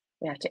kids,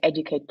 we have to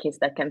educate kids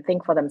that can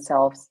think for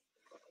themselves,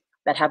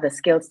 that have the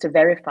skills to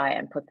verify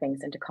and put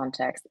things into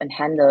context and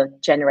handle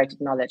generated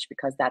knowledge,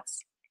 because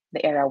that's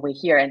the era we're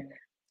here. And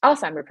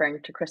also I'm referring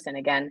to Kristjan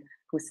again,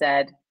 who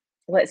said,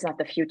 well, it's not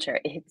the future,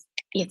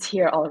 it's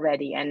here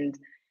already. And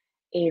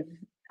if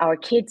our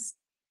kids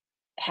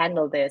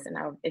handle this, and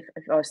if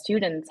our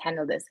students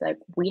handle this, like,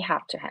 we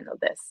have to handle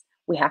this.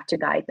 We have to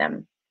guide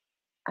them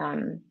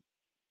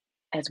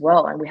as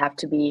well. And we have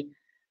to be,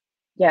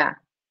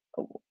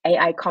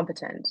 AI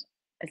competent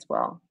as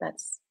well.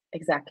 That's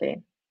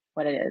exactly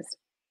what it is.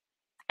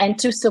 And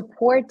to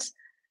support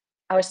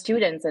our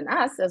students and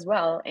us as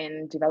well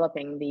in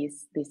developing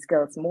these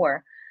skills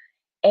more,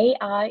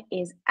 AI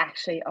is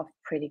actually of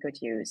pretty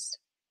good use.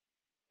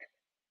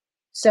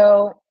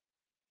 So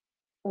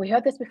we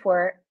heard this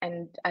before,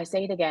 and I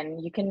say it again,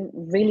 you can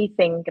really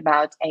think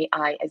about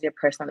AI as your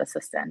personal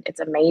assistant. It's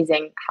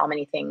amazing how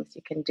many things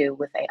you can do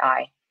with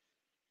AI.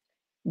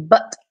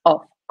 But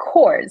of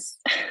course,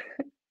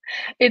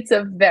 it's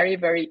a very,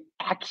 very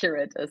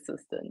accurate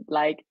assistant,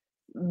 like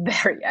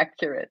very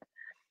accurate.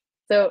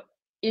 So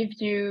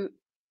if you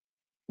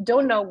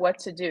don't know what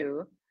to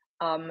do,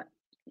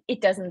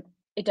 it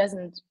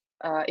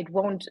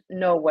won't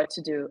know what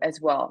to do as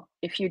well.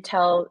 If you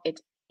tell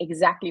it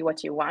exactly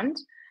what you want,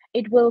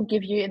 it will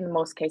give you, in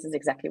most cases,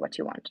 exactly what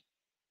you want.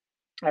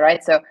 All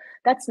right, so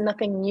that's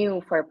nothing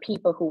new for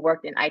people who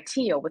worked in IT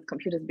or with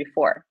computers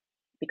before,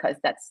 because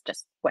that's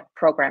just what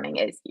programming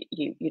is.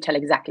 You tell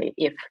exactly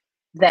if,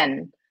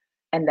 then,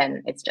 and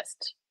then it's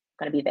just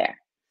going to be there.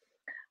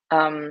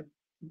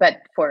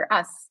 But for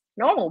us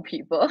normal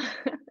people,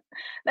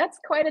 that's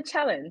quite a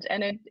challenge,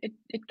 and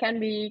it can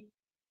be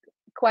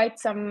quite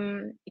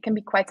some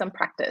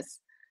practice,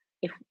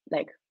 if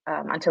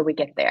until we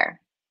get there.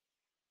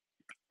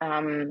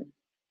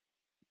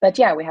 But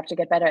yeah, we have to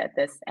get better at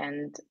this,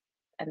 and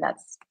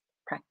that's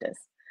practice.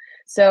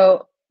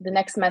 So the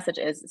next message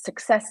is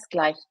success,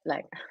 like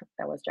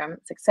that was German,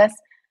 success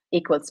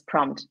equals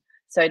prompt.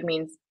 So it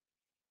means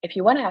if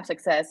you want to have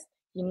success,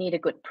 you need a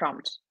good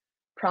prompt.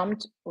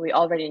 Prompt, we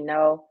already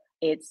know,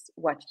 it's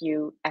what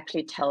you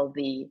actually tell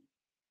the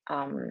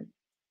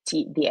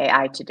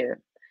AI to do.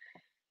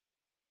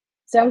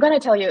 So I'm going to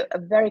tell you a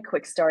very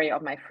quick story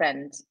of my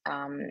friend.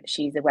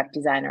 She's a web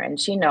designer, and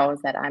she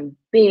knows that I'm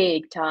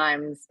big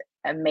times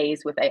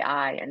amazed with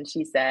AI. And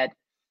she said,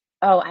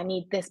 oh, I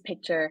need this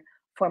picture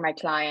for my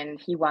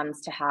client. He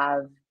wants to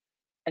have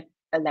a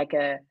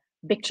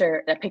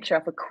picture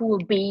of a cool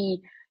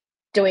bee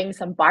doing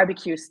some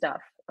barbecue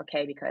stuff.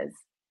 Okay, because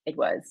it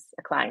was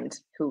a client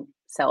who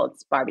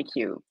sells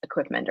barbecue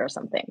equipment or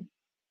something.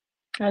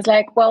 I was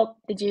like, well,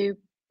 did you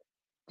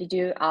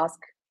ask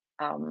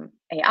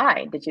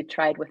AI? Did you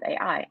try it with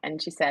AI?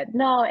 And she said,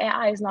 no,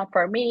 AI is not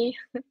for me.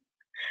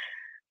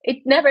 It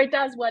never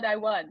does what I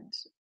want.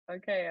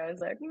 Okay, I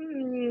was like,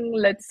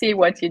 let's see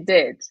what you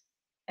did.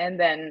 And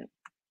then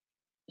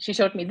she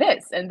showed me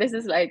this, and this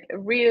is like a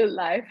real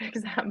life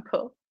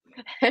example.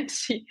 And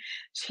she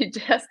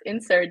just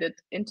inserted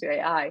into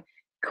AI,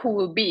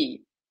 cool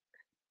bee.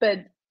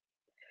 But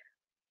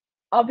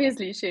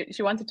obviously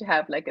she wanted to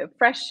have like a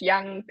fresh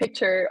young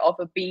picture of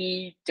a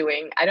bee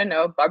doing, I don't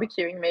know,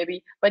 barbecuing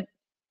maybe, but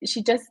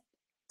she just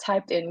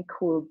typed in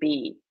cool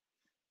bee,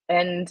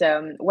 and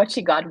what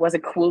she got was a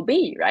cool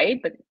bee, right?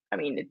 But I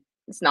mean,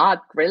 it's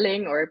not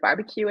grilling or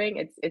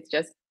barbecuing, it's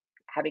just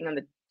being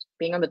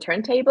on the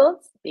turntables,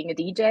 being a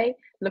DJ,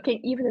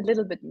 looking even a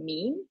little bit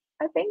mean,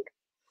 I think.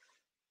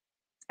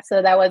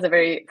 So that was a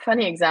very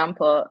funny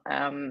example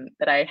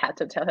that I had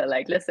to tell her,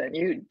 like, listen,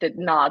 you did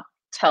not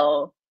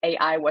tell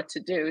AI what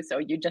to do, so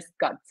you just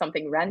got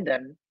something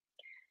random.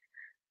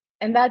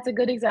 And that's a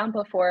good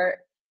example for,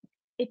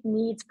 it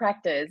needs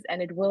practice,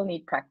 and it will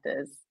need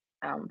practice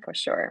for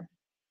sure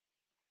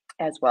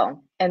as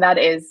well. And that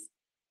is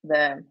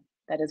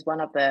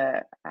one of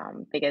the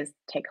biggest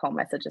take-home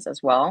messages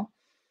as well.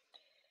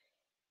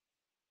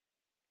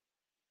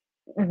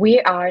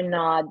 We are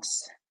not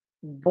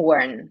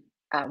born,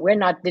 we're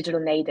not digital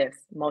natives,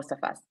 most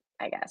of us,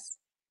 I guess.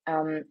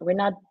 We're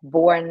not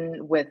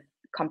born with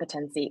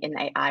competency in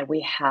AI.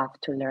 We have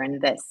to learn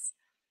this.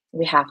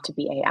 We have to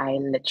be AI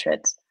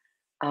literate.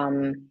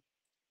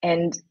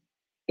 And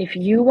if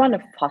you want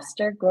to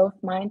foster growth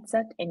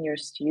mindset in your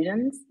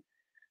students,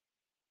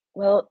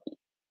 well,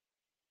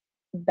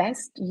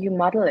 best you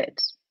model it,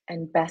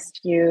 and best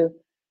you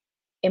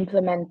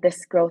implement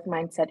this growth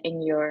mindset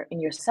in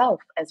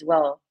yourself as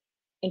well,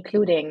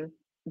 including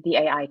the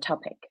AI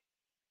topic.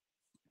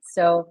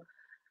 So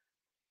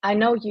I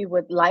know you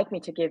would like me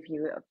to give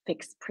you a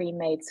fixed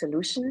pre-made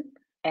solution,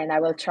 and I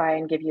will try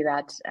and give you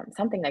that,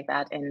 something like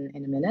that in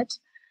a minute.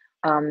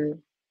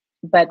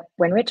 But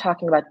when we're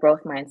talking about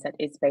growth mindset,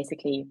 it's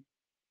basically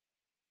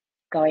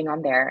going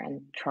on there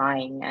and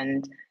trying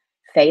and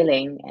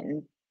failing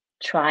and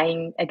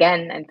trying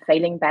again and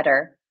failing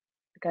better,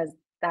 because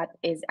that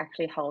is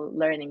actually how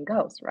learning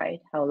goes,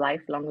 right? How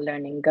lifelong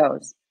learning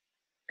goes.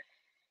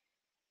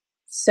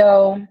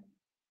 So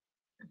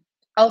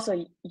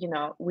also, you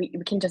know, we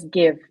can just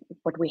give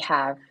what we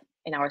have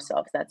in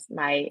ourselves. That's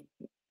a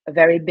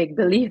very big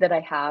belief that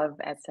I have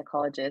as a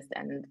psychologist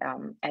and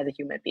as a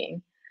human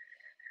being.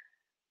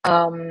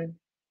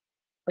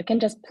 We can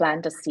just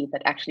plant a seed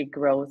that actually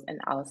grows in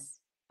us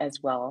as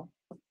well.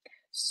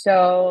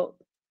 So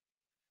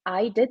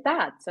I did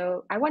that.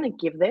 So I want to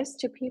give this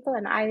to people,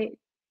 and I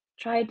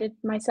tried it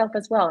myself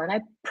as well. And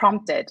I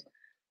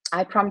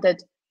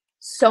prompted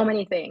so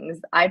many things.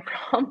 I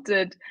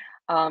prompted,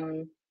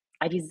 I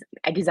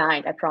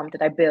designed, I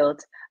prompted, I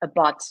built a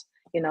bot,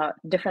 you know,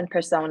 different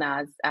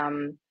personas.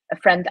 A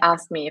friend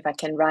asked me if I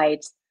can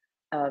write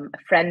a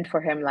friend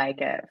for him,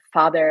 like a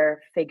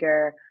father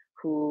figure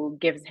who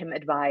gives him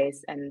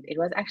advice. And it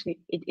was actually,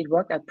 it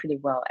worked out pretty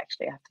well,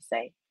 actually, I have to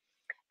say.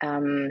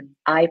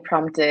 I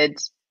prompted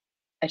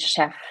a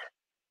chef,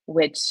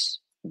 which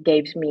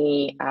gave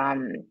me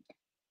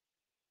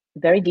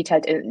very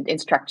detailed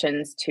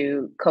instructions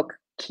to cook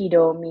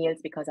keto meals,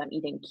 because I'm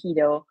eating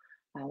keto,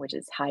 which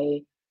is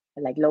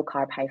low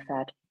carb, high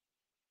fat,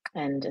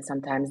 and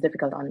sometimes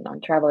difficult on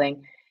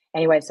traveling.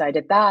 Anyway, so I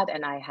did that,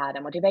 and I had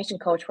a motivation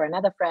coach for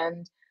another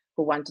friend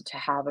who wanted to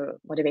have a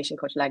motivation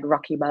coach like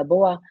Rocky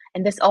Balboa,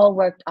 and this all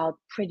worked out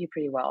pretty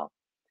well.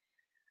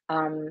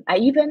 I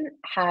even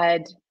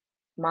had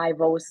my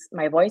voice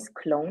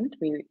cloned.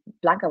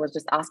 Blanca was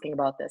just asking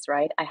about this,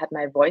 right? I had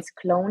my voice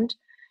cloned,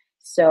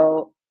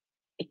 so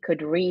it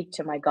could read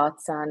to my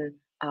godson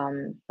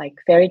like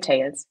fairy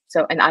tales.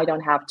 So, and I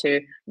don't have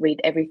to read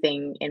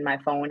everything in my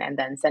phone and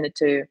then send it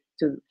to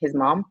his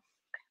mom,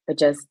 but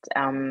just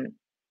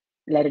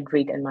let it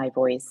read in my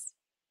voice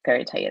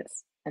fairy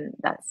tales, and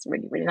that's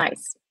really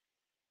nice.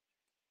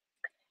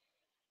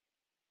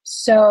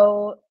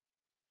 So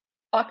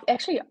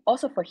actually,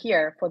 also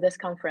for this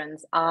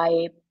conference,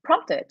 I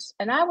prompted,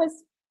 and I was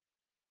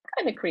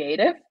kind of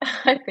creative,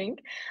 I think.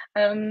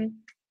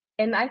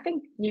 And I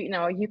think, you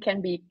know, you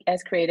can be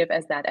as creative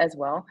as that as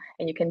well.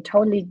 And you can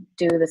totally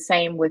do the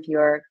same with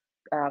your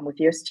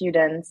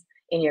students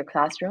in your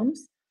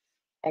classrooms.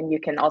 And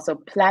you can also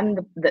plan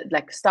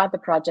start the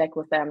project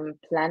with them,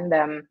 plan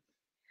them,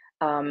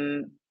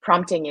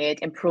 prompting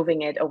it,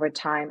 improving it over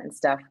time and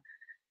stuff.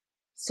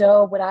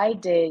 So what I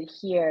did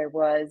here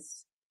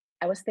was,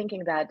 I was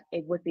thinking that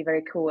it would be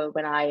very cool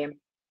when I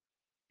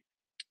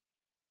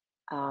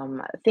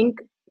think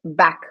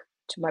back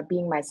to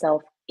being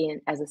myself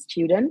as a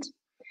student.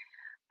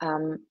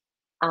 My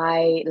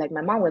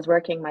mom was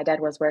working, my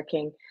dad was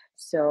working,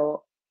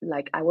 so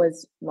I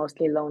was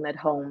mostly alone at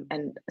home,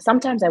 and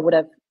sometimes I would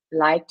have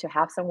liked to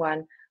have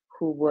someone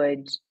who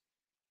would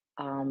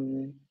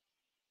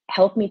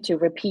help me to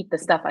repeat the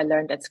stuff I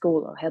learned at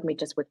school, or help me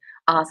just with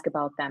ask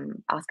about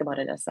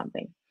it as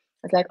something.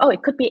 It's like, oh,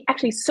 it could be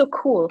actually so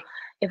cool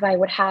if I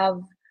would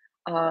have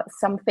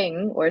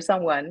something or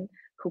someone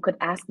who could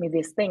ask me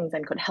these things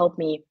and could help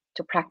me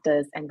to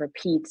practice and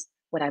repeat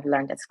what I've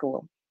learned at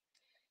school.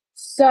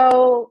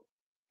 So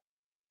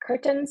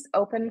curtains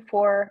open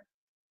for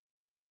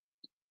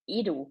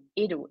Edu,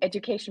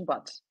 education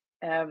bot.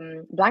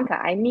 Blanca,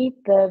 I need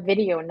the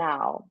video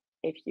now,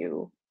 if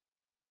you...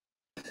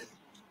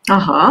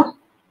 I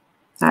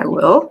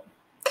will.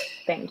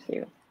 Thank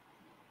you.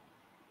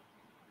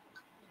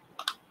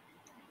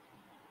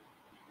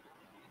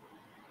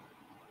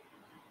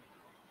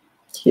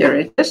 Here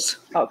it is.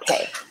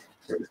 Okay,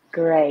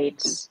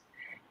 great. So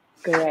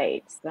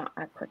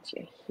I put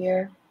you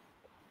here.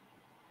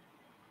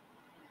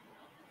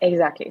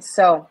 Exactly.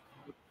 So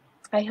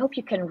I hope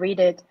you can read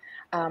it.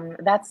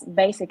 That's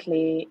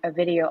basically a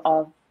video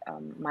of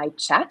my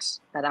chat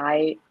that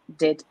I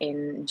did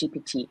in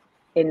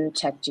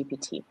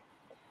ChatGPT.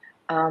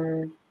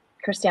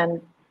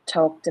 Kristjan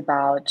talked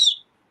about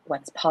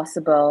what's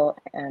possible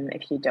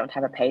if you don't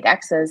have a paid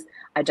access.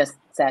 I just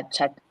said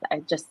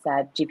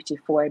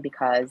GPT-4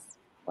 because,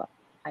 well,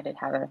 I did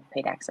have a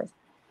paid access.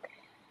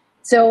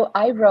 So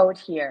I wrote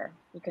here,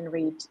 you can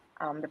read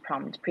the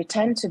prompt: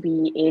 pretend to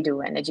be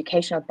Edu, an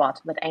educational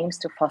bot that aims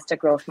to foster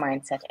growth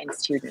mindset in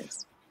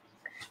students.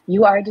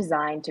 You are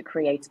designed to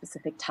create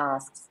specific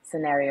tasks,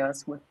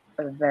 scenarios with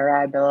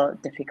variable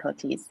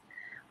difficulties,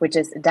 which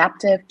is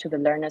adaptive to the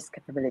learner's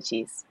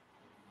capabilities.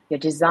 You're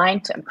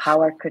designed to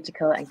empower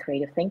critical and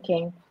creative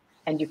thinking,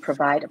 and you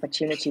provide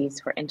opportunities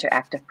for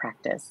interactive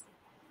practice.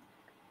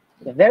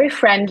 You're very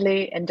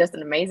friendly and just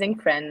an amazing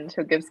friend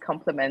who gives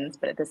compliments,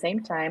 but at the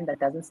same time, that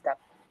doesn't stop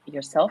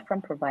yourself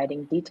from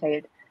providing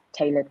detailed,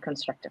 tailored,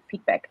 constructive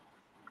feedback,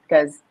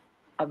 because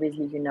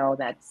obviously you know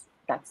that's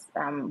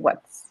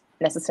what's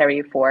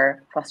necessary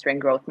for fostering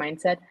growth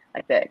mindset,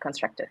 like the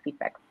constructive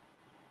feedback,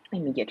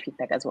 immediate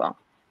feedback as well.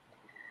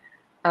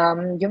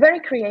 You're very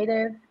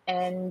creative,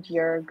 and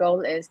your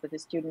goal is that the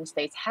student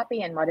stays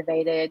happy and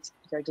motivated.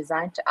 You're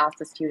designed to ask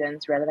the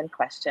students relevant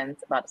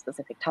questions about a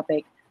specific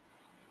topic,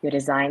 You're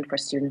designed for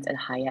students in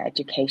higher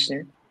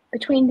education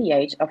between the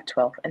age of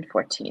 12 and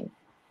 14.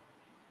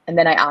 And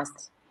then I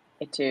asked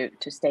it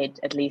to state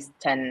at least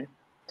 10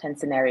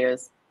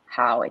 scenarios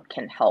how it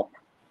can help.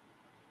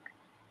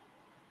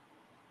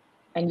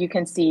 And you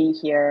can see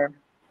here,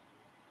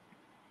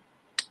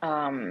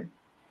 you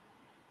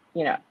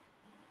know,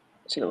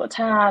 achievable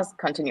task,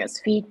 continuous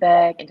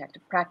feedback,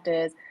 interactive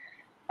practice.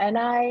 And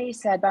I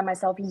said by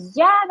myself,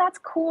 yeah, that's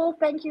cool.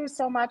 Thank you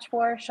so much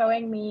for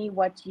showing me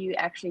what you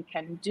actually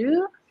can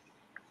do.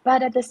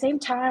 But at the same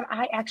time,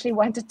 I actually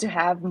wanted to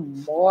have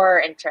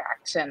more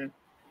interaction.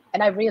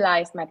 And I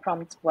realized my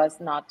prompt was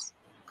not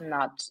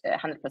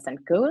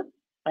 100% good,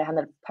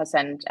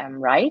 100%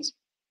 right.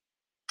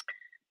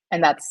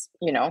 And that's,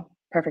 you know,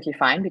 perfectly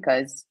fine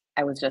because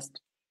I was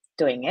just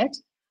doing it.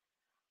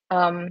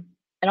 And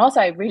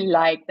also I really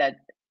like that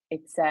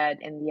it said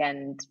in the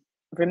end,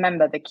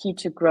 remember the key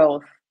to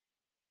growth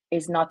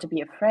is not to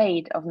be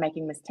afraid of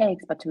making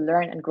mistakes, but to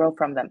learn and grow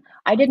from them.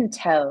 I didn't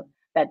tell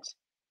that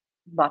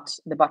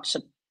the bot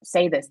should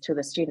say this to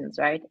the students,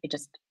 right? It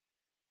just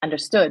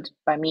understood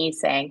by me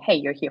saying, hey,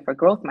 you're here for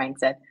growth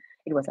mindset.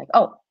 It was like,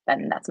 oh,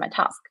 then that's my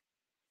task.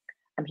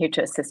 I'm here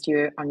to assist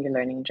you on your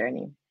learning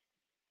journey.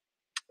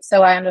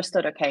 So I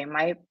understood, okay,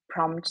 my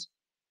prompt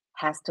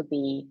has to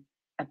be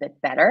a bit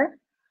better,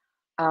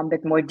 a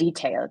bit more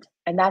detailed.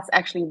 And that's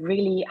actually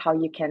really how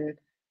you can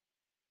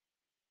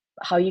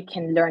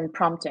learn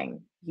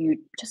prompting. You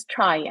just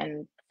try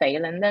and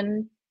fail and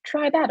then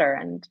try better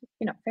and,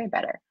 you know, fail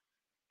better.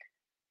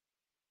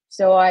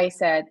 So I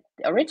said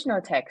the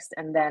original text,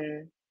 and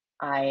then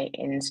I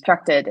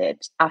instructed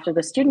it. After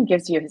the student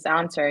gives you his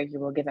answer, you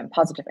will give him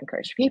positive,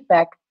 encouraged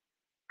feedback,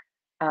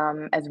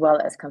 as well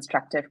as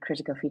constructive,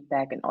 critical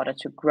feedback in order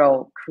to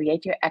grow.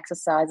 Create your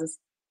exercises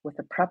with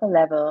a proper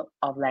level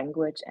of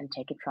language and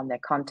take it from their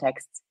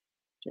contexts,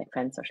 like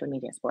friends, social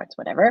media, sports,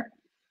 whatever.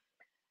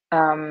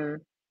 And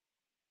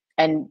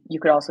you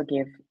could also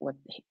give what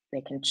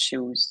they can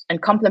choose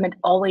and complement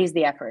always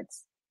the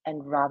efforts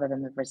and rather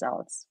than the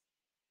results.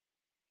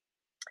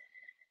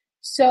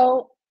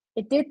 So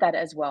it did that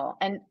as well.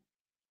 And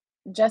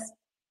just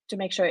to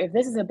make sure, if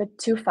this is a bit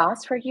too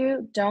fast for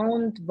you,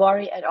 don't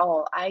worry at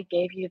all. I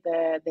gave you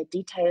the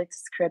detailed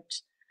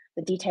script,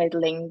 the detailed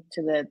link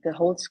to the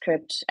whole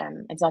script.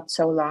 It's not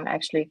so long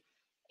actually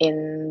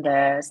in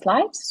the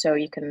slides, so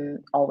you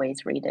can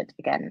always read it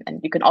again. And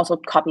you can also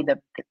copy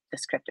the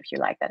script if you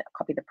like that,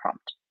 copy the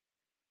prompt.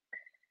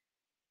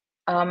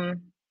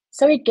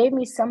 So it gave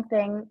me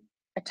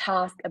a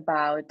task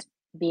about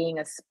being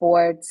a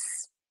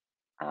sports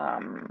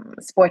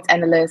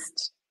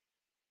analyst,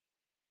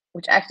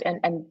 which actually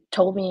and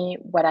told me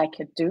what I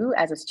could do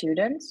as a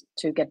student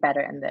to get better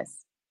in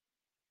this.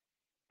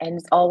 And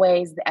it's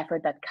always the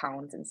effort that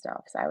counts and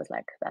stuff. So I was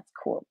like, that's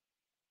cool.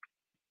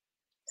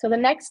 So the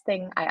next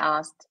thing I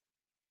asked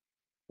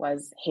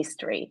was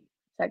history.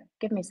 So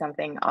give me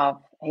something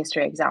of a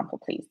history example,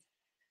 please.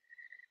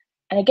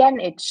 And again,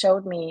 it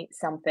showed me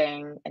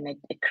something, and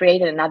it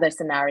created another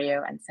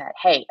scenario and said,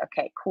 hey,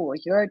 okay, cool.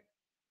 You're a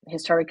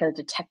historical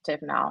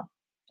detective now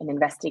and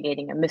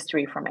investigating a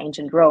mystery from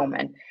ancient Rome.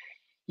 And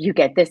you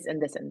get this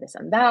and this and this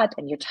and that,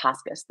 and your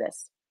task is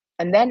this.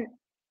 And then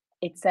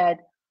it said,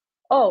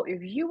 oh,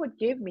 if you would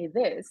give me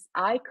this,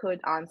 I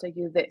could answer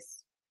you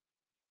this.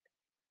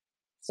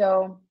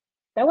 So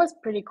that was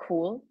pretty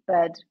cool,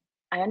 but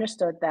I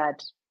understood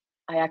that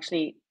I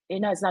actually, you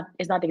know, it's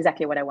not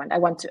exactly what I want. I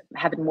want to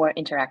have it more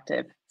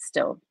interactive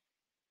still.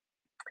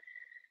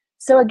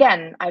 So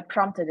again, I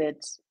prompted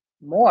it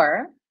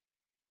more,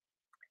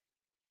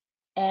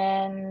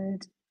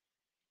 and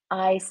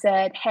I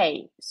said,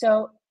 hey,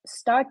 so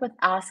start with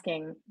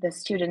asking the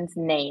student's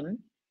name,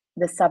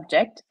 the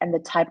subject, and the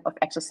type of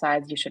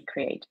exercise you should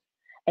create.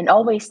 And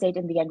always state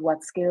in the end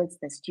what skills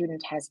the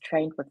student has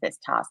trained with this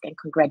task and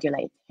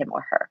congratulate him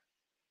or her.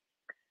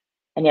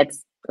 And yet,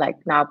 like,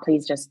 now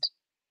please just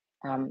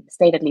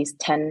state at least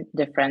 10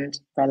 different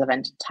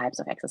relevant types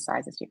of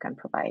exercises you can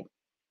provide.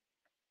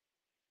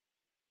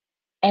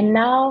 And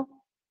now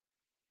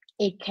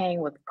it came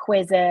with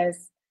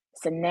quizzes,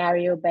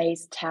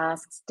 scenario-based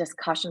tasks,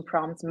 discussion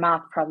prompts,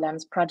 math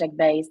problems,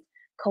 project-based,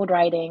 code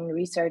writing,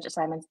 research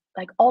assignments,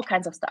 like all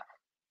kinds of stuff.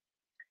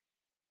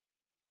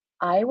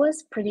 I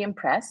was pretty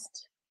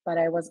impressed, but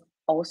I was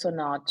also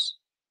not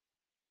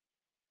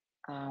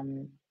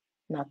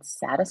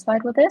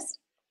satisfied with this.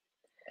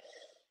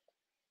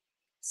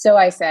 So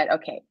I said,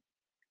 okay,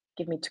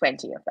 give me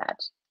 20 of that.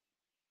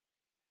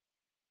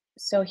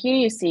 So here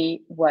you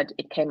see what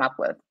it came up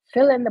with.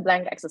 Fill in the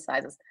blank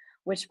exercises,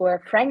 which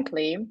were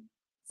frankly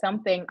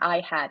something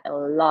I had a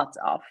lot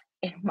of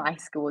in my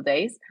school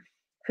days.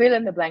 Fill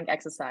in the blank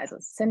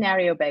exercises,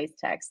 scenario-based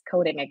text,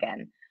 coding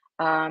again,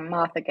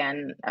 math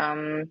again,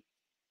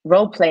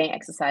 role-playing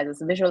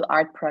exercises, visual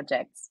art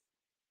projects,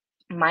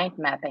 mind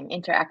mapping,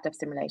 interactive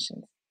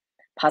simulations,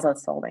 puzzle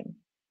solving.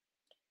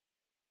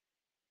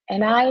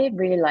 And I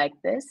really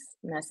liked this,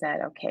 and I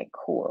said, okay,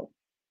 cool.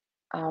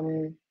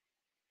 So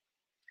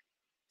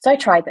I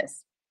tried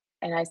this,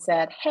 and I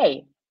said,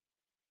 hey,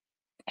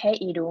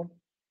 Edu,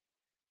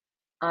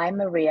 I'm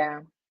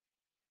Maria.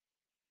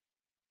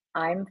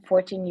 I'm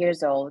 14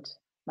 years old.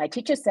 My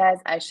teacher says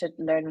I should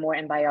learn more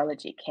in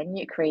biology. Can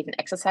you create an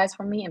exercise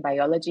for me in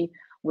biology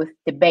with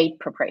debate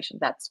preparation?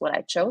 That's what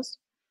I chose.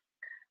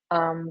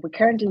 We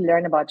currently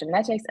learn about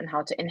genetics and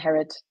how to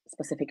inherit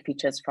specific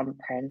features from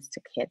parents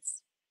to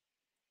kids.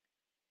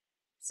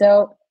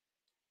 So,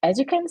 as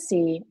you can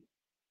see,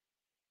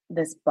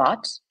 this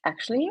bot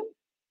actually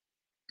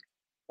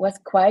was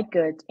quite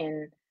good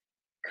in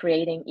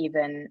creating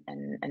even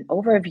an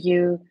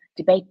overview,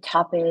 debate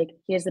topic,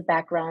 here's the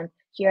background,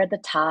 here are the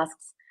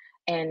tasks,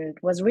 and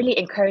was really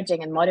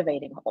encouraging and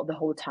motivating the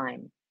whole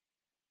time.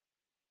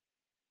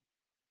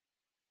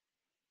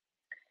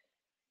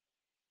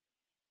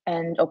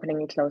 And opening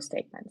and close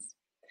statements.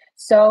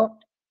 So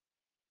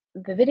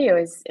the video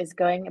is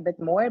going a bit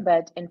more,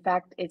 but in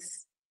fact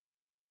it's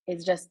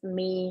just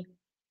me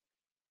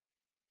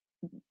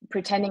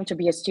pretending to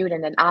be a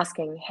student and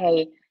asking,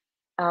 hey,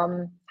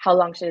 how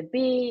long should it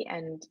be?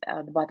 And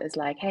the bot is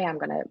like, hey, I'm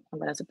gonna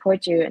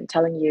support you and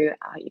telling you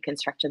how you can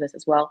structure this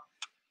as well.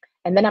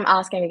 And then I'm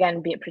asking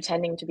again,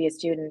 pretending to be a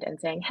student and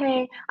saying,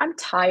 hey, I'm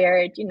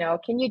tired, you know,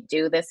 can you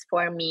do this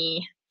for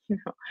me? You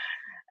know,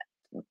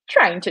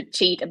 trying to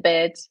cheat a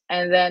bit.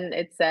 And then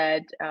it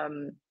said,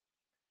 oh,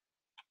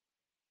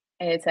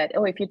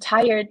 if you're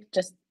tired,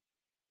 just,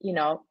 you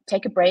know,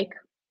 take a break.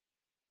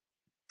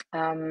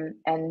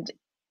 And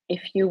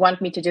if you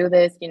want me to do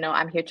this, you know,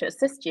 I'm here to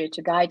assist you,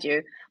 to guide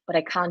you, but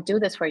I can't do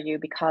this for you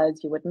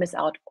because you would miss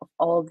out of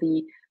all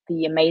the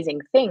amazing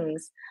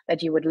things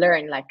that you would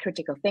learn, like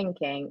critical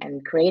thinking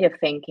and creative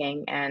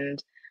thinking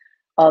and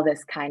all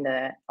this kind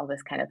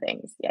of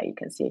things. Yeah, you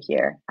can see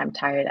here, I'm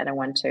tired, I don't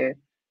want to,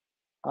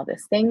 all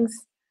these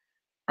things.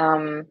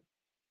 And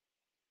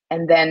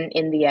then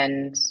in the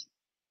end,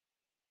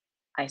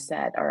 I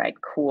said, all right,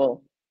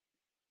 cool.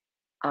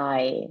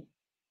 I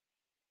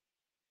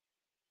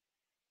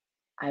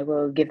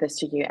will give this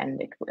to you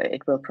and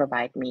it will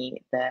provide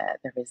me the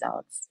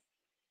results.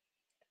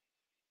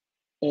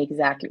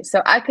 Exactly.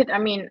 So I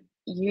mean,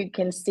 you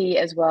can see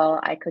as well,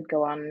 I could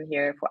go on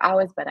here for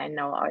hours, but I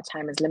know our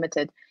time is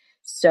limited.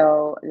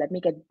 So let me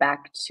get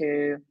back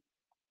to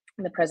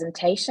the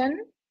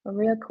presentation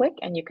real quick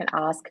and you can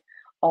ask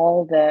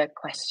all the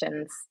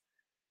questions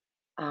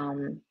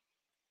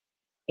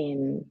in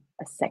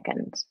a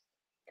second.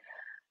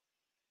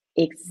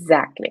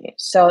 Exactly.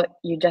 So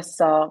you just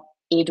saw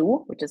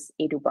Edu, which is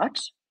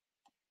EduBot.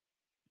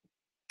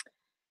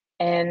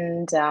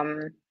 And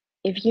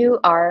if you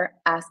are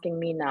asking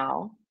me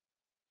now,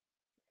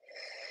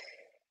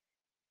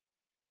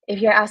 if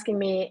you're asking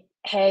me,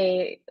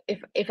 hey,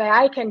 if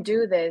AI can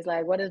do this,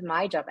 like, what is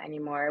my job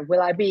anymore?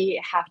 Will I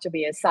have to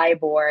be a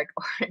cyborg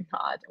or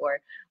not? Or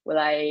will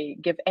I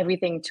give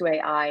everything to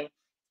AI?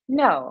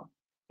 No,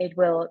 it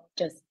will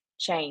just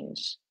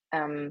change.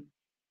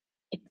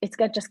 It's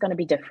just going to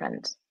be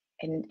different,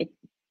 and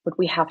but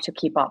we have to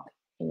keep up,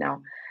 you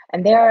know.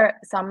 And there are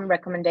some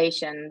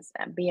recommendations.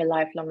 Be a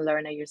lifelong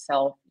learner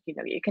yourself. You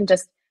know, you can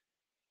just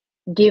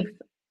give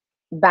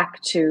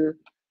back to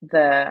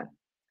the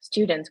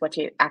students what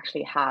you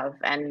actually have,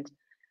 and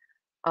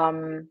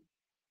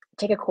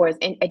take a course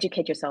and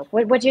educate yourself.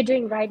 What you're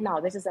doing right now,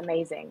 this is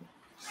amazing.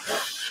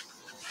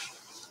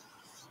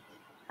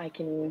 I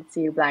can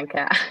see you,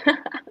 Blanca.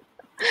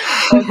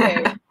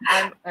 Okay,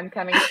 I'm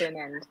coming to an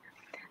end.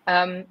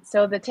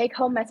 So the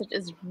take-home message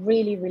is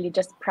really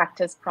just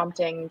practice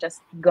prompting.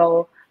 Just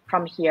go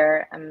from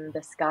here.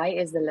 The sky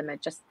is the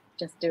limit. Just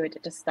do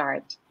it. Just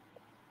start.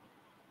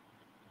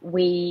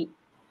 We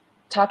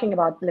talking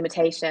about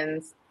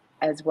limitations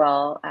as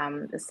well.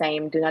 The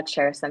same. Do not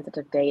share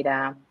sensitive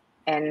data.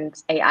 And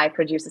AI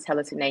produces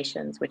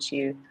hallucinations, which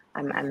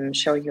I'm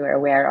sure you're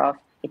aware of.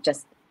 It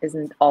just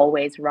isn't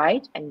always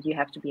right, and you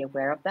have to be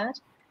aware of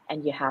that.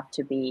 And you have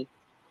to be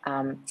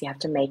you have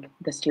to make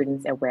the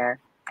students aware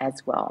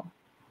as well.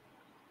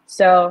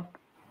 So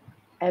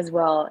as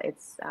well,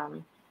 it's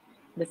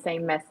the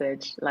same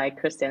message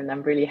like Kristjan.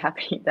 I'm really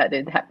happy that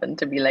it happened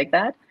to be like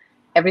that.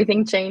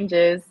 Everything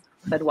changes,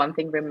 but one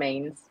thing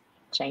remains: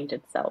 change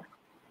itself.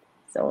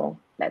 So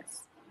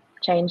let's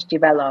change,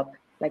 develop,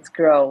 let's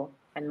grow,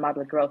 and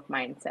model growth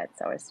mindset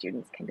so our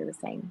students can do the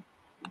same.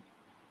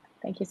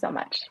 Thank you so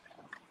much.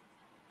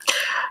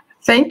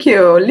 Thank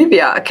you,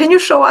 Olivia. Can you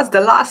show us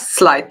the last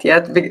slide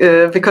yet?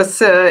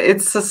 Because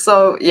it's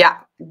so, yeah.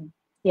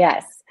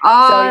 Yes. So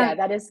yeah,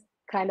 that is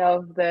kind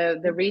of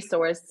the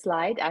resource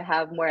slide. I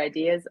have more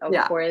ideas, of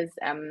course,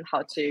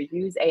 how to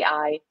use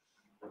AI.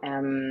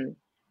 And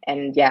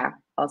yeah,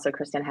 also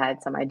Kristjan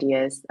had some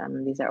ideas.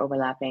 These are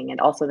overlapping. And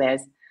also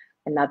there's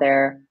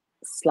another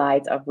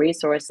slide of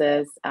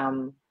resources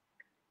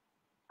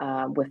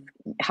with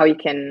how you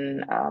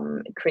can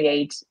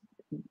create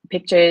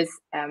pictures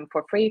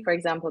for free, for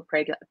example,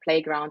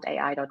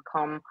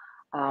 playgroundai.com,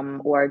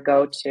 or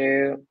go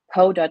to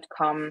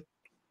po.com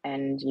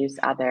and use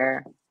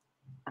other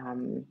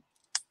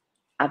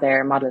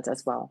models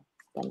as well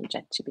than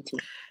ChatGPT.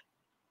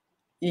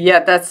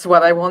 Yeah, that's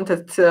what I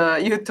wanted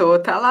you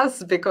to tell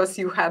us, because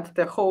you had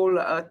the whole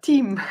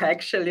team,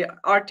 actually,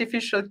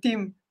 artificial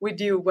team with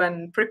you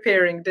when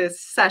preparing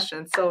this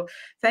session. So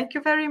thank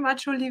you very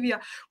much, Olivia.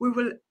 We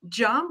will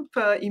jump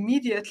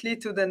immediately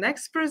to the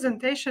next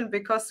presentation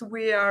because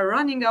we are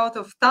running out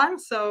of time.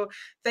 So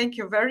thank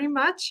you very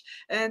much.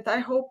 And I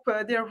hope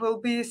there will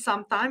be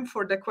some time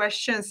for the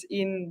questions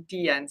in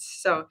the end.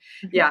 So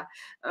yeah,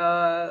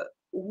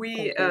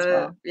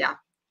 yeah,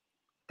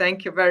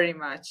 thank you very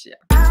much. Yeah.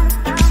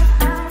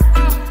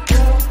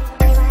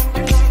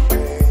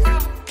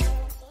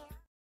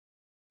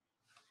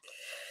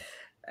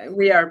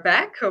 We are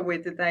back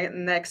with the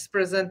next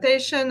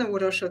presentation.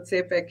 Uros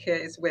Ocepek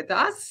is with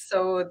us.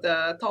 So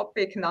the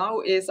topic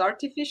now is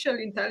artificial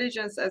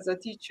intelligence as a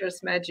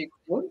teacher's magic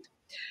wand.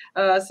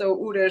 So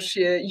Uros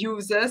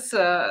uses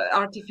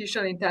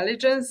artificial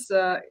intelligence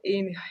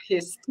in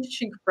his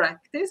teaching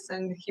practice,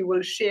 and he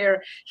will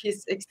share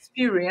his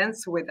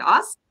experience with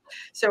us.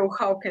 So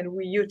how can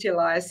we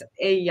utilize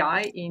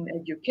AI in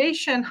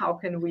education? How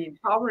can we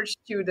empower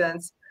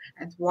students?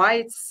 And why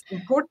it's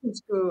important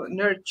to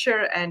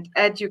nurture and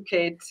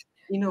educate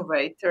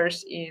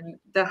innovators in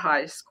the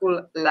high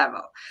school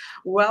level.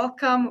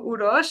 Welcome,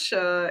 Uros.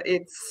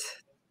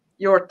 It's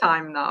your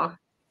time now.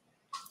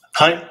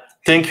 Hi,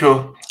 thank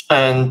you.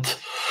 And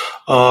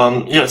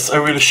yes, I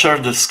will share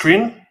the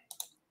screen.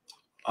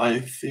 I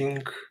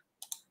think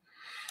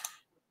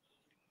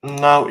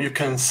now you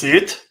can see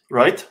it,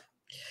 right?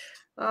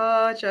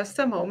 Just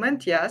a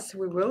moment. Yes,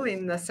 we will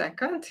in a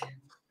second.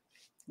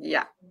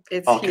 Yeah,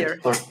 it's here.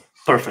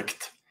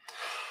 Perfect.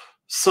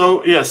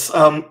 So yes,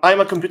 I'm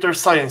a computer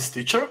science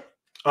teacher,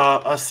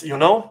 as you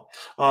know,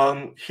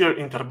 here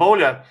in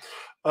Terbolia,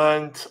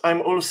 and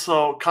I'm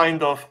also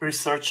kind of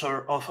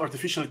researcher of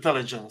artificial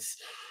intelligence.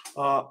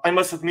 I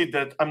must admit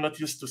that I'm not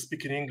used to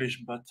speaking English,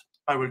 but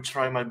I will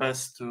try my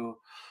best to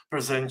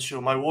present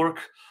you my work,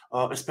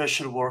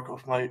 especially work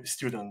of my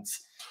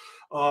students.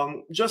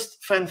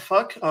 Just fun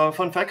fact,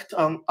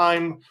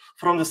 I'm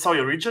from the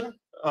Zala region.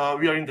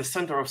 We are in the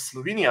center of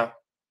Slovenia.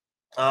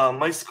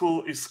 My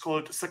school is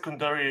called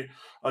Secondary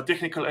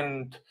Technical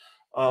and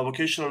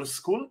Vocational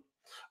School.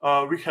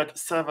 We have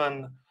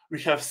seven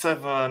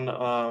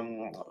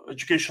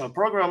educational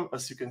programs,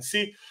 as you can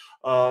see.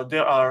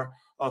 There are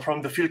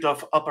from the field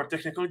of upper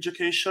technical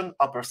education,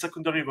 upper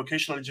secondary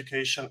vocational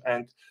education,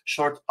 and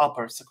short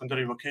upper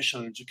secondary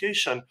vocational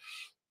education.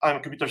 I'm a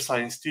computer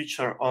science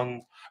teacher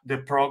on the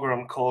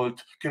program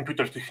called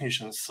Computer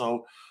Technicians.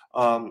 So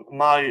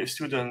my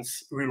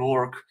students will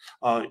work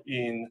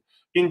in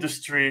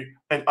industry,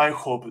 and I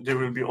hope there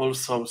will be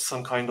also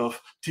some kind of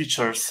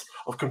teachers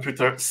of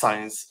computer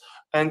science.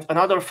 And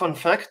another fun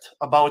fact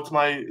about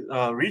my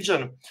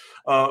region,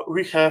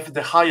 we have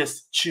the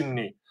highest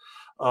chimney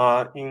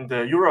in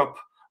the Europe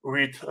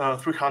with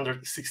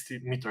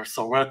 360 meters.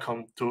 So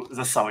welcome to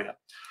the Zala.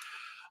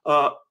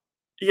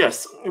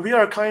 Yes, we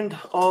are kind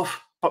of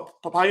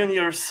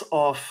pioneers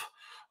of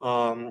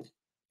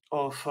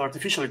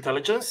artificial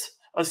intelligence.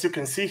 As you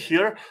can see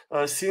here,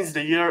 since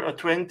the year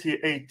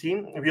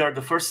 2018, we are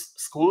the first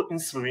school in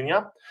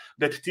Slovenia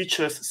that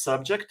teaches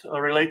subject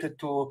related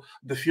to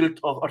the field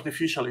of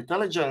artificial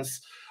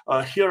intelligence.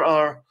 Here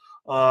are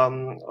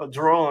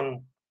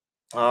drawn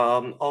a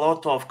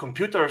lot of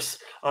computers.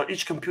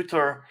 Each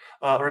computer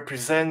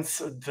represents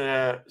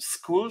the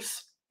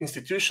school's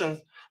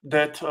institution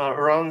that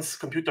runs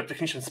computer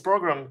technicians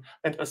program.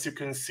 And as you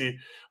can see,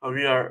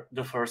 we are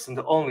the first and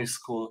the only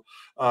school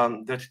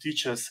that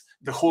teaches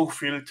the whole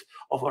field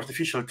of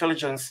artificial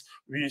intelligence.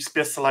 We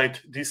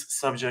specialize these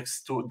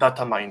subjects to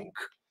data mining.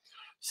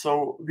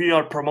 So we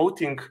are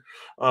promoting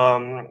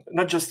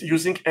not just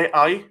using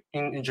AI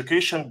in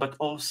education, but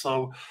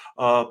also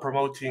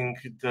promoting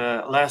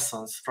the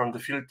lessons from the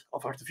field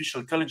of artificial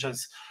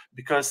intelligence,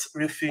 because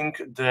we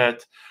think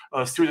that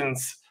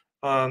students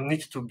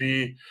need to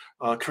be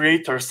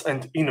creators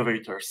and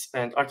innovators,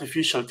 and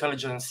artificial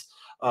intelligence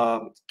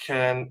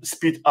can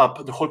speed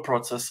up the whole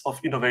process of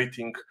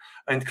innovating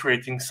and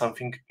creating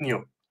something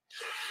new.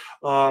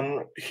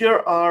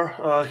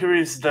 Here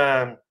is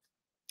the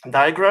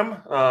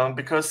diagram,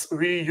 because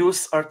we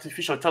use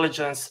artificial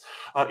intelligence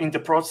in the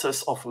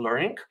process of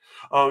learning.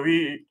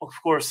 We, of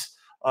course,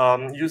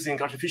 using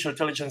artificial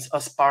intelligence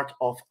as part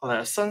of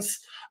lessons,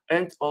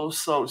 and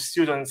also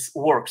students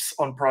works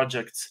on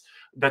projects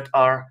that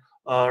are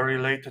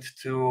related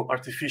to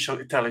artificial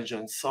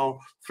intelligence. So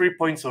 3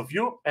 points of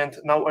view, and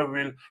now I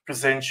will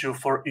present you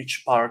for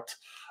each part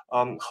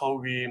how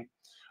we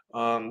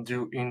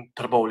do in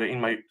Terbolia, in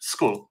my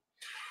school.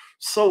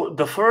 So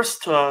the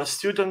first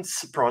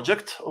students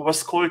project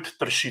was called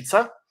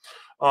Tršica.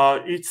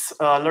 It's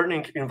a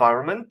learning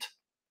environment.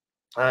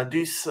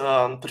 This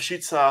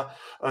Tršica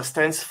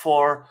stands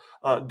for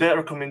the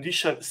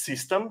recommendation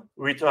system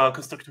with a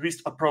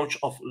constructivist approach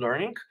of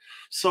learning.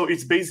 So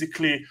it's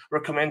basically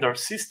recommender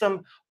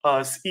system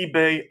as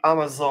eBay,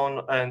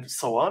 Amazon, and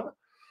so on.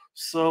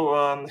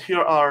 So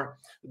here are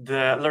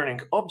the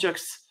learning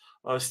objects.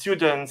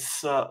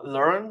 Students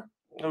learn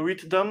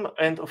with them,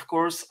 and of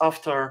course,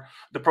 after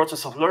the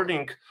process of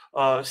learning,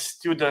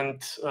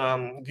 student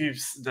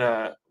gives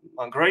the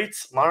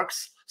grades,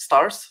 marks,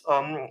 stars,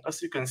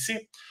 as you can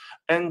see.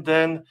 and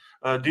then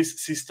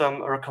this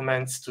system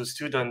recommends to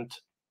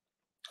student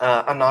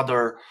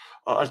another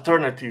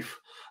alternative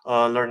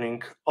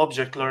learning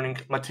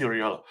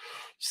material.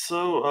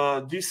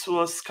 So this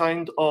was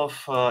kind of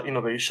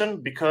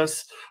innovation,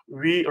 because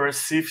we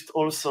received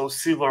also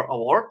silver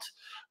award,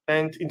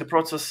 and in the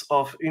process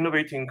of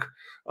innovating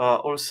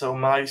also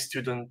my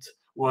student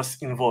was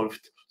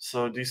involved.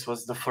 So this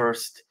was the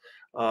first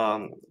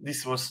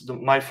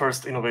my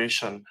first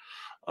innovation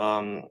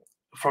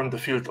from the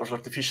field of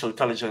artificial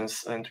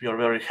intelligence, and we are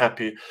very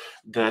happy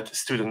that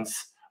student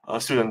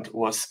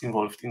was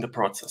involved in the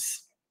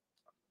process.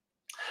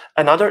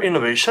 Another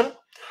innovation,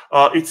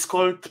 it's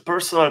called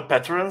personal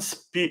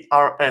patterns,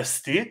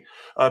 PRST.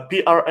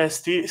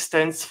 PRST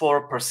stands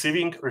for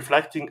perceiving,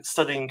 reflecting,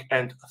 studying,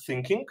 and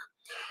thinking.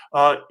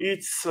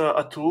 It's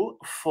a tool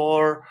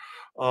for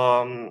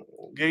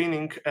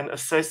gaining and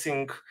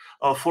assessing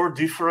 4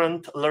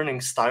 different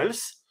learning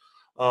styles.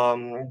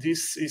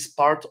 This is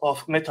part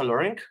of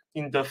meta-learning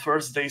in the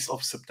first days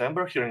of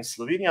September here in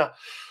Slovenia.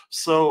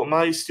 So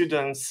my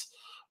students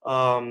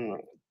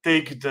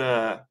take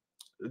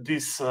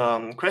this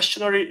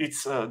questionnaire.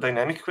 It's a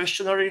dynamic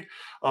questionnaire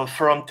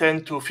from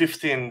 10 to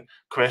 15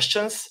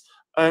 questions,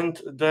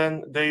 and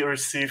then they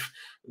receive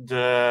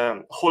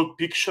the whole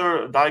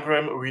picture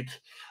diagram with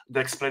the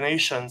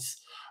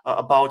explanations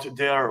about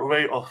their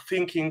way of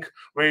thinking,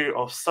 way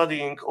of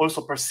studying,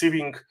 also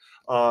perceiving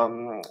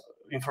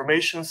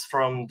informations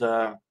from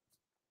the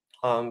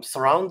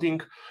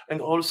surrounding,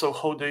 and also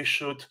how they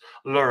should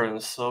learn.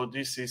 So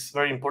this is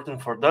very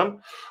important for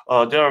them.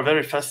 They are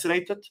very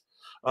fascinated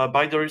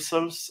by the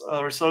results.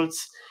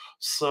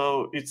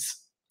 So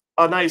it's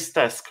a nice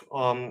task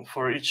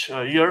for each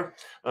year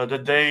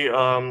that they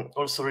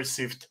also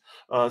received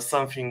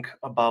something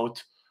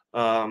about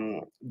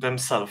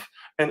themselves.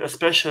 And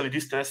especially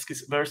this task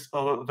is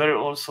very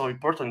also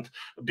important,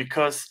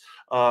 because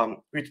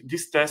with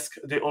this task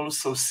they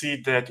also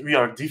see that we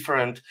are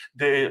different,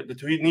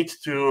 that we need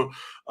to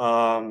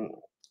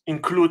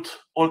include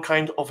all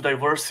kind of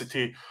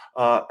diversity,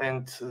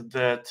 and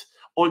that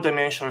all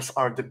dimensions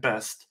are the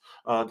best.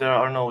 There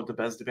are no the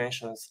best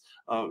dimensions.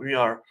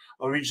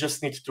 We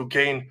just need to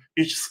gain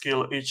each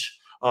skill, each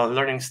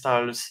learning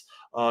styles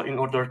in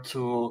order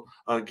to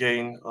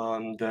gain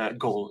the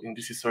goal. And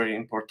this is very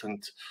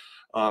important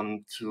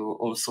to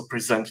also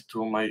present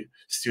to my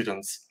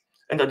students.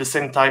 And at the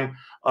same time,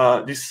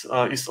 this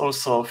is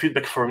also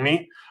feedback for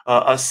me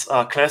as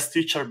a class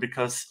teacher,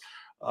 because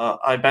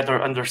I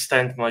better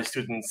understand my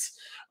students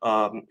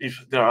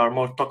if they are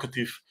more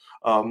talkative,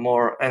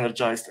 more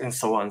energized, and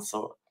so on.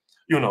 So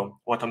you know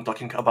what I'm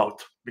talking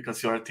about,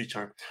 because you're a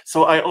teacher.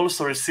 So I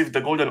also received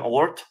the Golden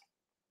Award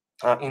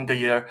in the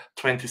year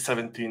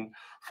 2017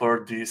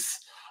 for this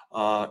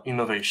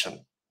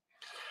innovation.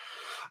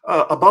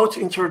 About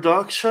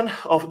introduction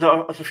of the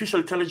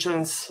artificial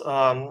intelligence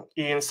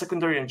in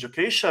secondary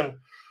education,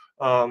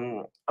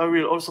 I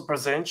will also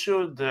present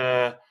you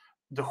the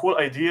whole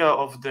idea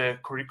of the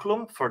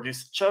curriculum for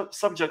this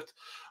subject.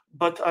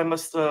 But I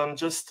must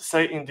just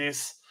say in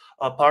this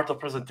part of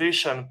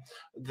presentation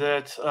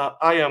that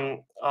I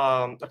am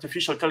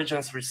artificial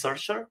intelligence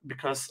researcher,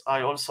 because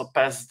I also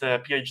passed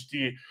the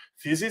PhD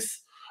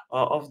thesis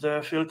of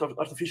the field of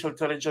artificial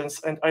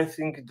intelligence. And I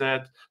think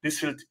that this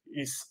field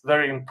is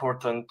very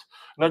important,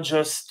 not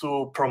just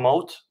to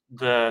promote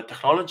the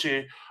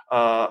technology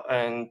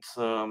and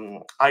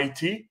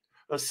IT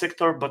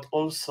sector, but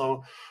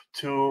also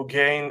to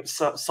gain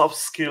soft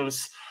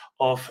skills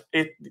of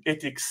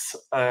ethics,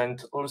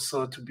 and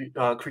also to be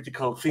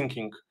critical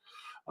thinking.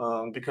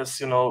 Because,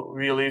 you know,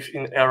 we live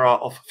in an era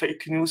of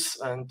fake news,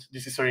 and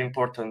this is very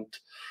important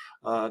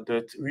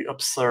that we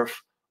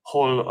observe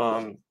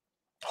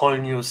whole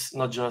news,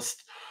 not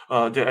just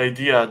the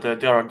idea that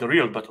they are the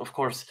real, but of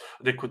course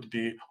they could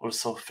be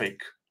also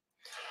fake.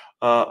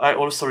 I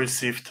also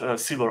received a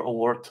silver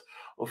award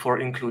for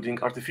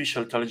including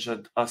artificial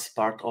intelligence as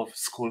part of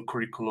school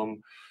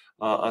curriculum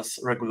as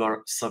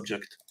regular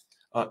subject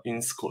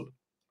in school.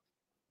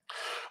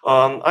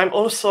 I'm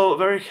also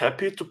very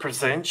happy to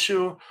present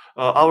you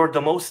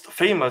the most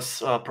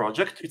famous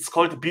project. It's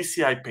called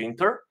BCI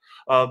Painter.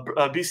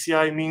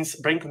 BCI means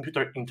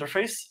brain-computer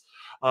interface.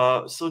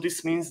 So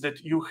this means that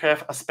you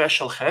have a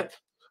special head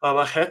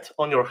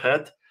on your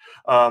head.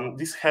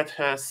 This head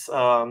has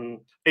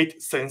 8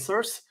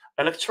 sensors,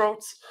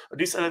 electrodes.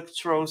 These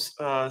electrodes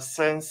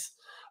sense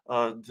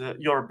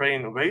your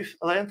brain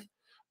wavelength.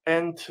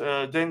 And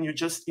then you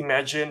just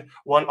imagine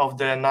one of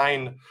the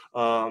 9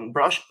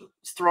 brush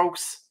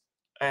strokes,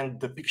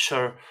 and the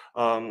picture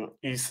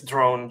is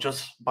drawn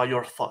just by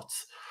your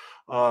thoughts.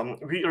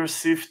 We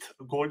received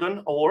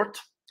Golden Award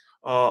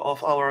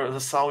of our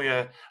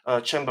Zala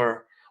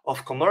Chamber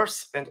of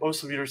Commerce, and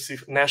also we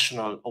received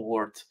National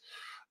Award.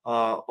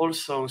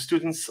 Also,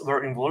 students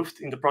were involved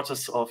in the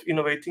process of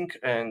innovating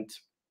and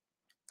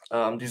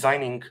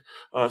designing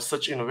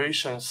such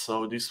innovations.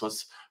 So this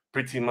was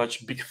pretty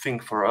much big thing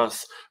for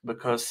us,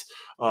 because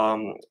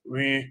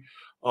we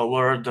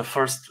were the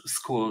first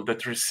school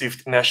that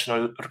received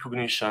national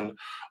recognition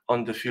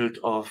on the field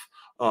of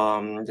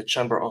the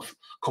Chamber of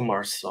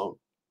Commerce. So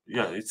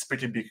yeah, it's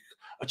pretty big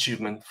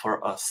achievement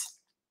for us.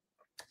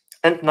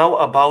 And now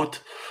about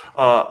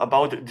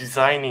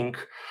designing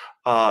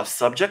a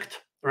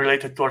subject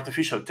related to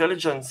artificial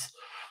intelligence.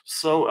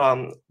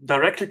 So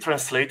directly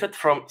translated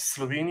from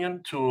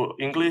Slovenian to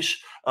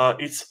English,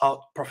 it's a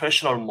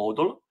professional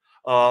module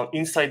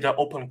inside the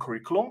open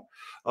curriculum,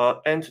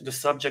 and the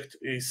subject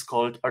is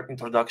called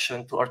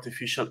Introduction to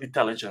Artificial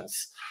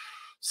Intelligence.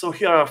 So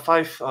here are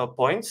 5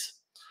 points.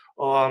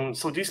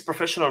 So this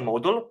professional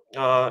module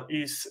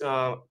is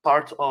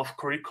part of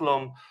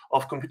curriculum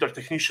of computer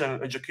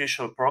technician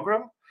educational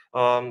program.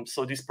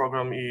 So this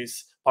program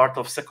is part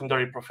of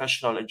secondary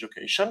professional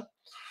education.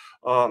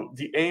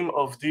 The aim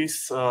of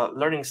this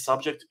learning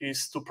subject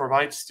is to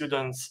provide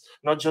students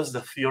not just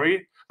the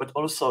theory, but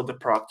also the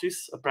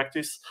practice,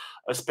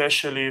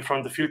 especially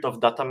from the field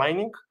of data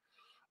mining.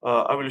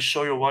 I will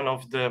show you one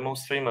of the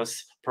most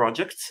famous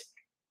projects.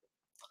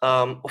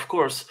 Of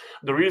course,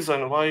 the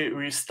reason why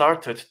we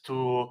started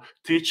to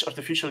teach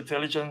artificial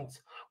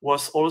intelligence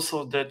was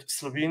also that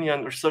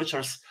Slovenian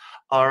researchers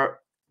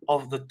are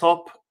of the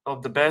top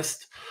of the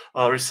best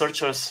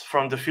researchers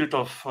from the field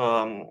of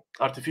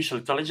artificial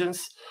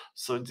intelligence.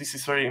 So this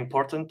is very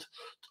important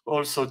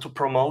also to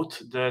promote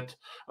that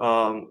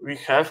we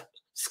have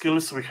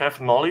skills, we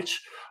have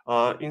knowledge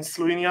in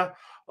Slovenia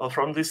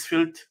from this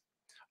field.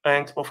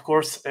 And of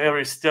course,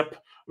 every step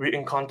we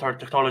encounter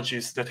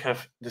technologies that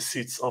have the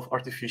seeds of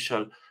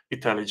artificial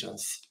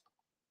intelligence.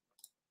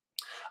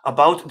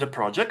 About the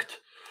project,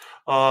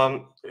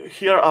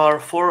 here are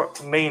 4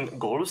 main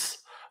goals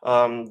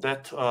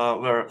that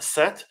were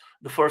set.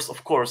 The first,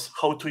 of course,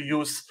 how to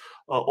use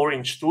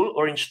Orange tool.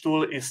 Orange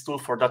tool is tool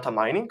for data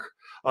mining.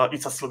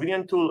 It's a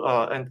Slovenian tool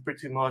and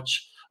pretty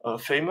much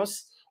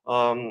famous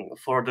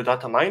for the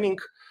data mining.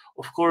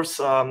 Of course,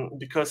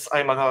 because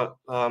I'm a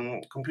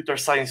computer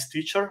science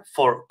teacher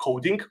for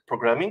coding,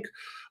 programming,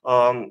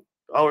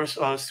 our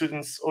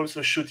students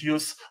also should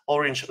use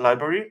Orange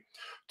library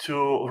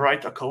to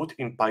write a code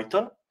in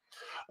Python.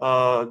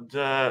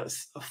 The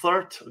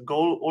third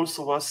goal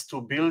also was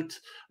to build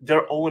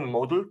their own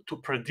model to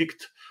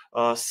predict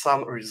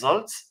some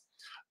results.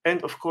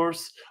 And of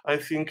course, I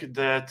think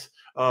that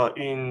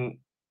in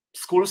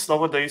schools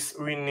nowadays,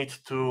 we need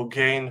to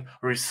gain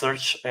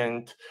research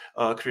and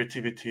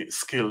creativity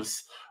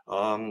skills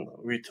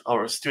with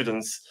our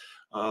students,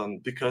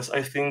 because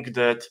I think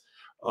that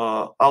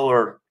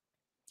our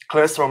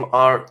classroom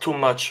are too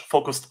much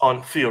focused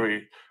on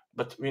theory,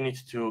 but we need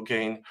to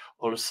gain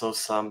also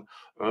some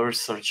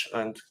research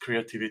and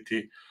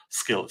creativity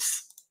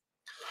skills.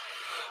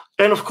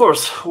 And of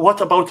course,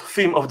 what about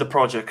theme of the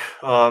project?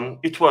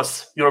 It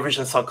was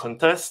Eurovision Song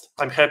Contest.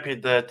 I'm happy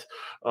that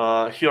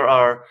here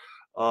are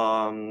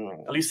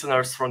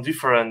listeners from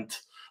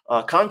different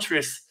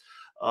countries.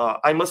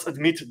 I must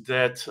admit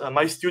that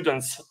my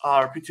students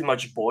are pretty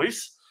much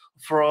boys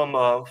from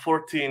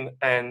 14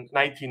 and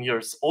 19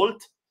 years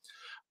old.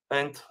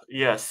 And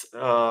yes,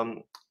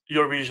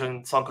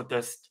 Eurovision Song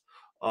Contest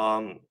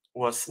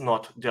was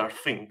not their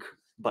thing,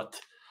 but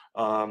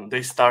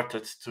they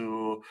started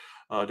to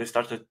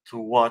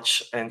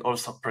watch and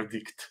also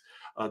predict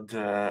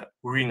the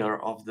winner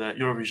of the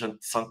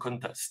Eurovision Song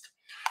Contest.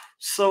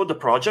 So the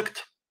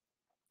project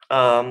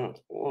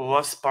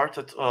was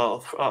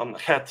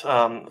had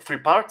 3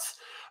 parts.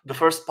 The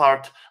first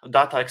part,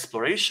 data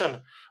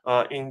exploration.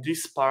 In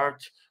this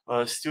part,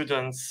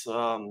 students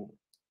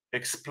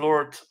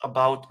explored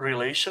about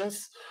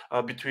relations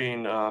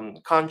between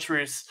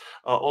countries,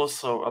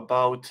 also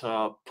about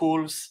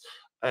pools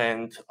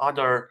and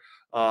other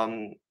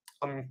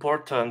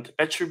important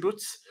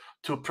attributes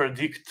to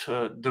predict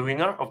the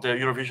winner of the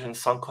Eurovision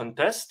Song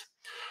Contest.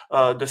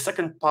 The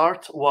second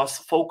part was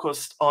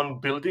focused on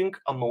building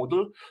a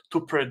model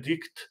to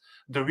predict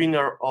the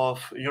winner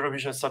of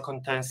Eurovision Song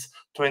Contest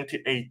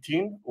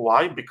 2018.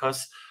 Why?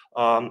 Because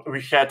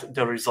we had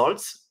the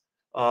results.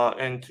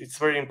 And it's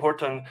very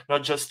important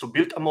not just to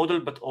build a model,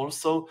 but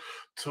also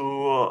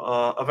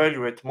to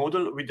evaluate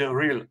model with the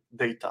real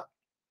data.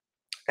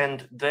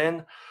 And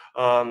then,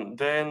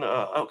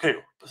 the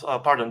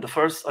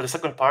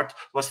second part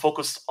was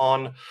focused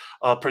on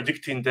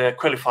predicting the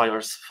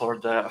qualifiers for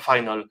the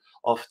final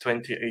of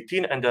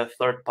 2018, and the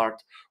third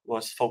part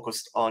was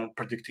focused on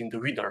predicting the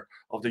winner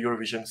of the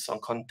Eurovision Song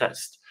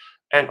Contest.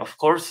 And of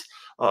course,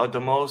 the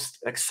most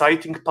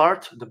exciting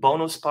part, the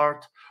bonus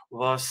part,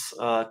 was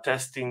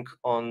testing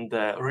on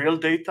the real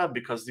data,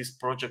 because this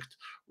project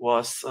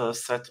was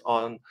set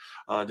on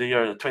the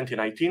year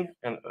 2019.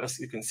 And as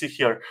you can see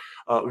here,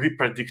 we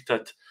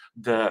predicted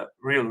the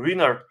real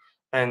winner.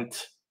 And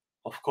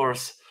of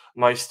course,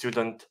 my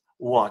student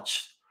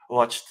watched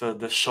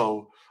the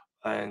show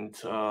and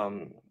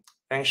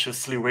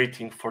anxiously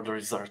waiting for the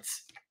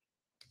results.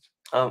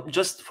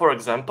 Just for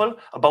example,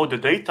 about the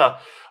data,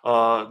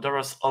 there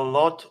was a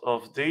lot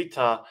of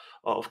data,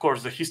 of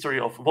course, the history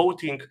of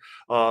voting,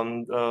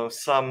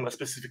 some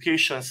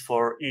specifications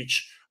for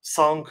each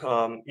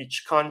song,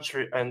 each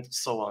country, and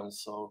so on.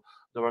 So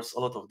there was a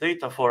lot of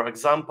data. For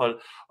example,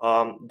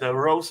 the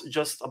rows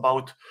just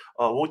about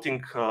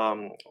voting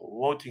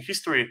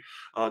history,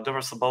 there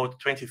was about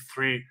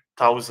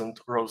 23,000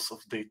 rows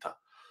of data.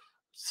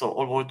 So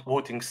all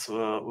votings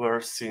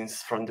were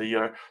since from the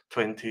year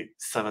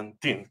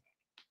 2017.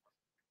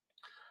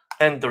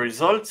 And the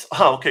results,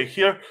 okay,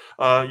 here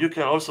you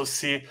can also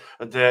see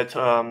that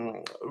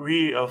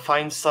we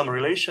find some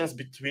relations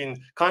between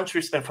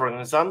countries. And for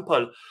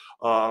example,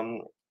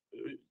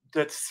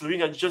 that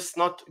Slovenia just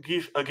not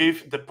gave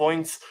the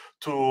points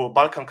to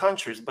Balkan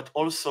countries, but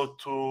also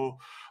to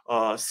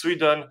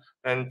Sweden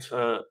and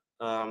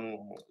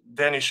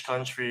Danish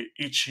country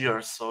each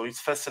year. So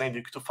it's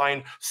fascinating to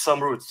find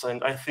some roots.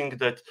 And I think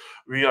that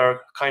we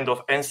are kind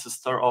of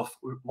ancestor of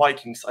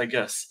Vikings, I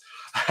guess,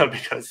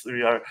 because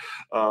we are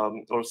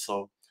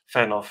also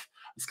fan of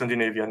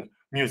Scandinavian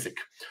music.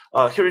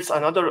 Here is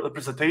another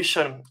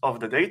representation of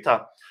the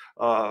data.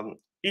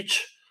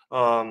 Each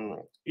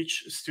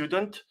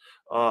student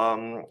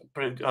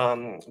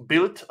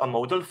built a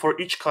model for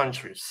each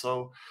country.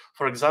 So,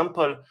 for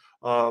example,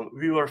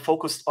 we were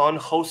focused on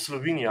how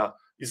Slovenia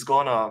is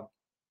gonna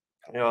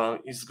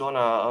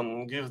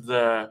give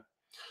the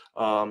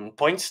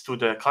points to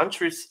the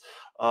countries,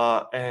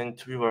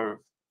 and we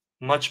were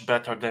much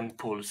better than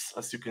pools,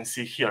 as you can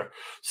see here.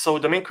 So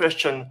the main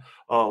question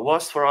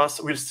was for us,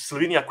 will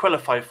Slovenia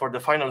qualify for the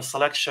final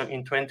selection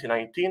in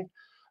 2019?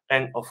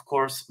 And of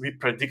course, we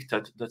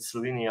predicted that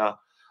Slovenia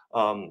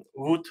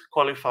would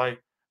qualify,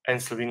 and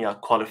Slovenia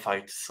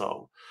qualified.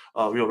 So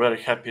we are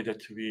very happy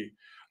that we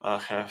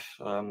have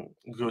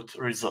good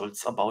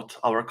results about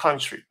our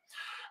country.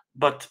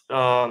 But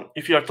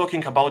if you are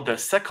talking about the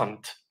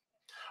second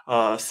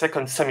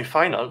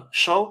semi-final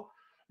show,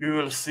 you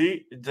will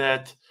see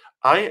that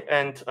I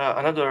and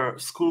another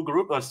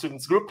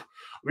students group,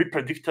 we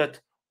predicted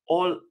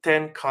all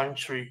 10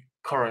 countries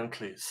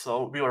currently.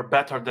 So we were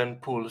better than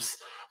pools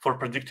for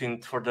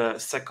predicting for the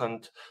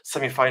second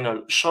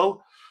semi-final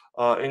show.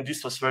 And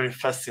this was very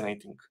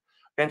fascinating.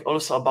 And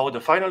also about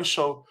the final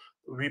show,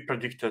 we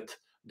predicted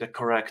the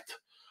correct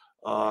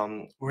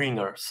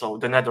winner. So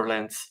the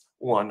Netherlands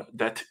won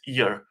that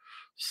year.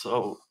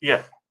 So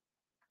yeah.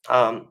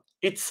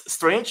 It's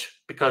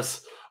strange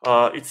because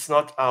it's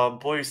not a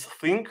boys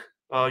thing,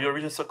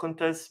 Eurovision Song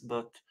Contest,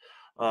 but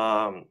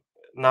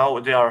now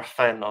they are a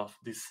fan of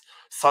this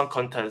song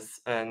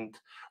contest, and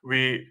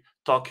we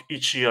talk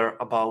each year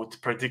about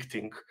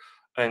predicting.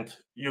 And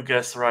you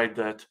guess right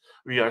that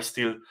we are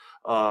still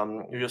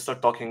we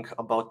start talking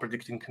about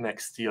predicting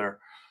next year.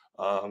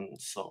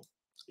 So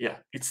yeah,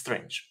 it's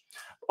strange.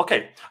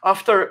 Okay,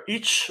 after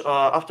each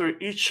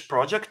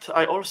project,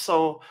 I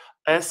also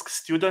ask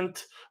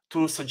students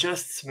to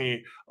suggest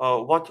me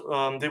what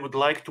they would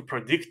like to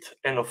predict,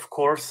 and of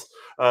course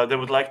they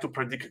would like to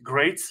predict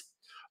grades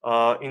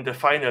in the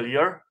final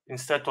year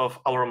instead of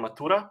our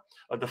matura,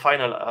 the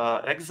final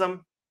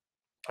exam.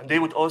 They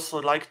would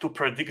also like to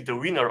predict the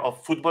winner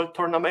of football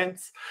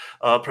tournaments,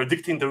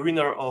 predicting the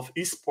winner of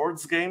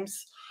esports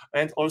games,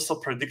 and also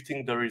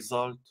predicting the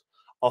result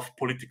of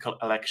political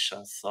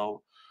elections.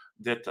 So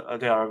that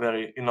they are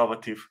very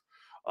innovative,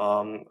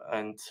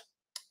 and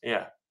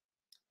yeah,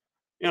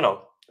 you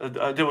know,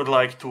 they would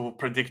like to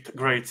predict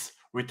grades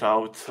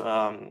without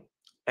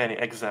any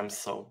exams.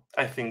 So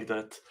I think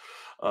that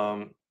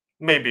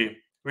maybe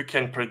we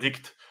can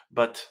predict,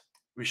 but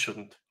we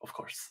shouldn't, of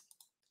course.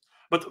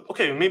 But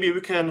okay, maybe we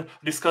can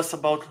discuss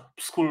about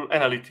school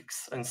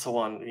analytics and so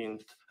on,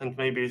 and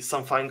maybe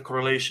some find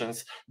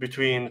correlations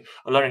between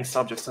learning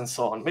subjects and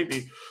so on.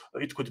 Maybe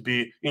it could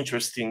be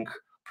interesting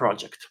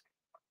project.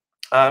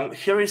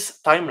 Here is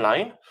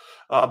timeline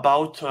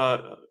about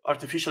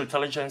artificial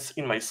intelligence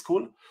in my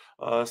school,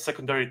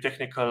 secondary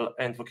technical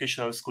and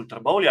vocational school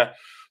Trbovlje.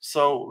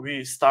 So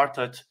we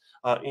started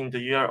in the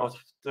year of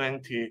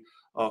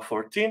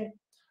 2014,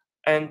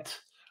 and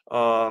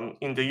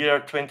in the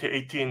year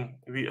 2018,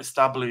 we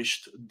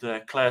established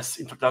the class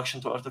Introduction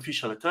to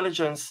Artificial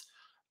Intelligence.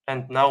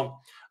 And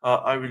now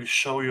I will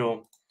show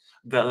you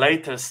the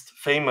latest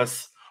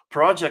famous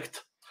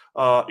project.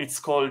 It's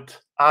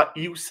called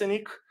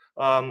Usenik,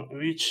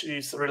 which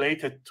is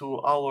related to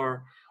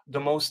the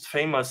most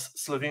famous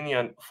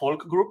Slovenian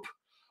folk group.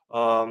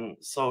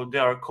 So they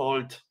are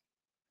called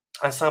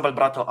Ensemble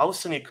Bratov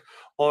Ausenik,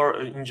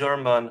 or in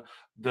German,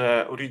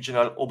 the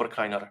original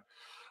Oberkreiner.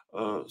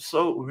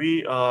 So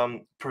we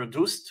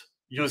produced,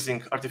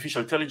 using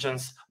artificial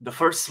intelligence, the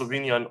first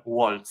Slovenian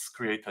waltz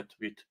created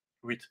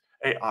with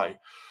AI.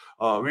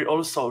 We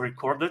also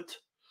recorded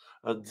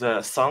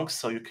the songs,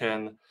 so you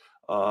can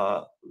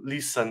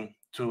listen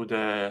to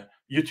the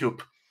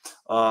YouTube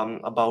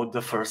about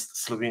the first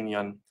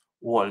Slovenian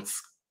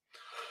waltz.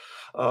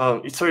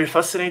 It's very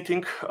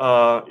fascinating.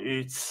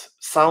 It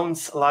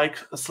sounds like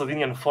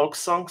Slovenian folk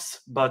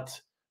songs,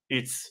 but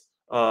it's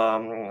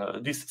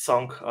this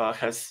song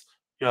has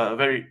a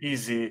very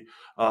easy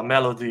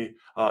melody.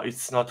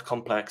 It's not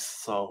complex,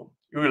 so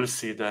you will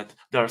see that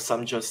there are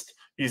some just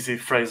easy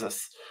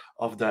phrases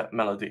of the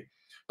melody.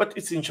 But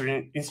it's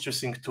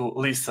interesting to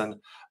listen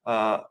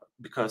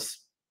because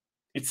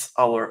it's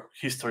our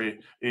history,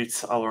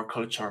 it's our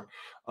culture,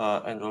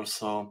 and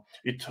also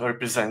it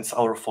represents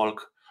our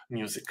folk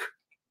music.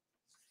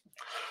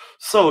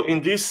 So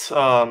in this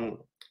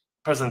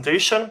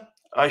presentation,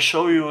 I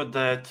show you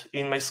that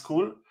in my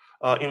school,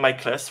 in my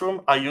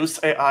classroom, I use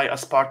AI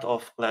as part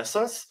of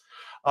lessons.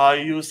 I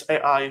use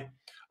AI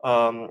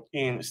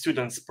in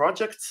students'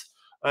 projects,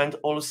 and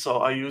also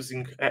I'm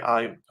using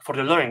AI for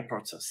the learning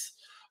process.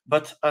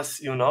 But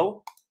as you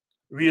know,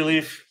 we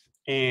live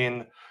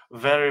in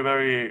very,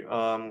 very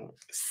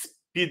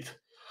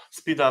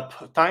speed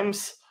up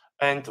times.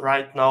 And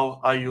right now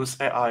I use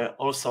AI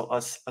also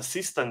as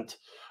assistant.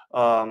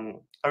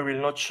 I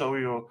will not show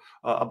you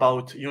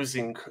about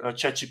using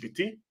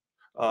ChatGPT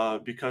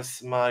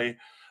because my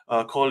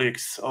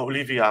colleagues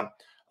Olivia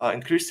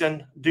and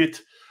Kristjan did.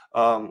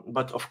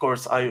 But of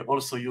course, I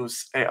also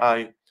use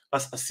AI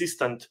as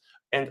assistant,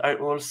 and I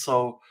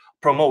also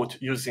promote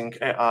using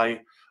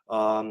AI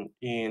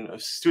in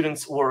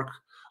students' work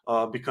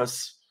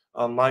because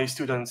my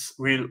students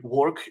will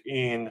work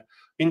in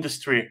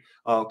industry,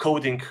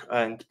 coding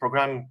and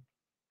programming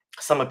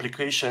some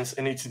applications,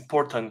 and it's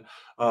important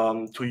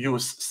to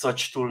use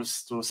such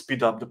tools to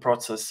speed up the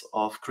process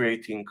of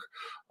creating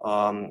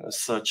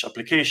such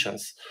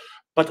applications.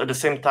 But at the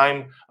same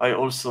time, I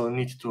also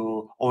need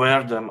to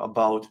aware them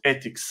about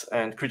ethics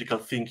and critical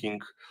thinking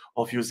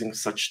of using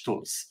such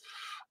tools.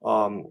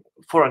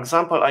 For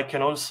example, I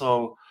can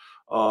also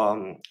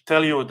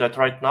tell you that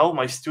right now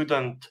my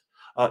student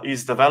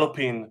is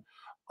developing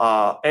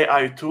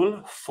AI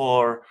tool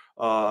for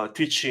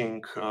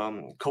teaching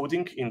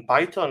coding in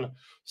Python.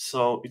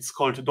 So it's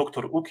called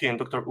Dr. Uki, and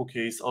Dr.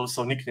 Uki is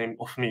also a nickname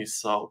of me.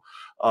 So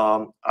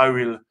I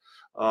will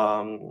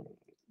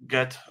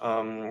get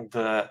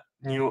the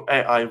new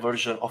AI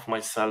version of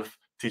myself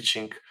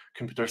teaching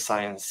computer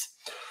science.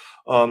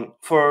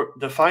 For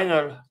the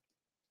final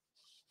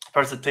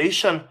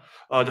presentation,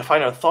 the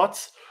final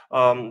thoughts,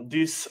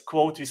 this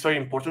quote is very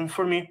important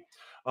for me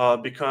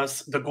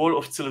because the goal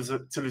of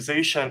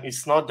civilization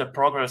is not the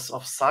progress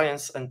of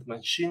science and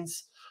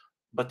machines,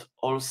 but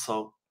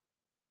also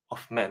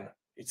of men.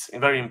 It's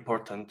very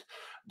important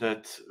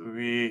that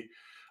we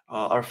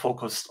are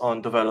focused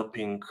on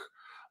developing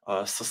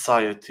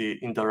society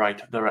in the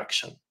right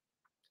direction.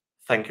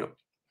 Thank you.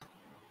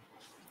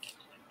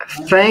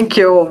 Thank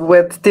you,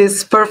 with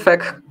this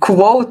perfect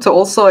quote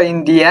also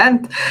in the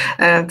end,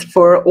 and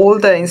for all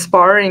the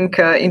inspiring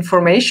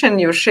information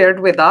you shared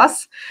with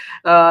us.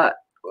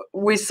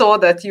 We saw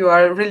that you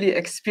are a really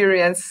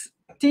experienced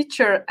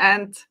teacher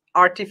and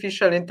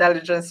artificial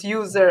intelligence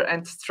user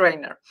and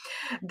trainer.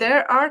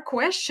 There are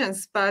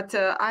questions, but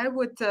I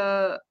would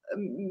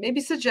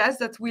maybe suggest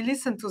that we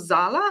listen to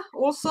Zala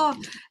also,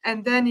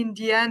 and then in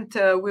the end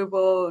we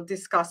will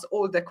discuss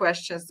all the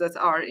questions that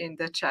are in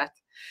the chat.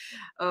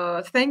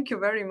 Thank you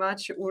very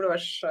much,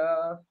 Uros.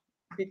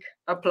 Big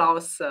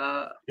applause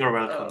You're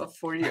welcome.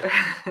 For you.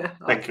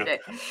 Thank you.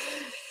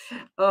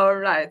 All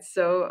right,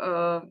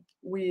 so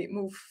we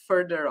move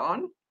further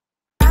on.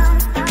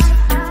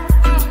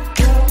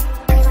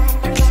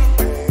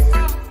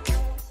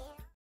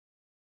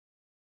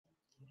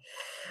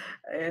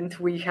 And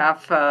we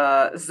have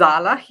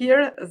Zala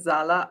here.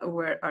 Zala,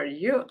 where are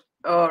you?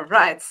 All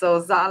right, so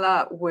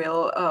Zala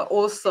will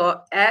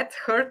also add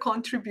her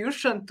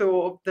contribution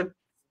to the,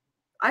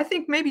 I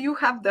think maybe you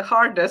have the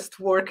hardest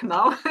work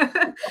now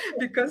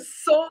because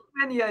so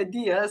many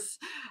ideas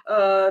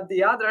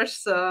the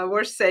others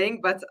were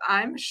saying, but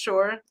I'm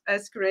sure,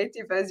 as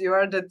creative as you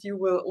are, that you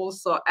will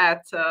also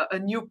add a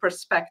new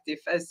perspective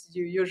as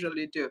you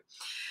usually do.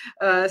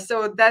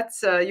 So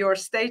that's your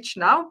stage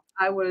now.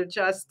 I will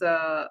just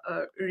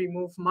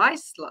remove my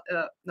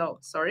slide. No,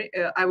 sorry.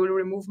 I will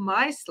remove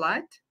my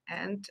slide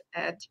and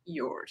add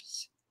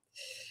yours.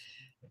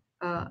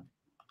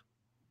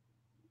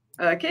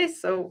 Okay,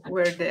 so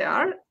where they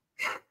are.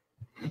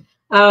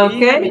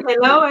 Okay,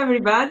 hello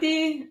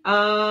everybody.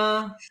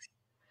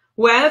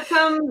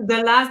 Welcome,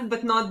 the last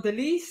but not the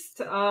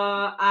least.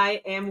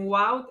 I am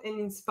wowed and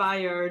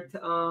inspired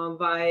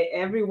by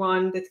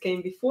everyone that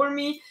came before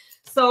me.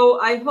 So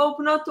I hope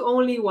not to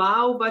only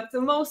wow, but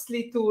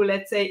mostly to,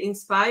 let's say,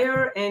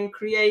 inspire and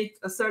create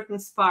a certain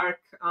spark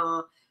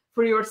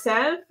for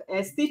yourself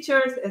as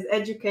teachers, as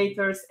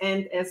educators,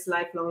 and as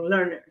lifelong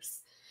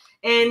learners.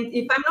 And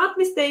if I'm not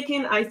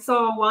mistaken, I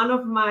saw one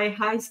of my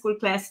high school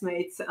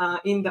classmates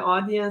in the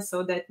audience,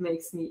 so that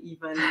makes me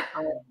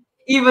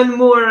even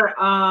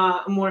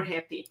more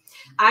happy.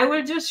 I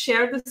will just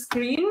share the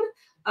screen.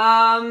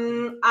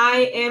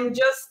 I am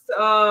just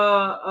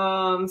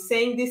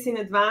saying this in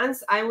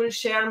advance. I will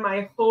share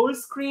my whole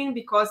screen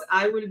because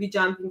I will be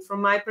jumping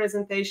from my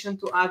presentation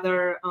to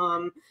other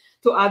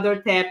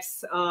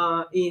tabs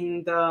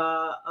in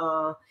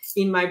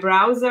my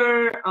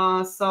browser.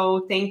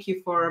 So thank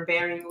you for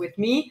bearing with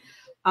me.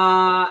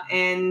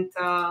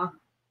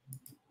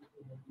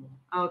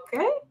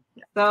 Okay.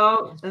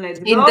 So let's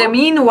go. In the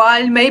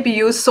meanwhile, maybe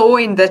you saw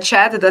in the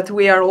chat that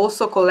we are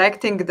also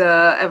collecting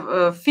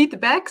the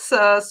feedbacks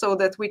so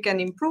that we can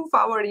improve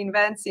our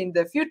events in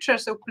the future.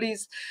 So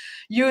please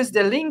use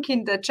the link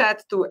in the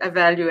chat to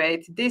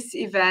evaluate this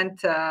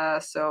event.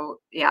 So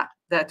yeah,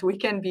 that we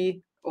can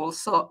be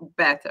also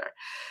better.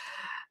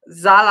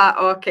 Zala,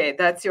 okay,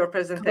 that's your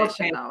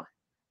presentation now.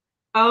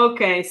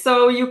 Okay,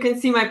 so you can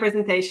see my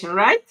presentation,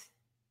 right?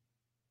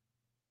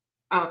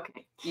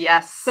 Okay.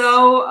 Yes.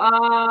 So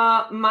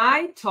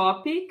my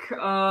topic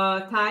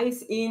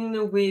ties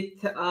in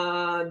with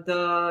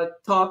the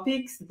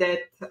topics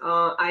that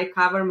I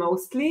cover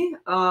mostly,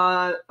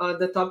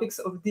 the topics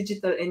of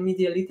digital and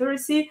media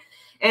literacy,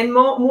 and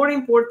more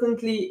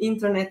importantly,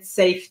 internet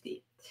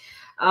safety.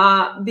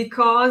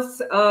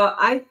 Because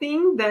I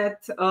think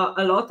that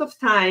a lot of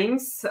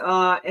times,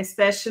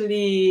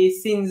 especially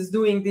since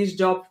doing this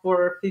job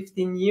for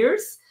 15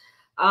 years,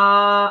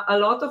 a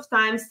lot of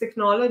times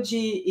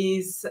technology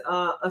is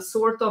a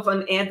sort of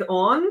an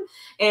add-on.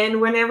 And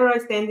whenever I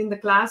stand in the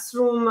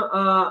classroom,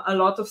 a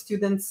lot of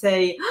students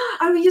say,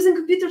 are we using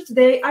computers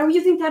today? Are we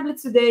using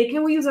tablets today?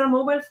 Can we use our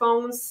mobile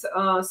phones?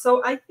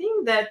 So I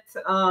think that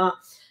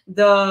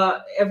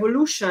the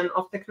evolution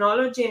of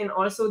technology and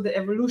also the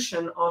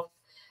evolution of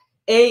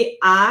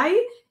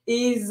AI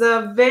is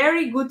a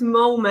very good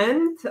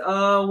moment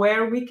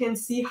where we can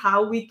see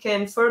how we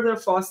can further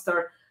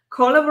foster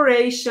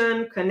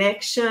collaboration,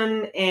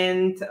 connection,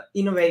 and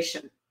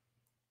innovation.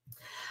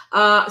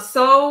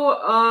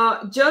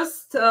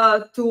 Just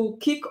to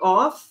kick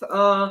off,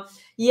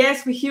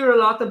 yes, we hear a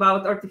lot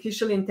about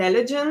artificial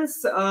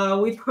intelligence.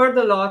 We've heard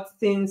a lot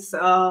since,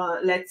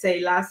 let's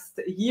say, last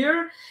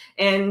year,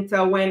 and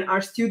when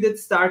our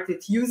students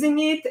started using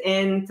it,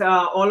 and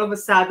all of a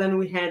sudden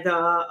we had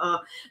a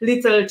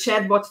little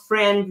chatbot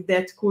friend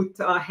that could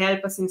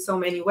help us in so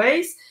many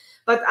ways.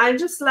 But I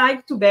just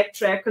like to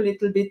backtrack a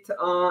little bit.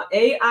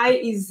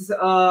 AI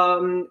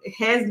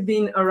has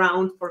been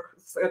around for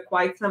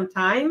quite some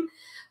time.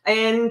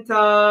 And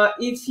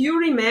if you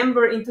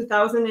remember in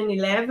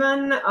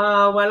 2011,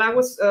 while I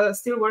was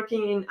still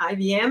working in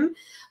IBM,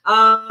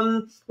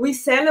 we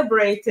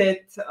celebrated,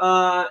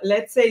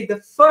 let's say, the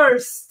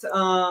first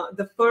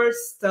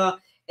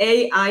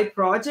AI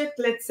project,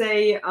 let's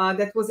say,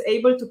 that was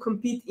able to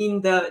compete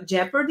in the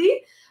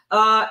Jeopardy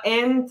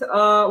and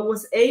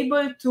was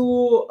able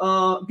to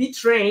be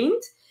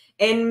trained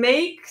and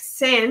make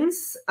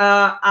sense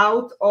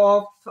out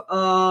of,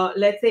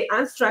 let's say,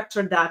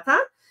 unstructured data.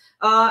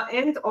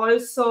 And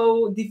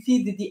also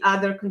defeat the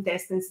other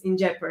contestants in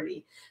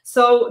Jeopardy.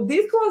 So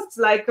this was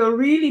like a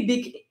really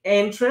big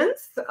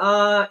entrance.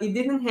 It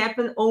didn't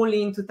happen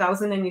only in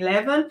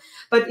 2011,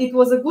 but it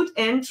was a good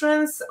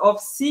entrance of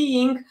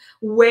seeing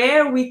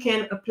where we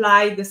can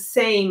apply the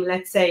same,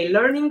 let's say,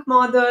 learning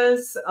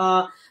models,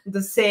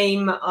 the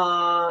same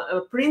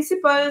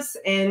principles,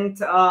 and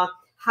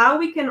how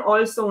we can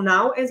also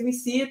now, as we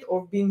see it,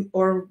 or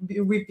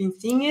we've been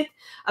seeing it,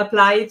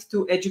 apply it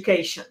to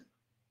education.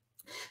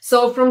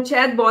 So from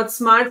chatbots,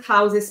 smart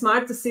houses,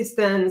 smart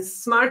assistants,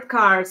 smart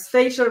cars,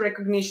 facial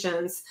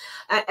recognitions,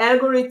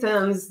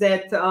 algorithms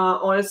that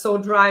also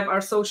drive our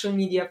social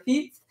media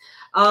feeds,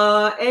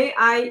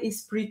 AI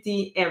is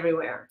pretty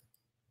everywhere.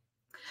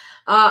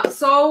 What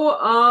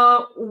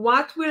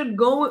we're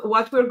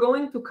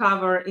going to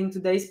cover in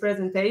today's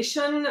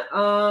presentation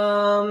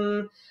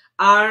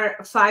are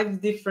 5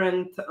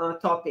 different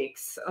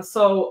topics.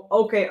 So,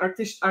 okay,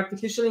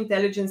 artificial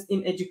intelligence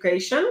in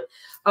education.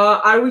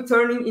 Are we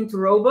turning into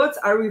robots?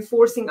 Are we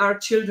forcing our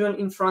children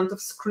in front of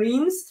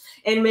screens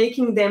and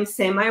making them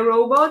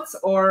semi-robots,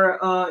 or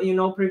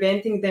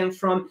preventing them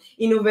from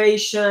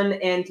innovation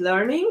and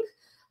learning?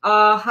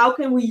 How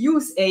can we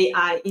use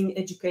AI in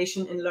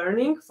education and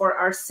learning for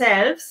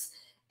ourselves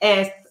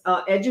as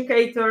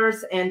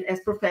educators and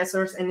as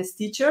professors and as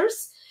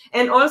teachers?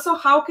 And also,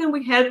 how can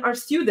we help our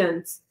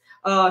students?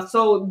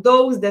 So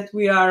those that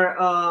we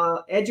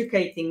are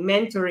educating,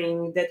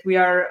 mentoring, that we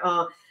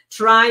are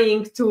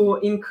trying to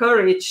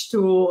encourage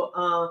to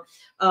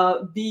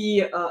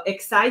be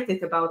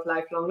excited about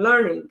lifelong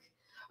learning.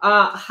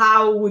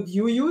 How would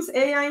you use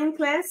AI in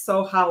class?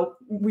 So how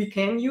we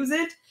can use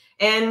it?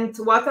 And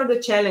what are the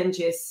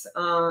challenges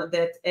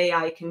that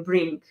AI can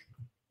bring?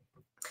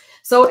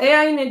 So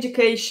AI in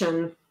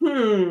education,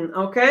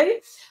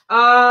 okay.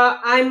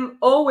 I'm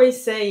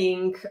always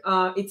saying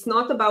it's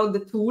not about the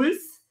tools,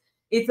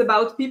 it's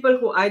about people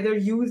who either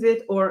use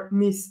it or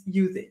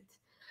misuse it.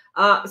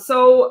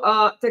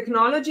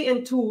 Technology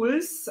and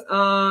tools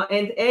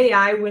and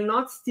AI will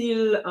not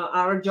steal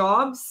our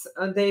jobs.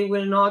 They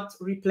will not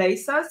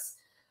replace us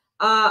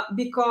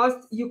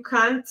because you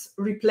can't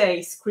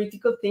replace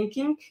critical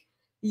thinking.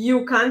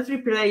 You can't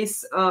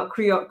replace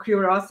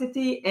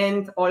curiosity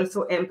and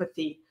also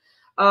empathy.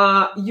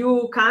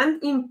 You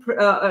can't,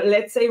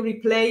 let's say,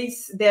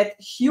 replace that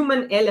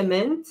human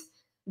element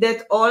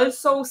that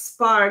also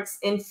sparks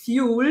and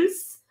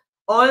fuels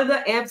all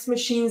the apps,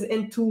 machines,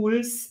 and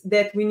tools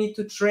that we need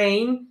to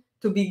train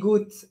to be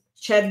good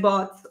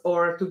chatbots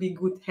or to be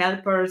good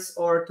helpers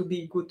or to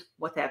be good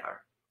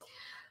whatever.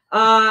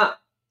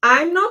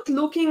 I'm not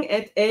looking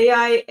at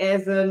AI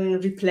as a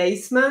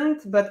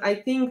replacement, but I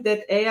think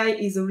that AI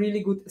is a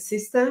really good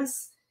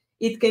assistance.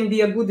 It can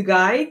be a good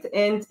guide,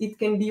 and it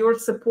can be your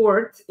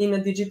support in a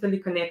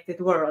digitally connected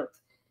world.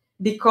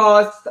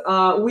 Because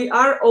we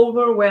are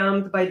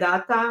overwhelmed by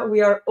data,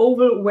 we are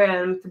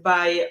overwhelmed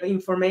by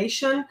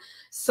information.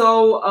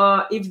 So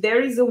if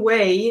there is a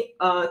way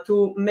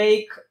to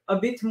make a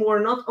bit more,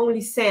 not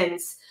only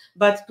sense,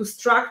 but to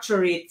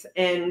structure it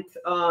and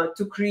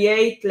to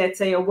create, let's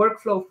say, a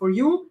workflow for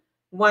you,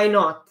 why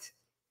not?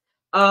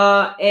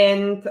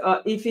 And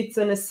if it's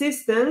an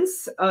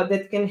assistance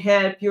that can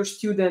help your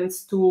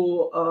students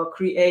to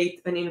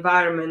create an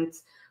environment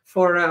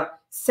for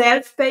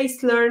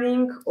self-paced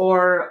learning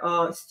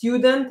or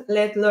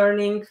student-led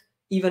learning,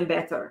 even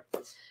better.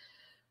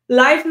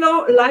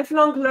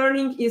 Lifelong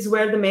learning is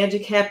where the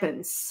magic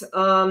happens.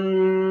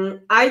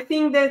 I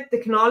think that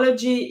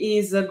technology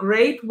is a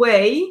great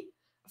way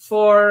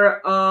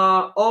for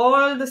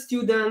all the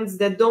students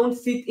that don't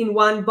fit in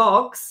one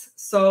box.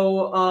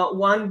 So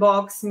one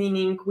box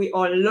meaning we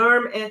all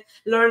learn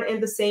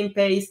at the same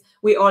pace,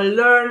 we all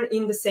learn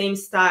in the same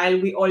style,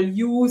 we all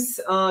use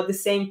the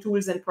same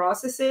tools and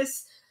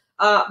processes,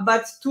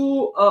 but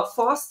to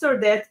foster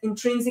that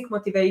intrinsic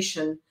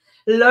motivation.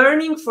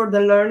 Learning for the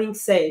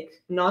learning's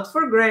sake, not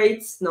for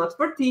grades, not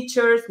for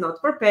teachers, not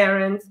for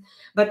parents,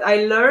 but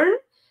I learn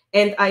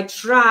and I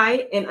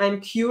try and I'm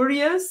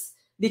curious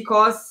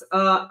because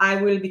I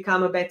will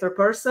become a better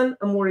person,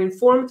 a more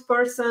informed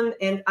person,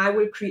 and I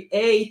will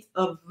create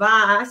a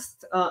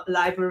vast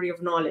library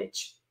of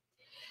knowledge.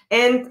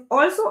 And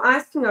also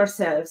asking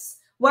ourselves,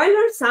 why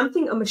learn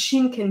something a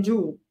machine can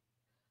do?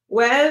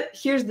 Well,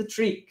 here's the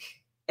trick.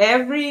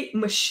 Every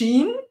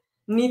machine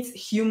needs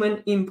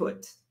human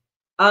input.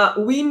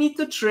 We need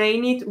to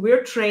train it,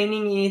 we're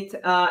training it,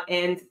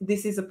 and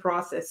this is a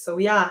process. So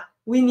yeah,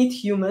 we need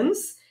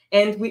humans,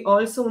 and we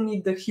also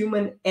need the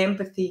human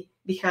empathy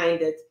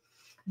behind it.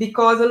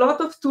 Because a lot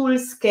of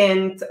tools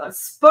can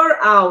spur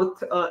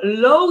out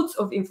loads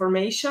of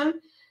information,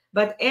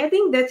 but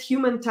adding that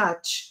human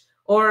touch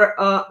or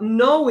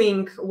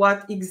knowing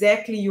what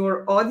exactly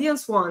your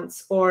audience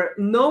wants or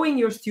knowing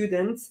your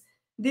students,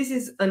 this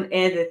is an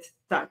added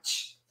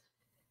touch.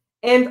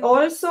 And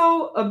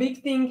also a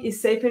big thing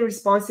is safe and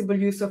responsible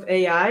use of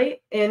AI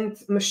and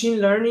machine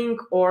learning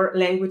or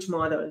language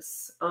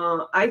models.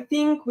 I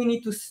think we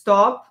need to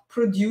stop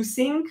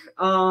producing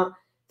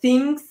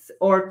things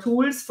or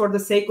tools for the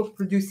sake of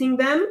producing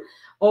them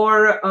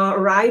or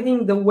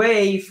riding the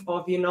wave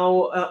of,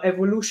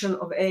 evolution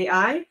of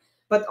AI,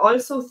 but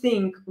also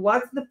think,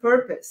 what's the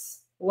purpose?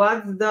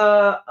 What's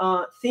the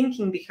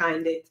thinking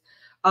behind it?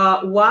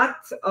 What,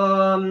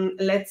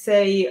 let's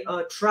say,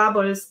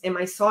 troubles am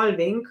I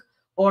solving?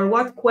 Or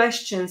what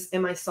questions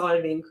am I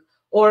solving?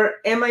 Or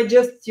am I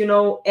just,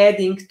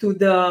 adding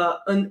to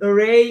an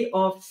array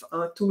of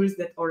tools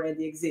that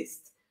already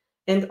exist?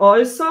 And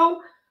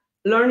also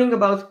learning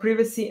about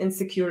privacy and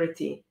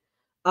security.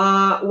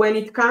 When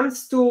it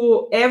comes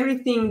to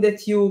everything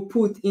that you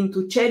put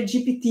into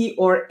ChatGPT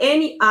or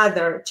any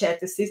other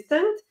chat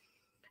assistant,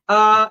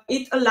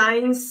 it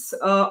aligns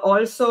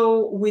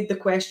also with the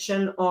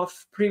question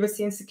of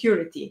privacy and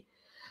security.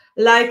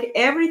 Like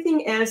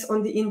everything else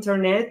on the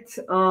internet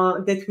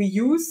that we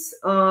use,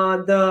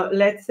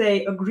 let's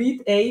say,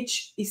 agreed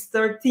age is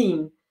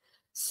 13.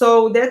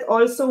 So that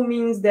also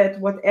means that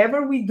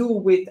whatever we do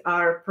with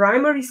our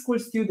primary school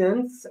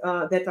students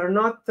that are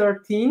not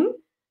 13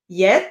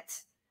 yet,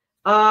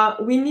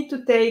 we need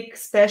to take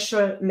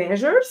special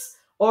measures,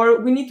 or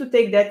we need to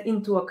take that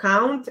into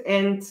account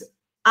and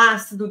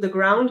us do the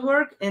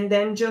groundwork, and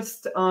then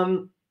just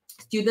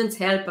students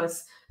help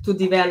us to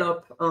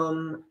develop,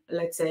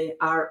 let's say,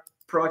 our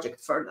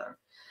project further.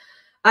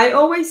 I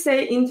always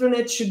say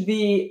internet should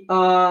be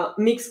a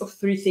mix of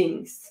three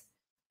things.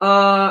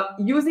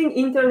 Using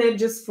internet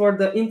just for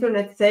the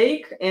internet's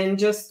sake and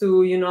just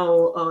to,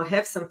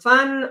 have some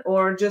fun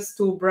or just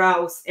to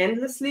browse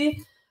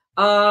endlessly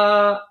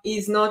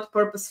is not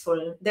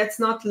purposeful. That's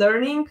not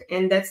learning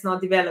and that's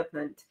not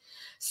development.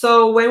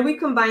 So when we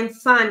combine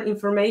fun,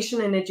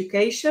 information, and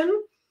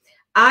education,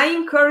 I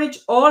encourage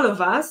all of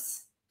us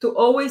to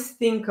always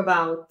think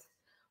about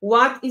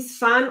what is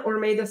fun or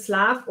made us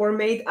laugh or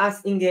made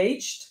us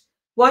engaged,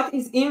 what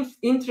is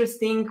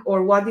interesting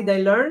or what did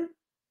I learn,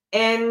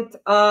 and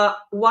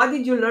what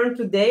did you learn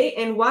today,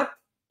 and what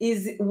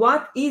is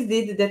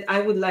it that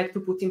I would like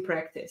to put in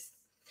practice.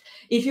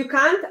 If you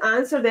can't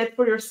answer that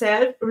for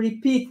yourself,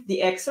 repeat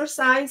the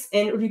exercise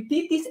and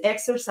repeat this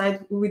exercise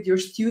with your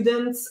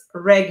students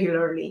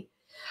regularly.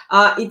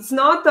 It's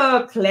not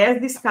a class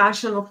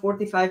discussion of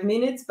 45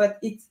 minutes, but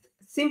it's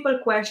simple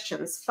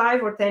questions,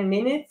 5 or 10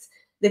 minutes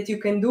that you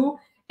can do,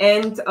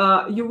 and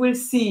you will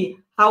see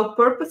how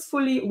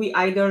purposefully we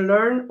either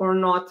learn or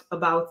not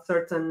about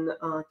certain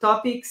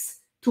topics,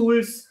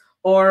 tools,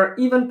 or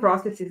even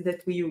processes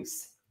that we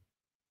use.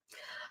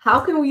 How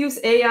can we use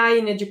AI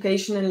in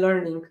education and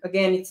learning?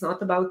 Again, it's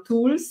not about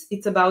tools,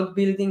 it's about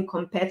building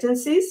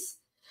competencies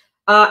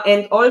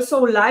and also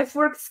life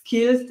work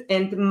skills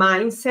and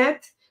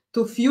mindset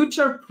to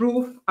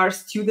future-proof our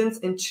students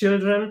and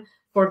children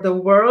for the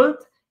world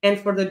and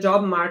for the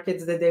job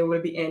markets that they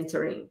will be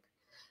entering.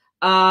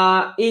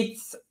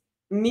 It's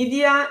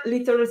media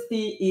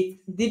literacy,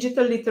 it's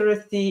digital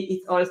literacy,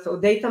 it's also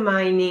data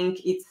mining,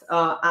 it's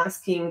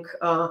asking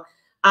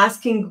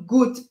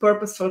good,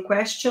 purposeful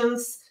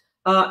questions,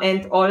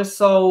 and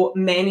also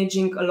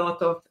managing a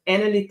lot of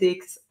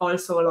analytics,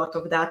 also a lot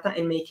of data,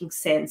 and making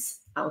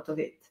sense out of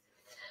it.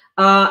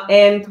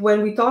 And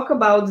when we talk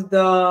about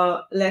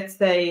the, let's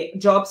say,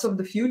 jobs of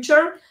the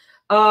future,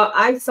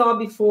 I saw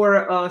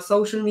before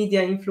social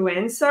media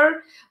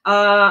influencer,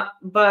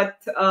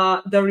 but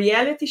the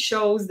reality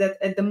shows that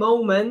at the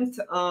moment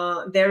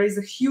there is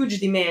a huge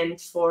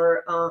demand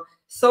for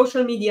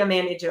social media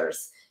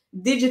managers,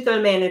 digital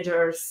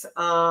managers,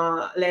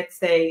 let's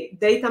say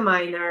data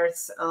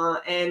miners,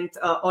 and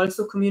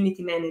also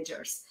community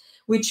managers,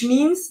 which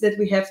means that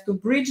we have to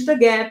bridge the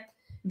gap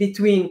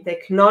between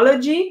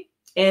technology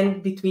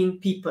and between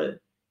people.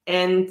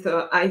 And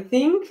I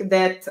think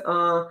that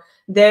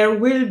there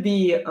will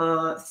be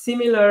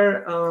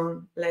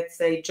similar, let's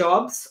say,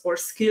 jobs or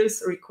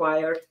skills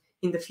required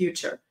in the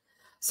future.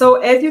 So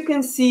as you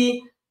can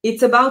see,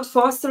 it's about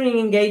fostering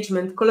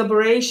engagement,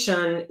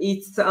 collaboration.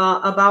 It's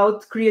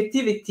about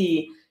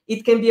creativity.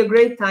 It can be a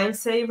great time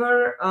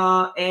saver,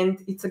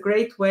 and it's a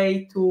great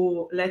way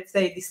to, let's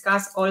say,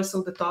 discuss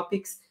also the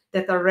topics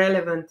that are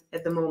relevant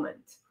at the moment.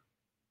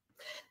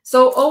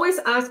 So always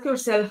ask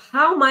yourself,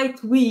 how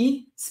might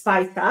we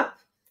spice up?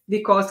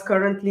 Because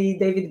currently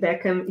David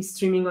Beckham is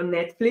streaming on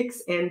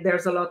Netflix and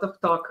there's a lot of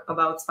talk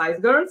about Spice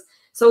Girls.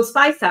 So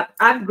spice up,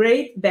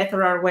 upgrade,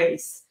 better our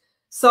ways.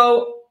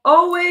 So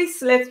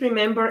always let's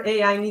remember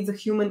AI needs a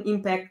human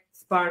impact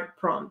spark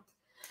prompt.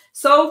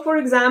 So for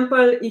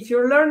example, if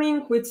you're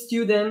learning with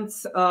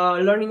students,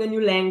 learning a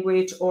new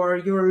language, or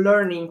you're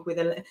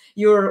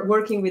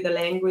working with a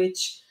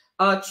language,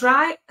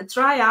 try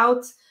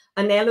out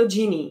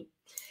Analogeny.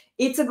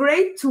 It's a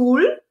great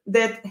tool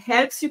that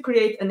helps you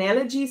create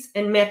analogies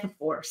and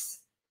metaphors.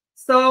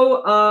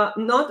 So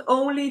not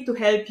only to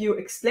help you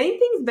explain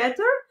things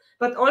better,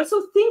 but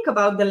also think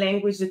about the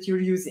language that you're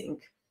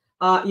using.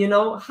 You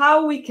know,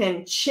 how we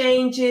can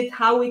change it,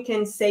 how we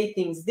can say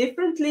things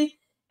differently.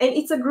 And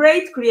it's a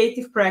great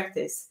creative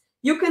practice.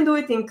 You can do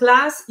it in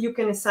class, you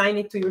can assign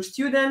it to your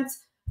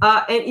students,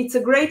 and it's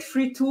a great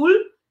free tool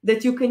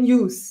that you can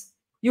use.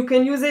 You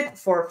can use it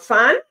for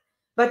fun,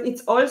 but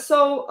it's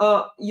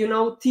also, you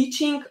know,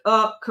 teaching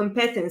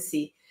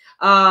competency,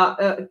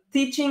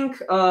 teaching,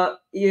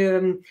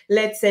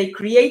 let's say,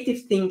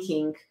 creative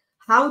thinking,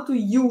 how to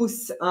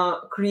use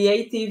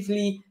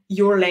creatively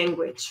your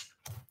language.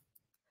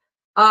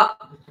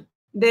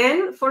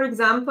 Then, for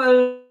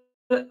example,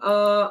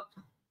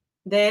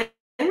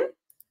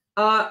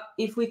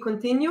 if we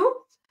continue,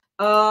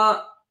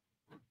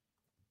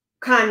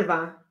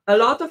 Canva. A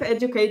lot of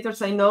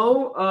educators I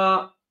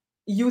know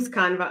use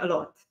Canva a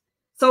lot.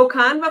 So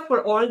Canva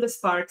for all the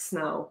sparks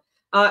now.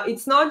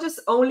 It's not just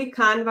only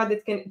Canva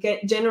that can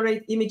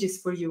generate images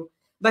for you,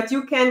 but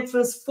you can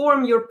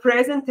transform your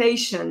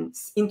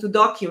presentations into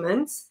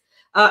documents.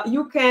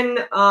 You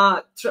can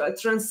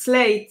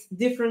translate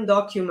different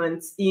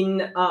documents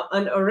in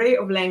an array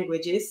of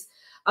languages.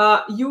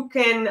 You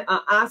can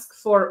ask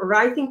for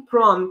writing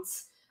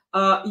prompts.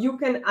 You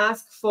can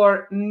ask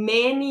for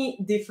many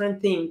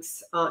different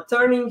things,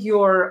 turning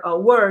your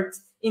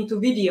words into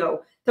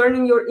video,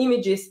 turning your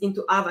images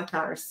into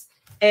avatars.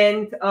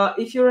 And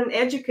if you're an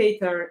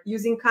educator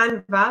using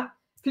Canva,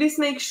 please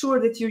make sure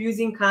that you're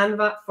using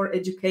Canva for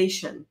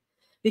education,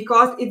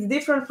 because it's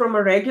different from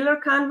a regular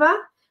Canva.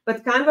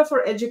 But Canva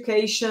for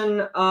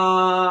education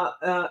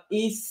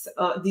is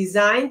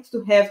designed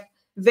to have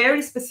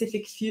very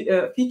specific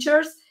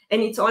features,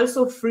 and it's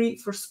also free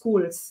for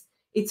schools.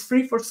 It's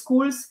free for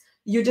schools.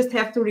 You just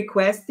have to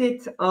request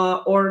it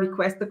or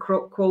request a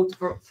quote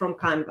from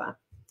Canva.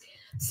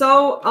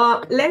 So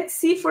let's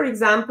see, for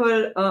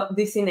example,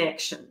 this in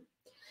action.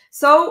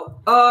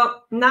 So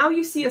now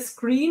you see a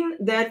screen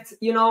that,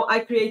 you know, I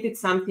created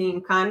something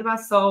in Canva.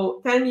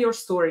 So tell me your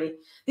story.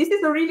 This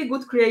is a really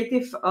good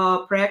creative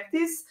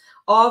practice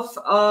of,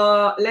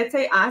 let's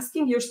say,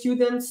 asking your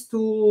students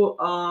to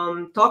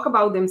talk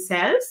about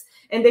themselves,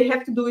 and they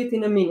have to do it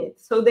in a minute.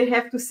 So they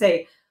have to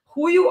say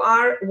who you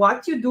are,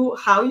 what you do,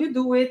 how you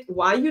do it,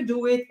 why you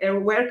do it,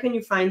 and where can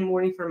you find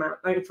more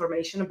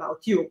information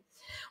about you.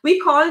 We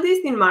call this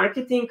in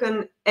marketing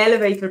an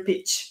elevator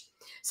pitch.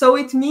 So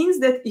it means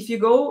that if you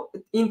go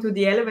into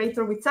the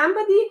elevator with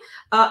somebody,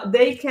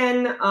 they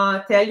can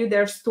tell you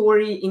their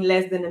story in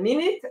less than a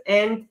minute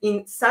and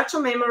in such a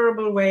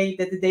memorable way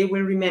that they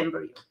will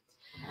remember you.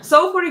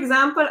 So, for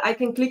example, I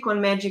can click on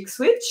Magic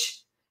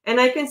Switch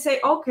and I can say,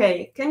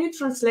 okay, can you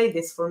translate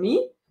this for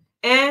me?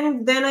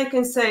 And then I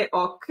can say,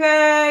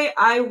 okay,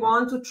 I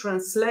want to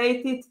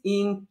translate it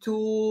into,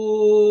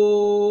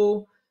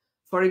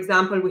 for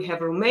example, we have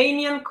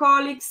Romanian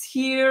colleagues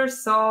here.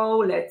 So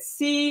let's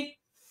see.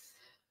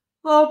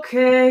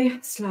 Okay,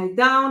 slide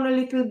down a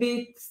little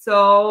bit.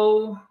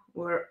 So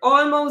we're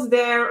almost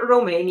there,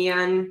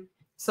 Romanian.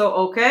 So,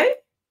 okay.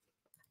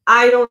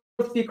 I don't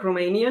speak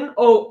Romanian.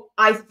 Oh,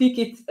 I speak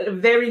it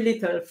very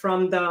little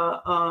from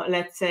the,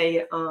 let's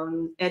say,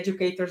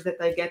 educators that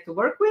I get to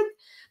work with.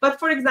 But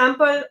for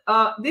example,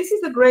 this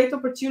is a great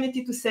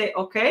opportunity to say,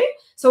 okay,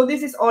 so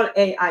this is all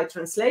AI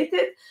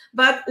translated,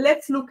 but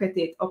let's look at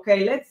it.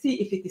 Okay, let's see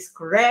if it is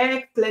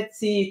correct. Let's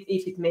see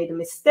if it made a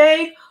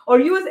mistake. Or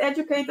you as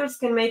educators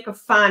can make a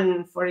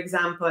fun, for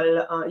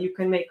example, you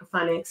can make a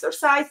fun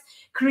exercise,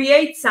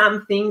 create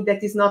something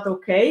that is not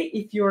okay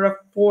if you're a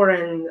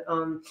foreign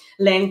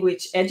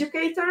language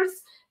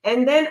educators,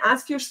 and then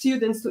ask your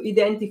students to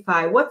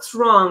identify what's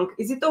wrong,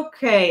 is it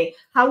okay,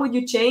 how would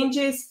you change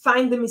it,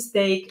 find the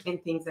mistake,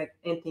 and things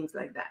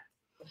like that.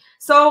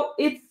 So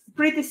it's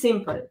pretty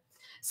simple.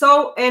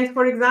 So, and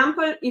for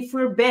example, if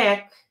we're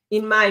back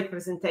in my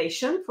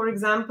presentation, for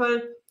example,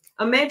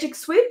 a magic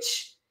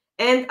switch,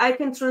 and I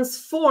can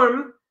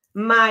transform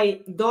my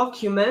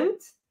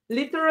document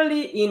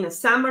literally in a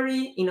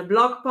summary, in a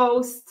blog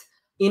post,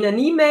 in an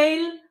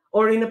email,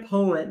 or in a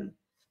poem.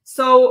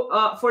 So,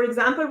 for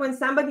example, when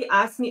somebody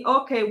asks me,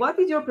 okay, what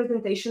is your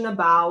presentation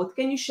about?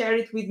 Can you share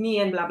it with me?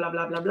 And blah, blah,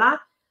 blah, blah, blah.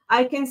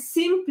 I can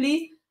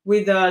simply,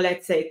 with a,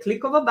 let's say,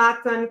 click of a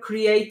button,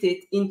 create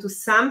it into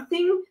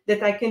something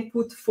that I can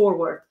put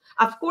forward.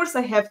 Of course,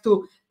 I have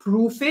to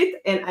proof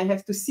it and I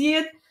have to see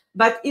it,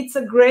 but it's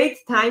a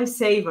great time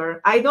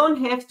saver. I don't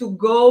have to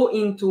go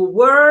into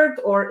Word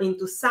or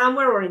into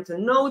somewhere or into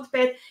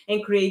Notepad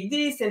and create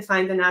this and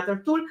find another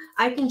tool.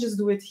 I can just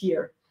do it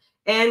here.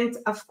 And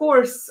of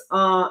course,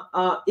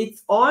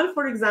 it's all,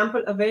 for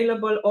example,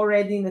 available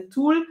already in a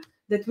tool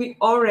that we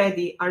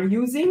already are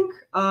using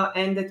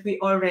and that we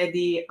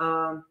already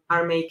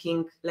are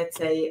making, let's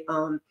say,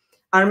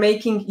 are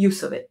making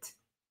use of it.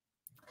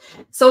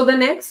 So the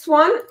next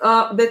one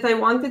that I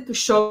wanted to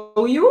show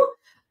you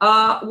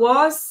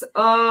was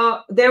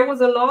there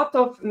was a lot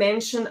of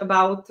mention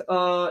about,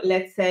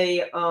 let's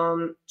say,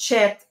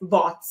 chat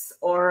bots,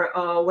 or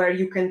where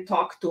you can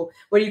talk to,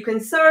 where you can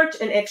search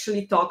and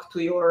actually talk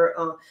to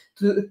your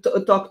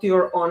talk to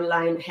your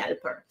online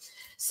helper.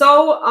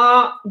 So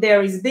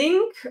there is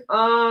Bing,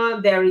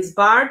 there is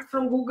Bard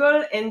from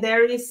Google, and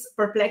there is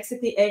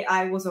Perplexity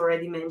AI was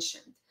already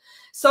mentioned.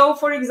 So,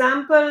 for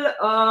example,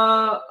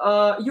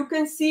 you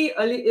can see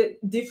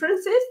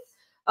differences.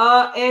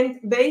 And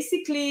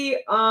basically,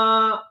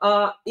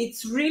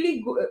 it's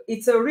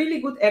a really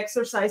good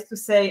exercise to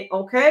say,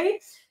 okay,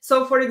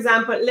 so for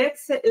example,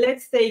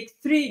 let's take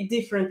 3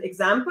 different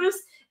examples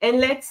and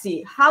let's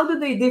see, how do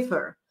they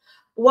differ?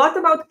 What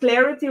about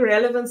clarity,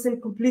 relevance,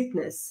 and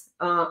completeness?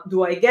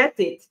 Do I get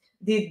it?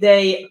 Did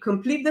they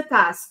complete the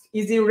task?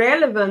 Is it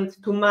relevant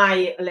to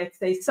my, let's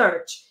say,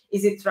 search?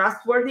 Is it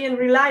trustworthy and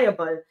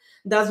reliable?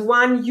 Does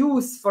one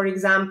use, for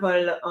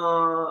example,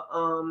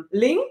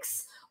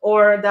 links?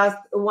 Or does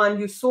one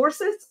use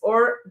sources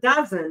or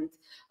doesn't?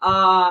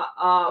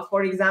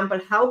 For example,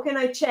 how can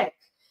I check?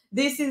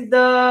 This is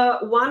the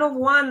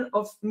 101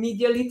 of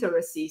media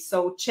literacy.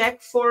 So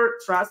check for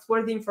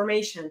trustworthy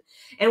information.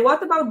 And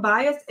what about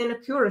bias and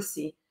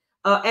accuracy?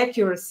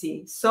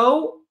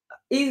 So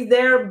is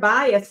there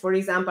bias, for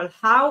example?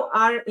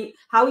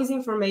 How is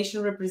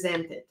information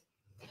represented?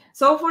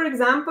 So, for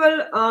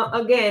example,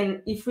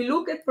 again, if we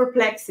look at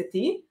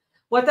Perplexity,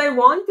 what I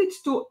wanted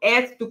to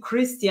add to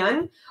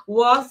Kristjan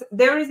was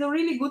there is a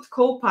really good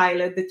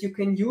co-pilot that you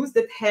can use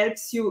that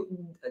helps you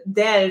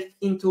delve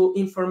into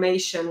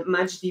information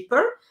much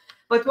deeper.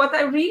 But what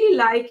I really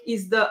like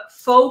is the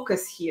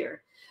focus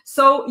here.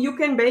 So you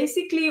can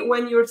basically,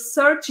 when you're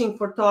searching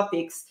for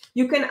topics,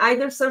 you can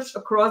either search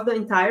across the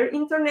entire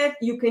internet,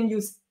 you can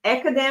use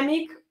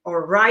academic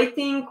or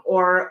writing,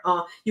 or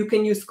you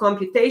can use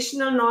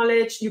computational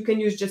knowledge, you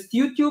can use just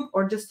YouTube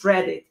or just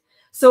Reddit.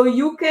 So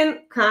you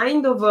can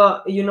kind of,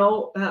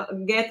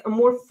 get a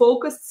more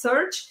focused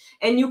search,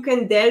 and you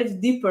can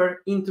delve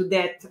deeper into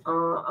that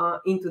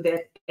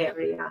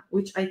area,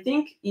 which I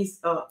think is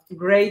a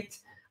great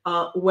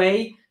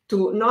way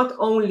to not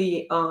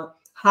only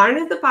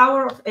harness the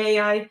power of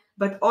AI,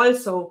 but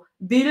also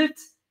build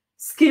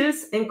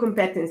skills and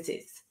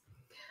competencies.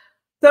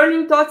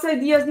 Turning thoughts,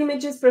 ideas,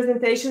 images,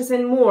 presentations,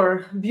 and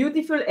more.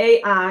 Beautiful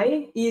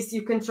AI is,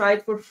 you can try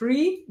it for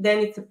free, then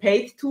it's a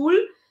paid tool.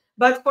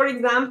 But for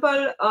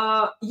example,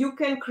 you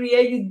can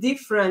create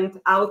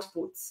different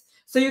outputs.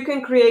 So you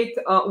can create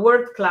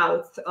word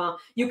clouds.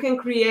 You can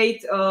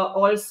create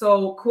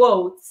also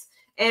quotes.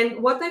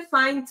 And what I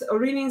find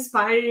really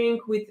inspiring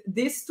with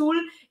this tool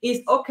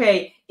is,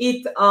 okay,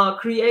 it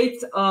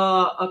creates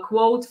a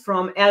quote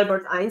from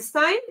Albert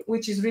Einstein,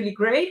 which is really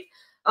great.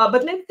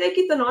 But let's take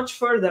it a notch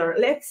further.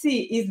 Let's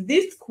see, is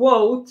this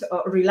quote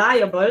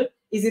reliable?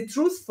 Is it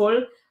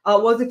truthful?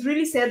 Was it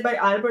really said by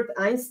Albert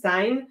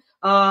Einstein?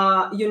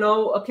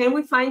 Can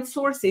we find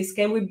sources?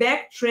 Can we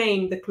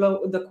back-train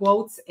the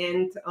quotes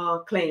and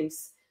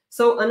claims?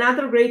 So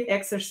another great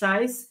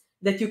exercise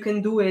that you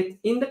can do it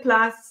in the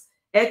class,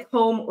 at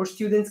home, or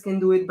students can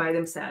do it by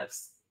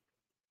themselves.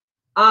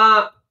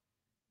 I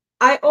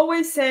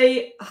always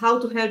say how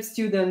to help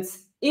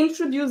students.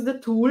 Introduce the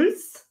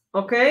tools,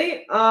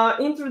 okay?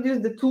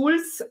 Introduce the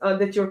tools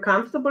that you're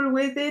comfortable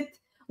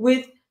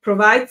with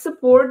provide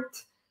support,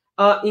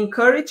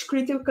 encourage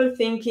critical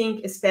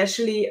thinking,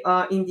 especially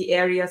in the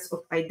areas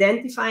of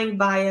identifying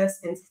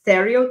bias and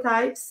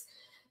stereotypes,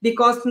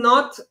 because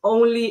not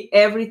only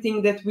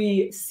everything that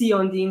we see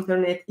on the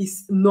internet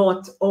is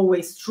not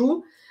always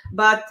true,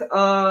 but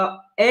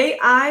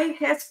AI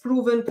has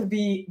proven to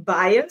be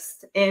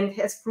biased and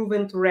has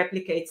proven to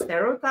replicate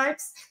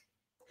stereotypes.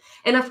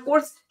 And of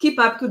course, keep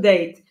up to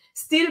date.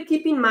 Still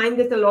keep in mind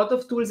that a lot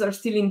of tools are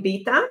still in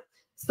beta.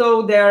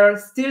 So they're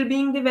still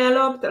being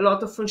developed. A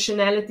lot of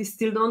functionality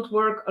still don't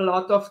work. A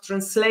lot of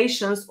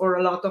translations or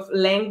a lot of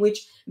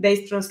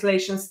language-based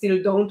translations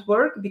still don't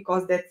work,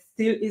 because that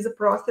still is a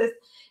process.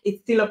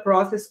 It's still a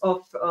process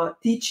of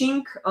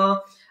teaching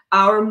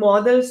our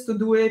models to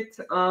do it.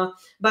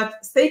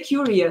 But stay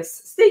curious.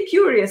 Stay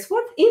curious.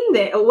 What's in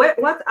there?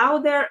 What's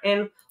out there,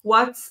 and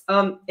what's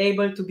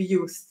able to be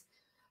used?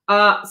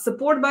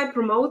 Support by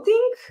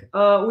promoting.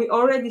 We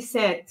already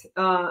said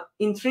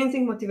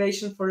intrinsic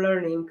motivation for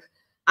learning,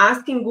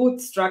 asking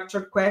good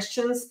structured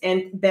questions,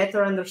 and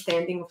better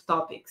understanding of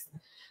topics.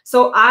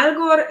 So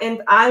Algor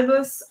and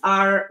Albus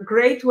are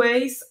great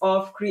ways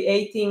of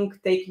taking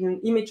an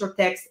image or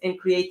text and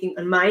creating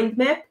a mind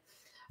map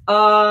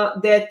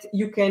that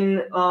you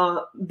can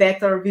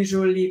better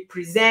visually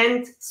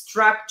present,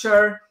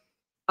 structure.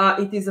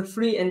 It is a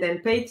free and then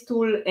paid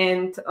tool,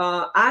 and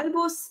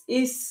Albus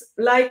is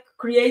like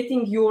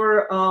creating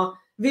your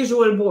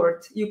visual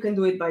board. You can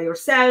do it by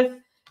yourself,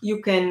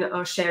 you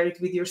can share it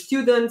with your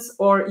students,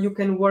 or you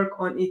can work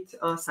on it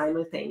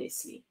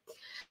simultaneously.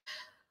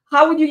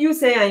 How would you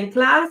use AI in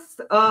class?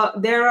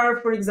 There are,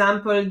 for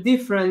example,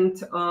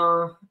 different,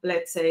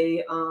 let's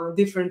say,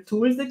 different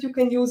tools that you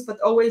can use,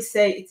 but always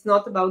say it's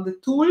not about the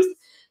tools.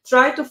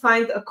 Try to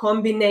find a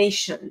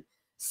combination.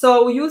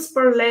 So use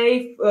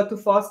Parlay to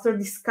foster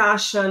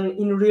discussion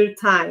in real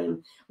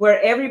time,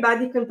 where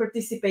everybody can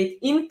participate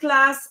in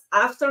class,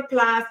 after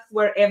class,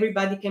 where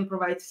everybody can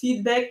provide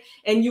feedback,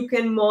 and you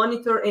can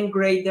monitor and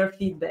grade their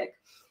feedback.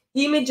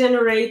 Image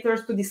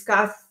generators to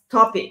discuss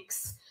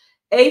topics.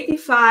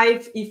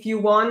 85, if you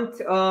want,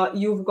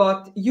 you've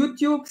got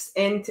YouTubes,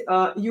 and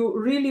you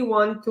really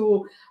want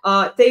to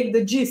take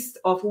the gist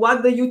of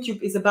what the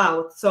YouTube is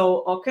about.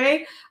 So,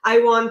 okay, I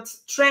want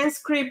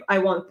transcript, I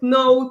want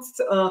notes,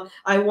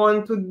 I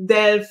want to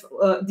delve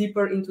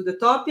deeper into the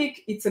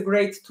topic. It's a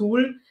great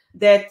tool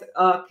that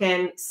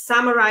can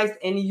summarize,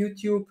 and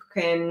YouTube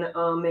can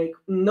make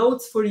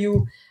notes for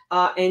you,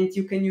 and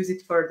you can use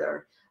it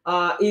further.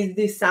 Is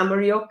this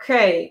summary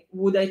okay?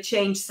 Would I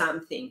change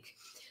something?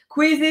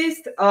 Quizzes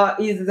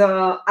is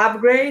the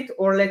upgrade,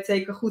 or let's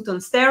say Kahoot on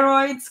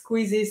steroids.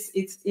 Quizzes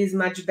is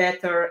much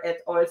better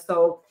at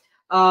also,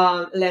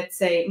 let's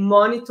say,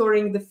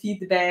 monitoring the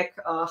feedback,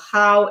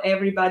 how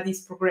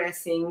everybody's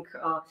progressing,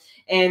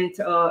 and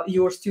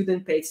your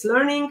student-paced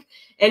learning.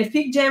 And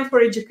FigJam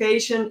for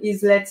education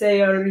is, let's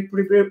say, a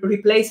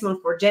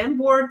replacement for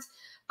Jamboard,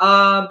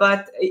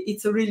 but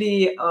it's a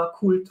really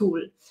cool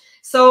tool.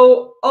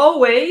 So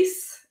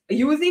always,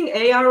 using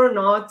AI or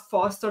not,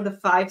 foster the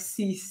 5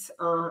 C's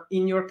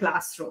in your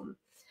classroom.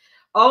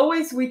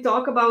 Always, we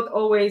talk about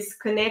always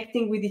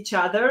connecting with each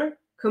other,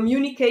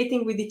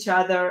 communicating with each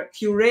other,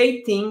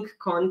 curating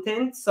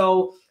content,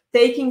 so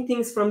taking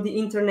things from the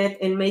internet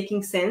and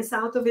making sense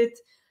out of it,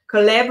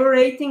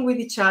 collaborating with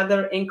each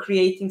other, and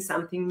creating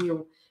something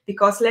new.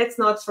 Because let's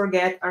not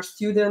forget, our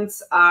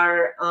students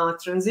are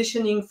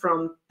transitioning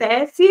from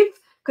passive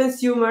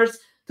consumers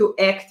to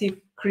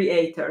active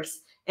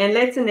creators. And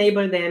let's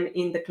enable them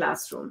in the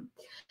classroom.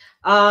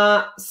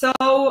 For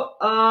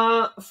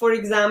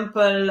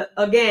example,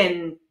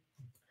 again,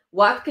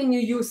 what can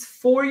you use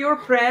for your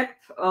prep?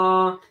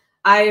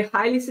 I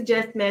highly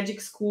suggest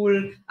Magic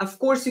School. Of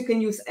course, you can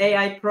use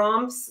AI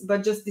prompts,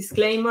 but just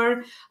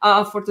disclaimer,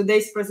 for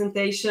today's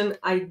presentation,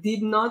 I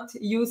did not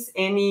use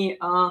any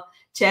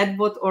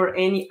chatbot or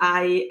any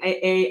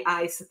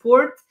AI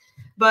support.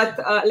 But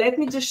let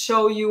me just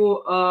show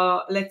you,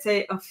 let's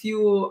say, a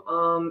few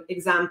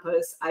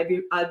examples.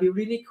 I'll be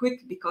really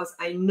quick because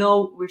I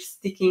know we're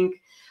sticking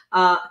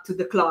to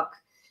the clock.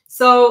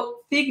 So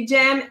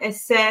FigJam,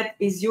 as said,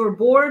 is your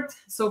board.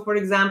 So, for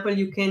example,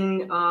 you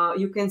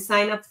can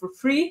sign up for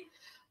free.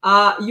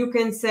 You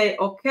can say,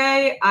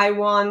 okay, I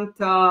want,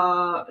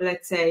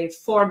 let's say,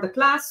 for the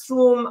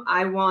classroom,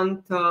 I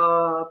want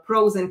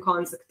pros and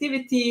cons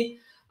activity.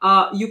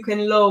 You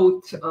can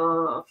load,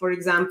 for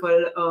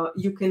example,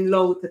 you can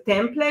load the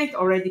template,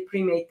 already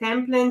pre-made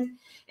template,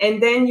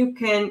 and then you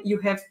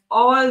have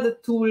all the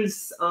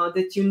tools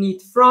that you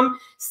need, from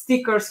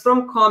stickers,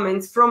 from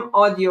comments, from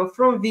audio,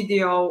 from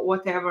video,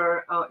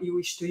 whatever you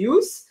wish to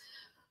use.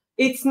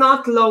 It's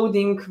not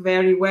loading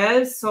very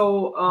well,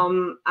 so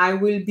I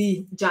will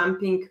be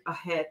jumping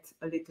ahead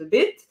a little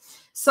bit.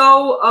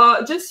 So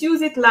just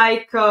use it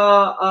like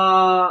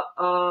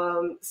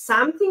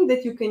something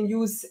that you can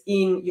use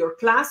in your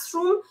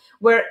classroom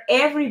where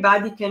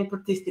everybody can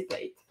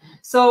participate.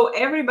 So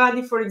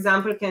everybody, for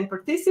example, can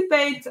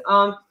participate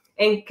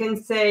and can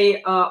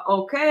say,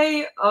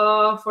 okay,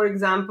 for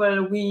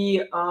example,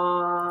 we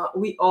all,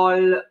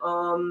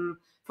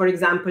 for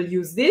example,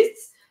 use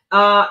this.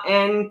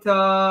 and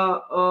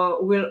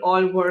we'll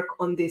all work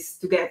on this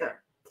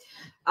together.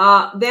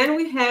 Then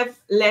we have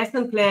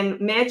Lesson Plan.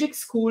 Magic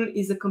School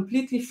is a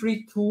completely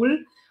free tool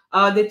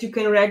that you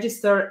can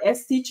register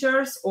as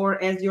teachers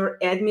or as your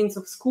admins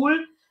of school.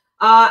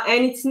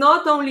 And it's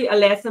not only a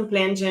lesson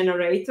plan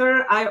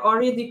generator. I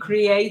already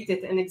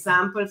created an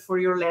example for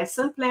your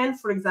lesson plan.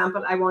 For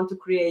example, I want to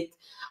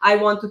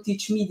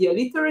teach media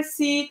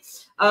literacy.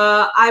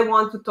 I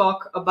want to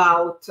talk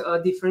about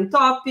different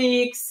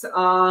topics.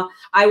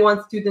 I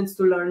want students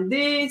to learn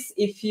this.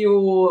 If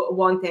you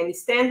want any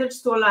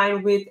standards to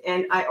align with,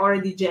 and I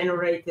already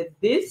generated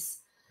this.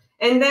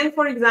 And then,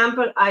 for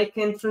example, I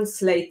can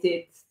translate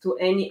it to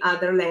any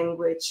other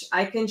language.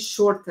 I can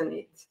shorten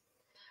it.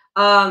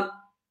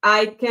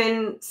 I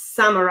can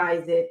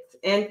summarize it,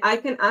 and I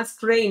can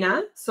ask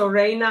Reina. So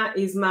Reina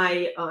is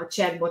my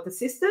chatbot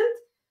assistant,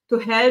 to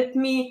help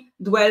me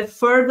dwell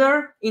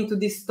further into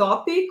this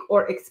topic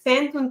or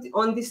expand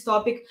on this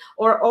topic,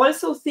 or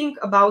also think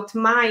about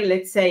my,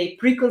 let's say,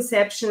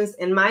 preconceptions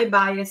and my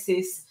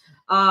biases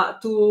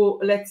to,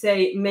 let's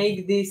say,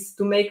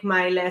 make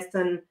my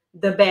lesson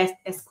the best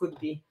as could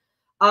be.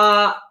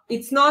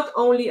 It's not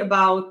only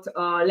about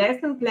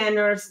lesson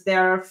planners.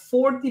 There are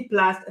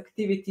 40+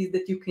 activities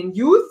that you can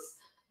use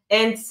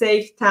and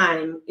save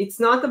time. It's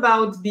not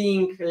about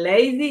being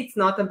lazy. It's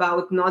not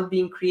about not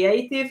being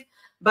creative,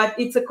 but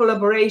it's a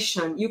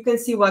collaboration. You can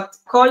see what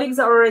colleagues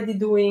are already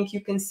doing.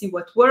 You can see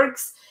what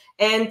works.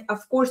 And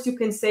of course, you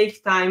can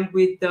save time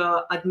with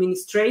the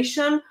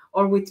administration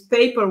or with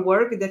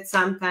paperwork that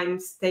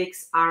sometimes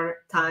takes our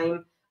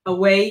time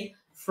away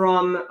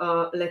from,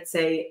 let's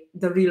say,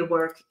 the real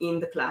work in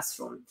the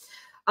classroom.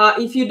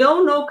 If you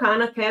don't know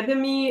Khan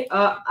Academy,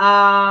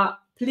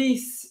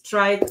 please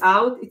try it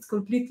out. It's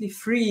completely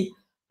free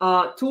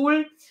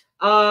tool.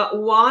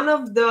 One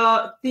of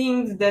the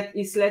things that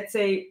is, let's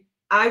say,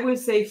 I will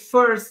say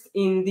first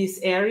in this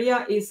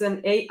area is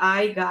an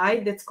AI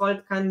guide that's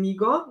called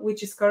Khanmigo,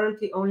 which is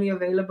currently only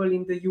available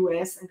in the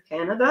US and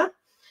Canada,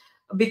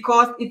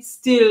 because it's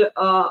still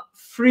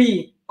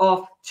free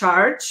of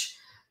charge.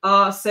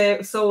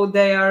 So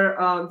they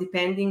are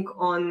depending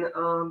on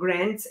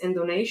grants and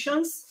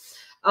donations.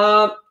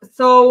 Here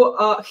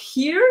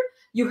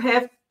you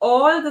have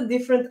all the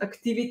different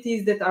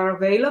activities that are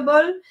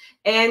available.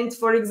 And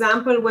for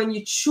example, when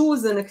you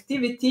choose an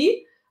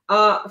activity,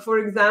 for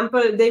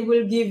example, they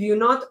will give you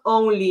not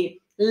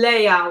only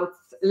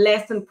layouts,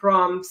 lesson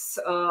prompts,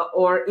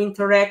 or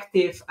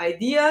interactive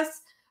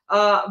ideas,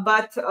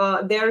 but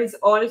there is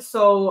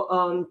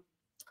also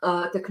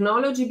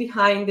technology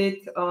behind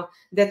it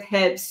that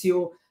helps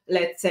you,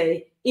 let's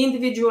say,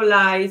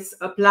 individualize,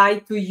 apply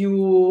to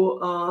you,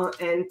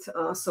 and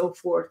so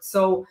forth.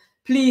 So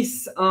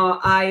please,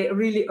 I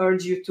really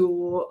urge you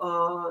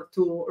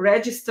to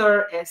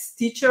register as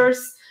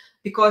teachers,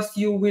 because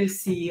you will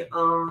see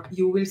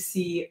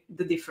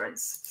the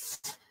difference.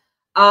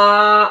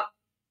 When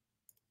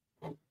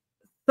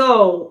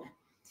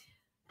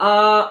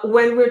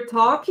we're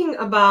talking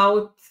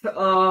about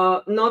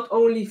not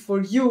only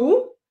for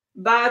you,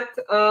 but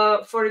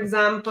for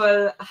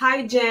example,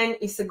 HiGen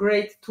is a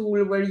great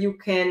tool where you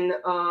can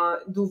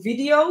do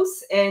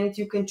videos and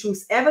you can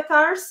choose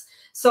avatars.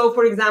 So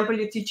for example,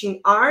 you're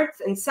teaching art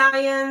and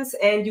science,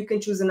 and you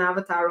can choose an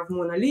avatar of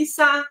Mona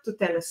Lisa to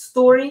tell a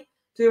story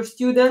to your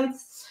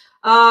students.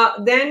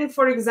 Then,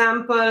 for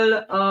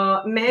example,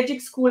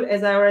 Magic School,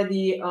 as I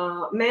already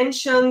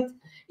mentioned,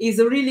 is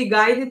a really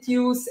guided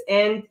use,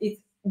 and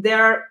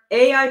there are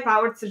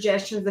AI-powered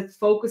suggestions that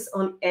focus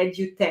on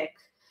edutech.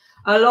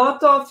 A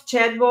lot of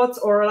chatbots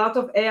or a lot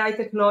of AI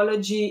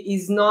technology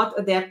is not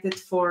adapted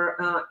for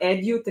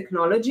edu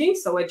technology,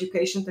 so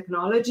education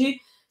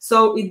technology.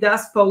 So it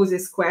does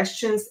poses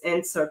questions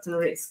and certain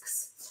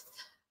risks.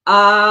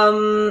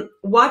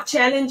 What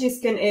challenges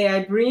can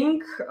AI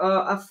bring?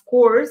 Of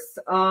course,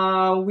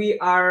 we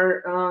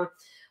are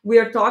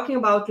talking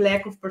about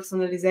lack of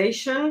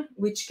personalization,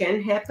 which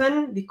can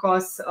happen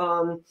because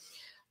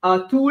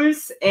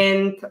tools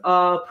and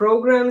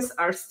programs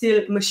are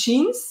still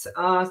machines.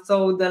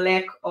 So the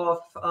lack of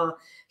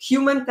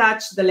human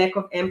touch, the lack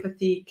of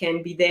empathy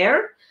can be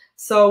there.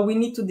 So we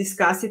need to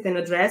discuss it and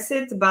address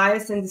it.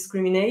 Bias and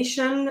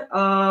discrimination,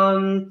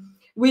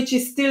 which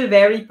is still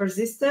very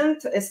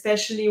persistent,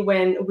 especially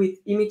when with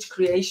image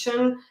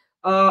creation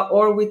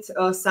or with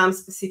some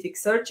specific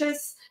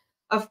searches.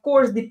 Of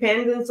course,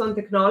 dependence on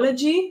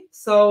technology.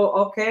 So,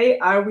 okay,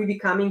 are we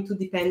becoming too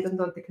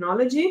dependent on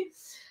technology?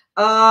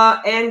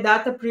 And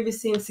data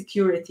privacy and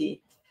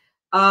security.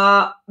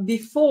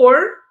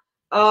 Before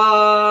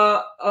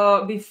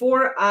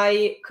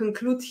I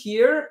conclude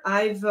here,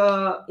 I've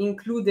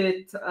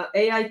included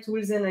AI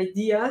tools and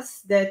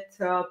ideas that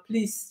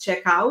please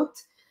check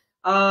out.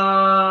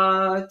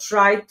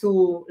 Try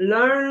to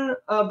learn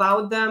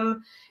about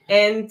them.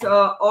 And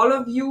all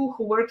of you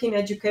who work in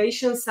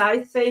education,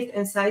 SciFaith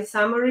and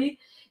SciSummary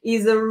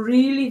is a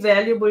really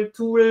valuable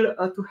tool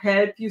to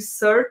help you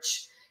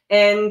search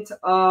and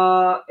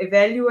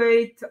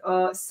evaluate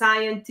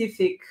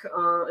scientific,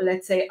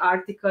 let's say,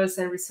 articles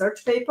and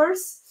research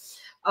papers.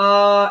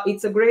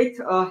 It's a great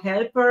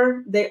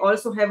helper. They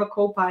also have a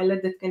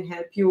co-pilot that can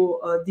help you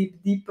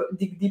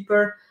dig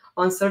deeper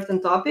on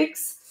certain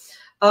topics.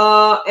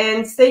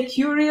 And stay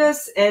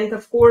curious, and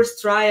of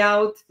course try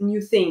out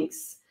new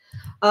things.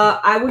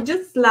 I would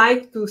just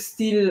like to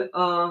steal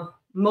a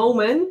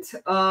moment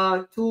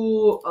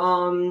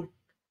to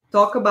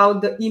talk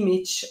about the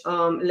image,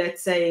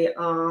 let's say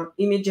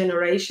image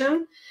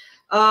generation.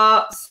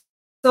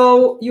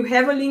 So you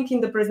have a link in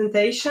the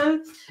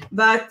presentation,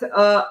 but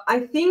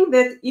I think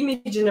that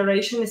image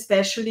generation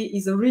especially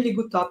is a really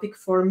good topic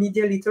for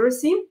media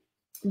literacy,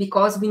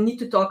 because we need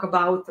to talk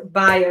about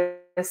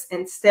bias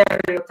and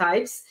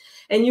stereotypes,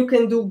 and you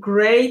can do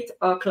great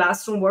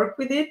classroom work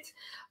with it,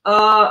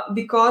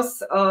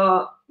 because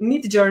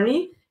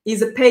Midjourney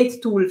is a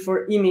paid tool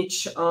for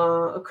image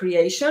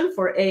creation,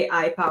 for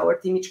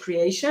AI-powered image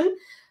creation.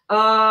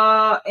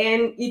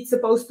 And it's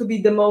supposed to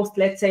be the most,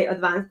 let's say,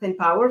 advanced and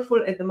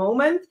powerful at the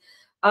moment.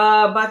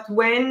 But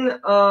when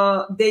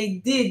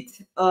they did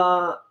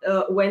an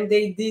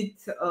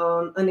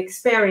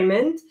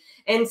experiment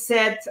and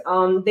said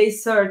they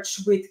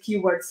searched with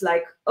keywords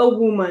like a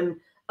woman,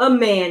 a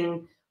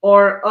man,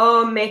 or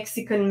a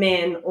Mexican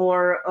man,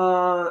 or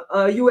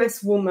a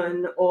US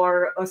woman,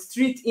 or a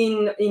street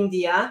in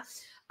India,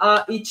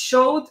 it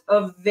showed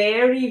a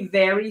very,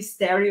 very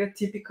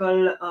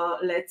stereotypical,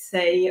 let's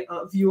say,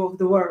 view of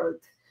the world.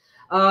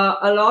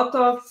 A lot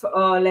of,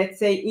 let's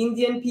say,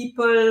 Indian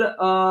people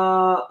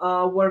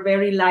were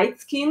very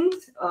light-skinned,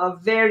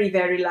 very,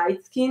 very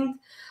light-skinned.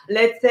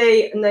 Let's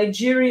say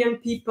Nigerian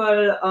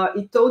people,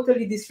 it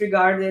totally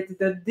disregarded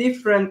the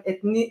different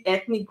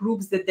ethnic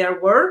groups that there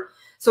were.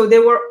 So they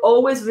were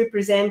always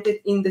represented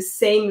in the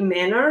same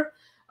manner.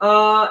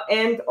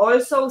 And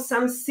also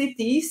some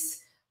cities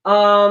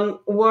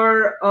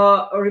were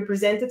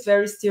represented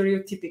very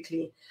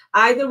stereotypically,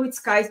 either with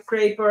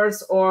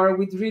skyscrapers or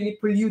with really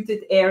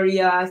polluted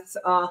areas.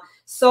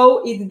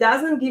 So it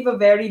doesn't give a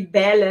very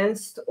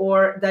balanced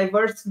or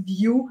diverse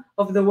view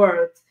of the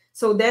world.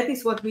 So that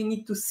is what we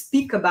need to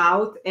speak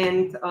about,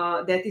 and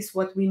that is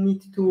what we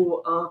need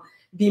to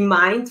be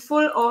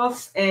mindful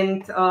of,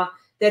 and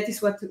that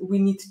is what we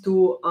need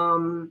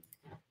to,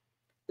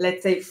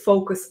 let's say,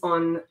 focus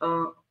on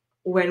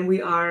when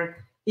we are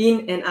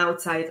in and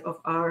outside of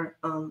our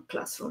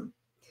classroom.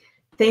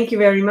 Thank you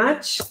very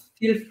much.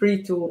 Feel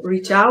free to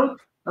reach out,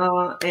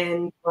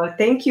 and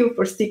thank you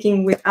for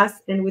sticking with us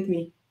and with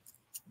me.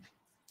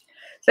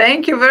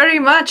 Thank you very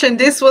much. And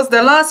this was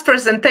the last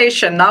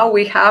presentation. Now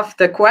we have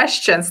the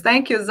questions.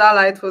 Thank you,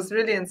 Zala. It was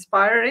really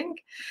inspiring.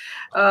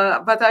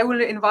 But I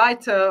will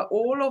invite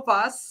all of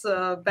us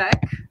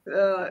back.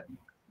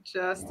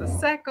 Just a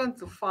second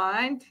to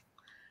find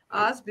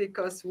us,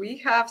 because we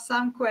have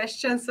some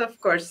questions, of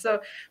course. So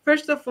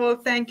first of all,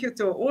 thank you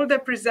to all the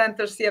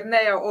presenters.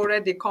 Yevnaya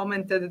already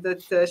commented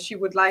that she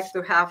would like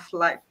to have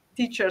like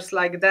teachers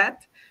like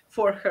that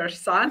for her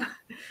son.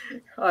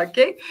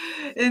 Okay,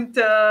 and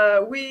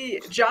we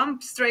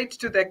jump straight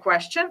to the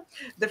question.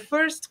 The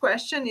first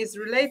question is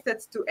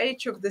related to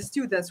age of the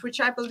students,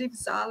 which I believe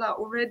Zala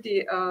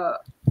already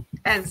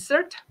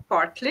answered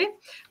partly,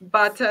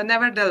 but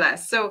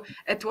nevertheless. So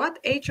at what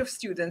age of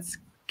students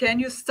can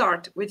you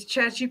start with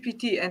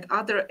ChatGPT and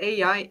other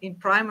AI in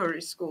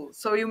primary school?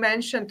 So you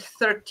mentioned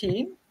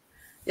 13.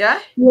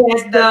 Yeah.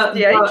 Yes,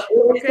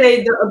 let's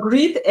say the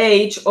agreed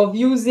age of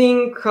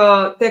using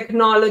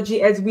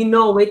technology as we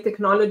know it,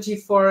 technology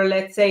for,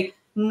 let's say,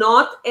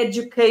 not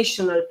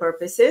educational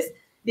purposes,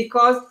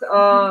 because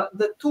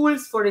the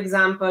tools, for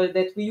example,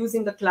 that we use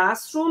in the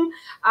classroom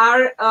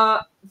are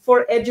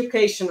for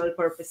educational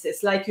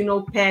purposes, like, you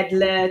know,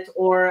 Padlet,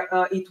 or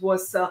it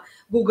was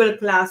Google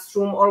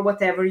Classroom, or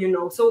whatever, you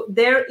know. So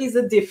there is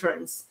a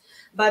difference.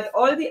 But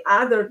all the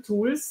other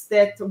tools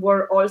that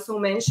were also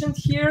mentioned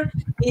here,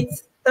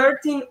 it's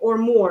 13 or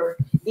more.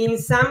 In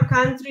some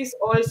countries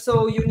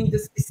also you need a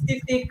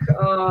specific,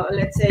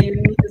 let's say you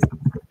need a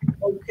specific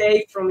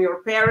okay from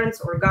your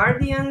parents or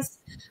guardians,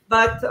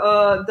 but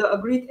the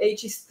agreed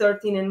age is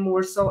 13 and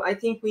more. So I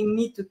think we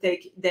need to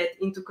take that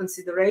into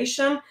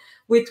consideration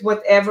with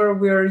whatever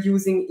we're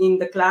using in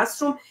the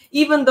classroom,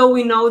 even though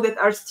we know that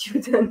our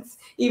students,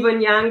 even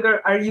younger,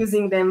 are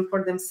using them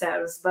for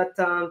themselves. But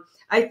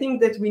I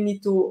think that we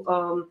need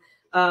to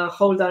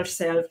hold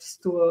ourselves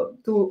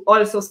to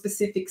also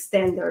specific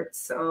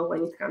standards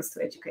when it comes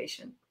to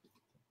education.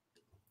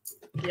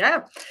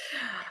 Yeah.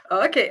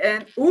 Okay.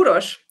 And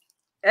Uros,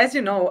 as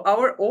you know,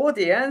 our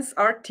audience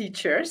are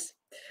teachers,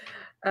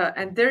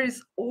 and there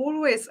is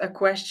always a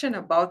question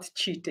about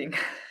cheating.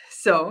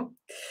 So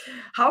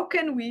how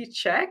can we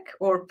check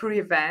or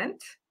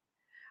prevent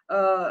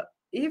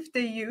if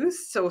they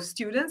use, so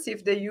students,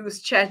 if they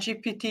use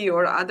ChatGPT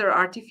or other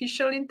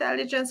artificial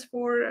intelligence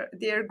for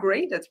their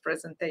graded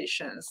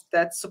presentations,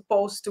 that's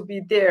supposed to be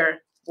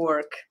their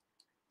work?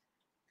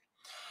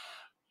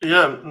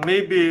 Yeah,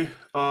 maybe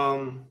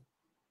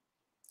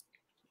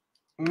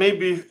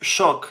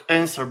shock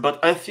answer,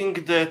 but I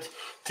think that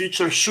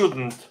teachers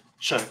shouldn't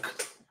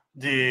check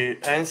the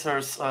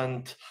answers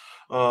and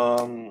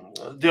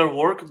their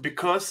work,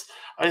 because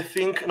I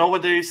think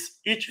nowadays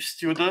each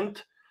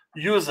student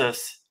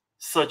uses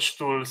such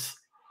tools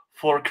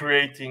for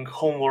creating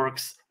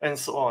homeworks and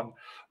so on.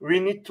 We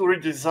need to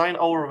redesign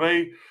our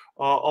way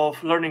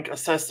of learning,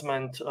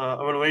 assessment,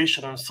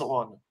 evaluation, and so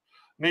on.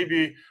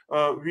 Maybe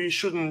we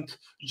shouldn't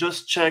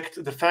just check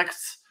the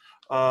facts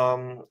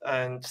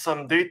and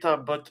some data,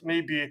 but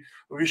maybe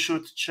we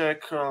should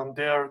check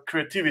their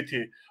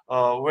creativity,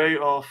 way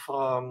of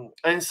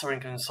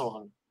answering, and so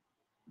on.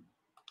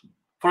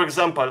 For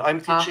example,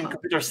 I'm teaching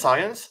computer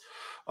science,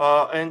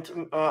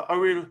 and I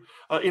will,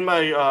 in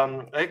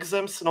my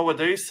exams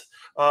nowadays,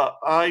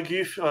 I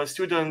give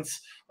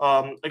students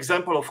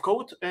example of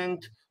code,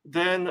 and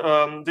then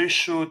they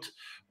should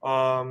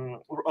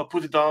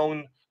put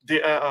down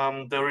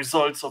the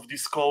results of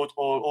this code,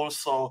 or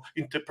also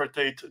interpret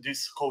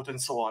this code, and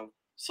so on.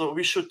 So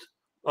we should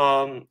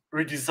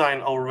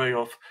redesign our way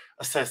of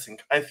assessing,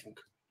 I think.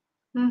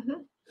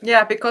 Mm-hmm.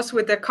 Yeah, because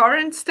with the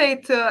current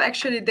state,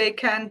 actually they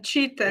can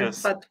cheat, and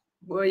Yes. but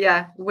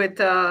yeah, with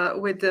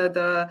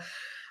the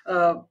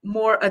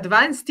more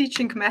advanced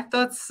teaching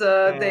methods,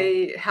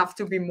 they have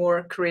to be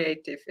more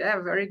creative. Yeah,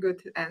 very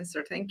good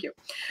answer. Thank you,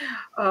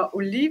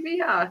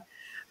 Olivia.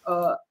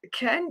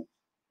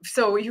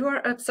 So you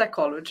are a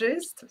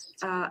psychologist,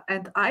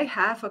 and I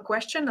have a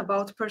question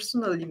about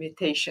personal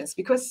limitations,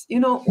 because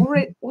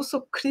already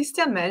also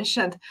Kristjan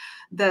mentioned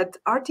that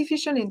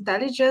artificial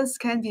intelligence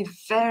can be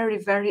very,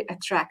 very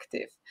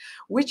attractive,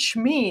 which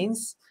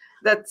means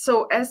that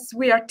as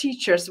we are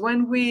teachers,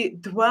 when we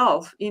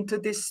delve into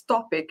this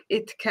topic,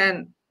 it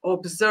can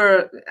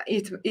observe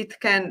it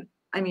can,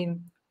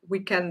 we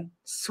can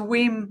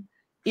swim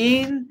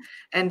in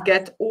and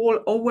get all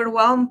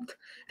overwhelmed,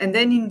 and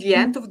then in the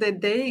end of the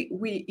day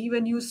we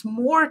even use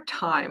more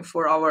time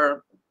for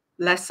our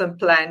lesson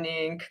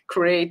planning,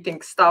 creating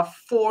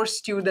stuff for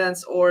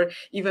students, or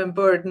even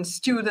burden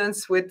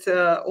students with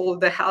all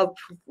the help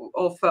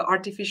of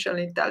artificial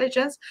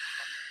intelligence.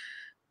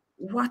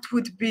 What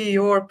would be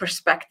your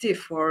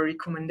perspective or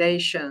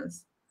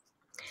recommendations?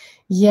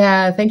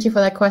 Yeah, thank you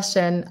for that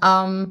question.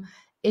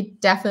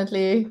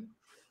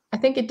 I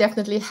think it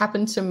definitely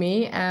happened to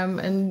me,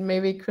 and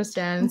maybe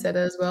Kristjan said it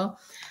as well,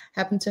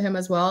 happened to him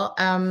as well.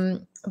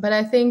 But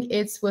I think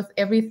it's with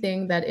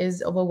everything that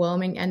is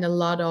overwhelming and a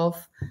lot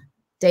of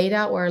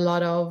data or a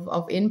lot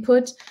of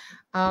input.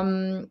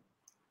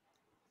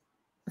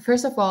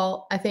 First of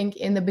all, I think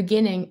in the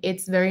beginning,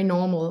 it's very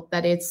normal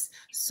that it's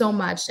so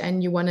much,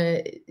 and you want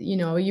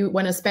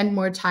to spend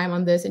more time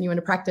on this, and you want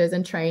to practice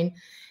and train.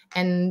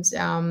 And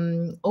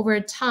over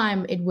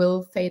time, it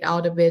will fade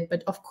out a bit.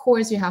 But of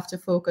course, you have to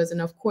focus,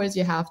 and of course,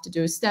 you have to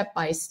do step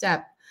by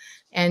step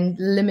and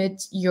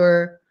limit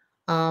your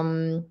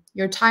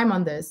time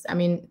on this. I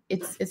mean,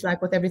 it's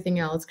like with everything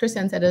else.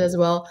 Kristjan said it as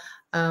well.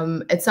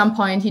 At some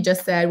point, he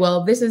just said,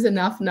 "Well, this is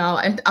enough now."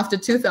 And after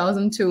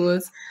 2,000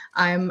 tools,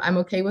 I'm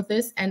okay with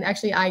this. And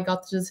actually, I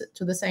got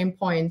to the same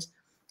point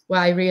where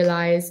I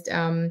realized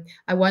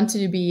I want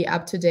to be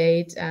up to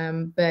date,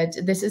 but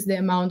this is the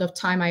amount of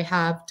time I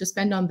have to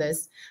spend on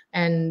this,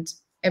 and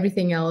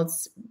everything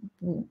else,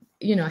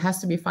 has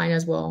to be fine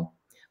as well.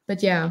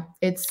 But yeah,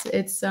 it's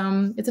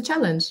a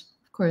challenge,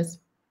 of course.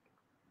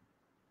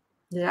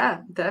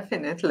 Yeah,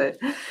 definitely.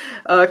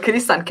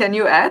 Kristjan, can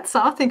you add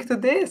something to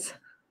this?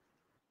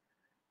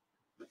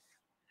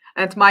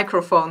 And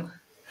microphone.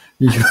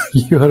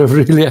 You are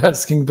really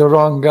asking the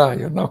wrong guy,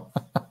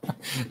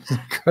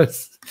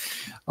 because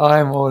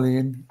I'm all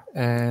in,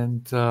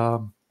 and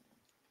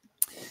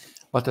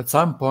but at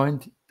some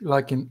point,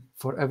 like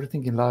for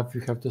everything in life,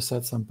 you have to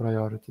set some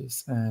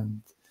priorities,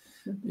 and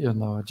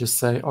just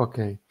say,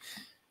 okay,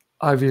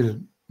 I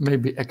will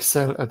maybe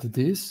excel at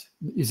this.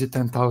 Is it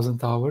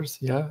 10,000 hours?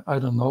 Yeah, I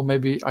don't know.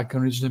 Maybe I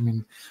can reach them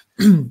in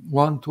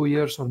 1-2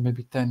 years, or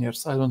maybe 10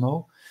 years. I don't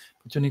know.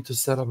 But you need to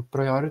set up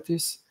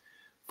priorities,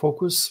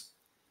 focus,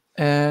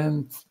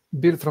 and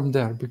build from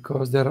there,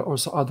 because there are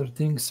also other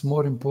things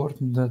more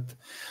important that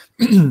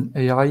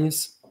AI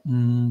is.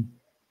 We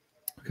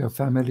have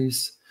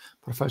families,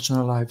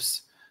 professional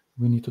lives.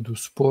 We need to do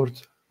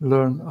sport,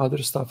 learn other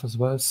stuff as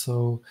well.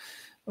 So,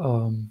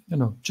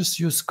 just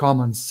use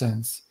common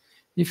sense.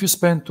 If you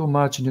spend too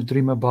much and you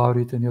dream about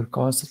it and you're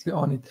constantly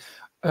on it,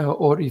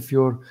 or if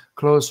your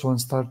close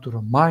ones start to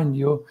remind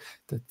you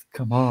that,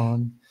 come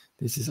on,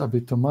 this is a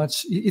bit too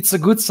much, it's a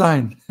good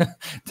sign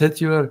that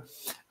you're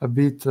a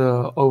bit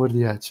over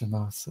the edge,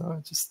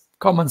 So just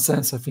common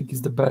sense, I think,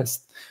 is the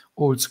best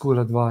old school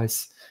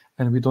advice.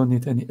 And we don't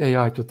need any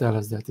AI to tell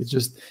us that. It's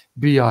just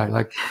BI,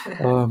 like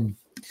a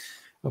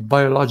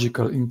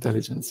biological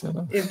intelligence,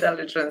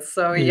 Intelligence.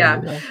 So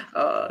yeah.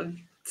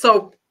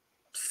 So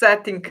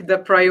setting the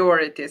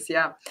priorities,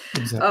 yeah.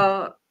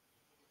 Exactly.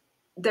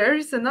 There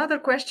is another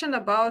question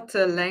about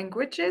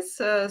languages.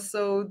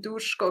 So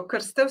Duško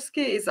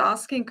Krstovski is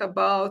asking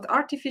about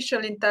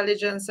artificial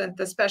intelligence and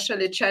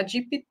especially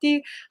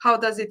ChatGPT. How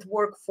does it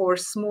work for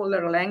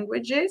smaller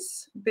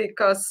languages?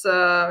 Because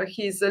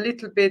he's a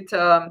little bit,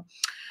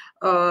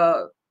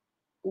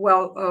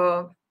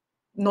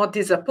 not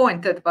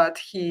disappointed, but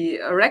he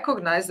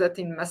recognized that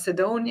in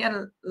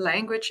Macedonian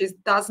language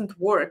it doesn't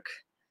work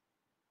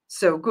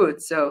so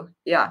good. So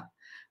yeah,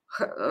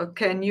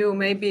 can you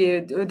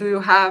maybe, do you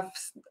have,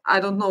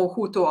 I don't know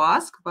who to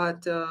ask,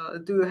 but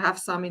do you have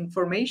some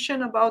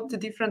information about the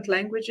different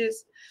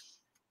languages?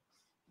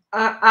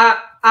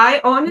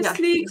 I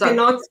honestly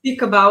cannot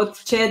speak about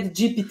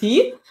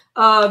ChatGPT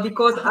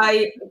because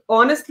I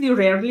honestly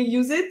rarely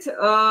use it,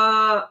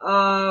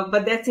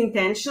 but that's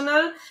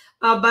intentional.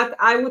 But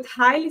I would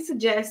highly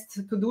suggest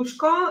to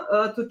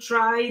Duško to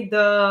try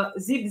the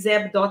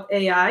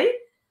zipzap.ai,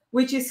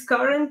 which is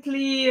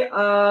currently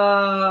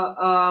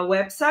a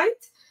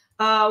website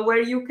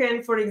where you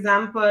can, for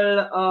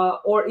example,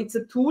 or it's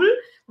a tool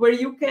where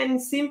you can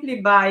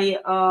simply by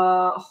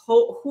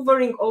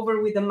hovering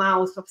over with the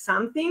mouse of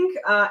something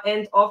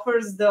and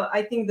offers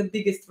I think the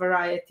biggest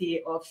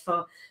variety of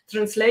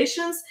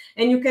translations.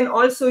 And you can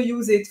also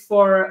use it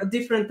for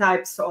different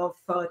types of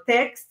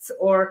texts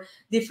or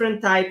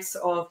different types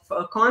of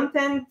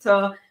content.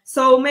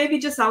 So maybe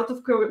just out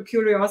of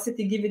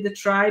curiosity, give it a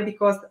try,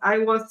 because I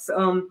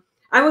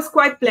was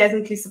quite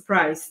pleasantly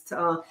surprised.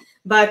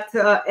 But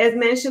as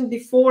mentioned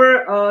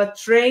before,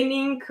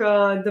 training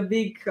the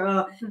big,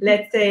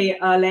 let's say,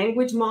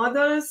 language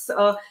models,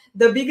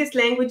 the biggest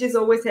languages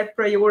always have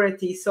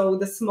priority. So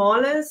the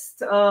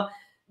smallest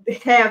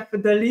have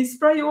the least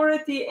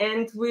priority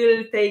and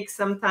will take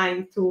some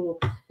time to,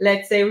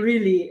 let's say,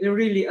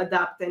 really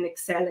adapt and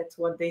excel at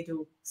what they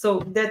do. So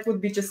that would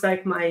be just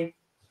like my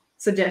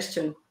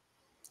suggestion.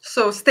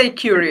 So stay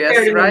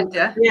curious, right?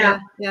 Yeah.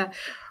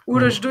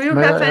 Uros, do you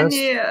have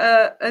any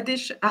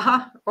addition?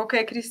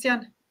 Okay,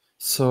 Kristjan.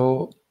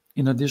 So,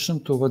 in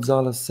addition to what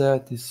Zala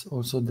said, is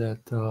also that,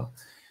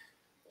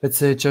 let's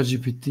say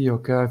ChatGPT,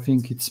 okay, I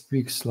think it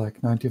speaks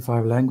like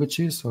 95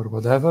 languages or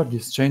whatever.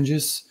 This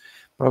changes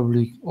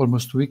probably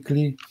almost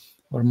weekly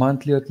or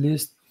monthly at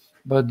least.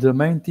 But the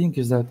main thing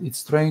is that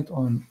it's trained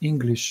on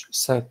English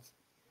set.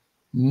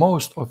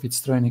 Most of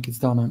its training is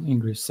done on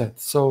English set.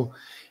 So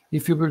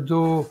if you will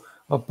do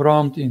a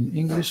prompt in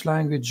English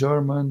language,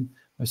 German,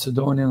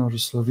 Macedonian or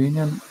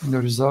Slovenian, the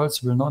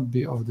results will not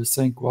be of the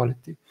same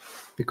quality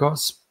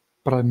because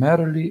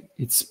primarily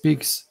it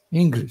speaks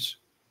English.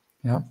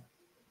 Yeah.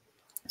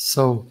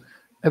 So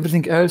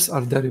everything else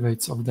are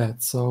derivatives of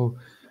that. So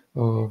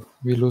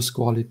we lose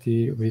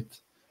quality with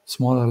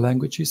smaller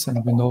languages,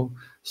 and we know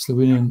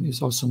Slovenian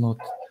is also not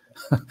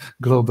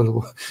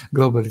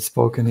globally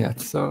spoken yet.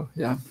 So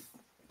yeah.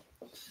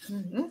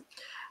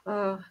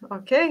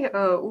 Okay,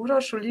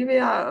 Uros,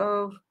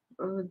 Olivia,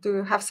 do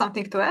you have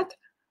something to add?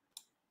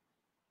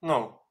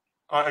 No,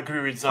 I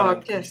agree with Zala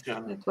and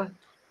Kristjan.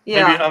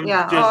 Maybe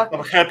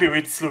I'm happy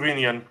with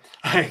Slovenian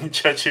in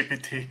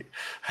ChatGPT.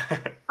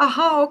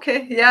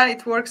 Okay. Yeah,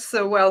 it works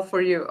well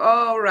for you.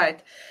 All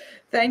right.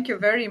 Thank you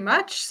very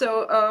much.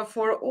 So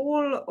for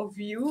all of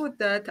you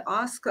that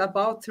ask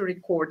about the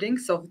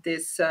recordings of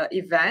this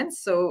event,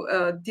 so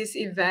this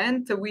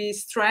event,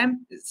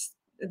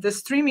 the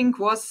streaming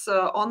was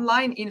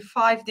online in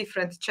 5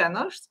 different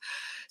channels.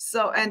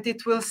 So, and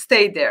it will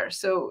stay there.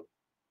 So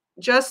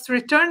just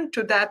return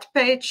to that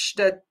page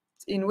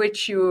in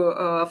which you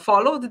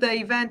followed the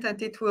event,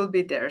 and it will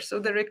be there. So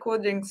the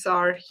recordings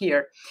are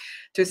here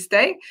to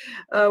stay.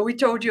 We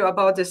told you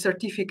about the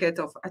certificate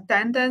of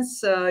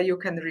attendance. You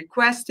can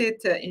request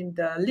it in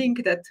the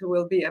link that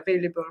will be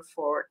available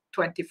for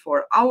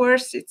 24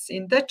 hours. It's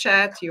in the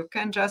chat. You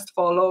can just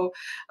follow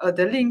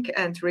the link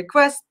and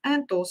request.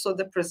 And also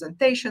the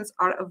presentations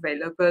are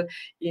available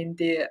in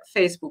the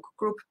Facebook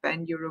group,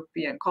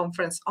 Pan-European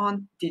Conference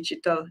on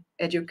Digital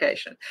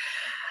Education.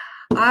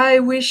 I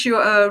wish you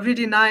a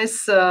really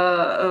nice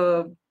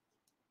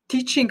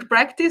teaching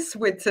practice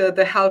with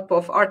the help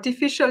of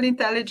artificial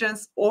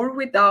intelligence or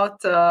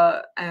without,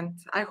 and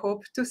I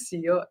hope to see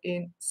you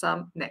in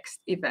some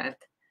next event.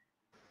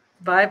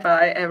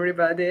 Bye-bye,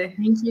 everybody.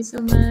 Thank you so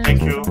much.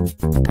 Thank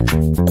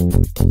you.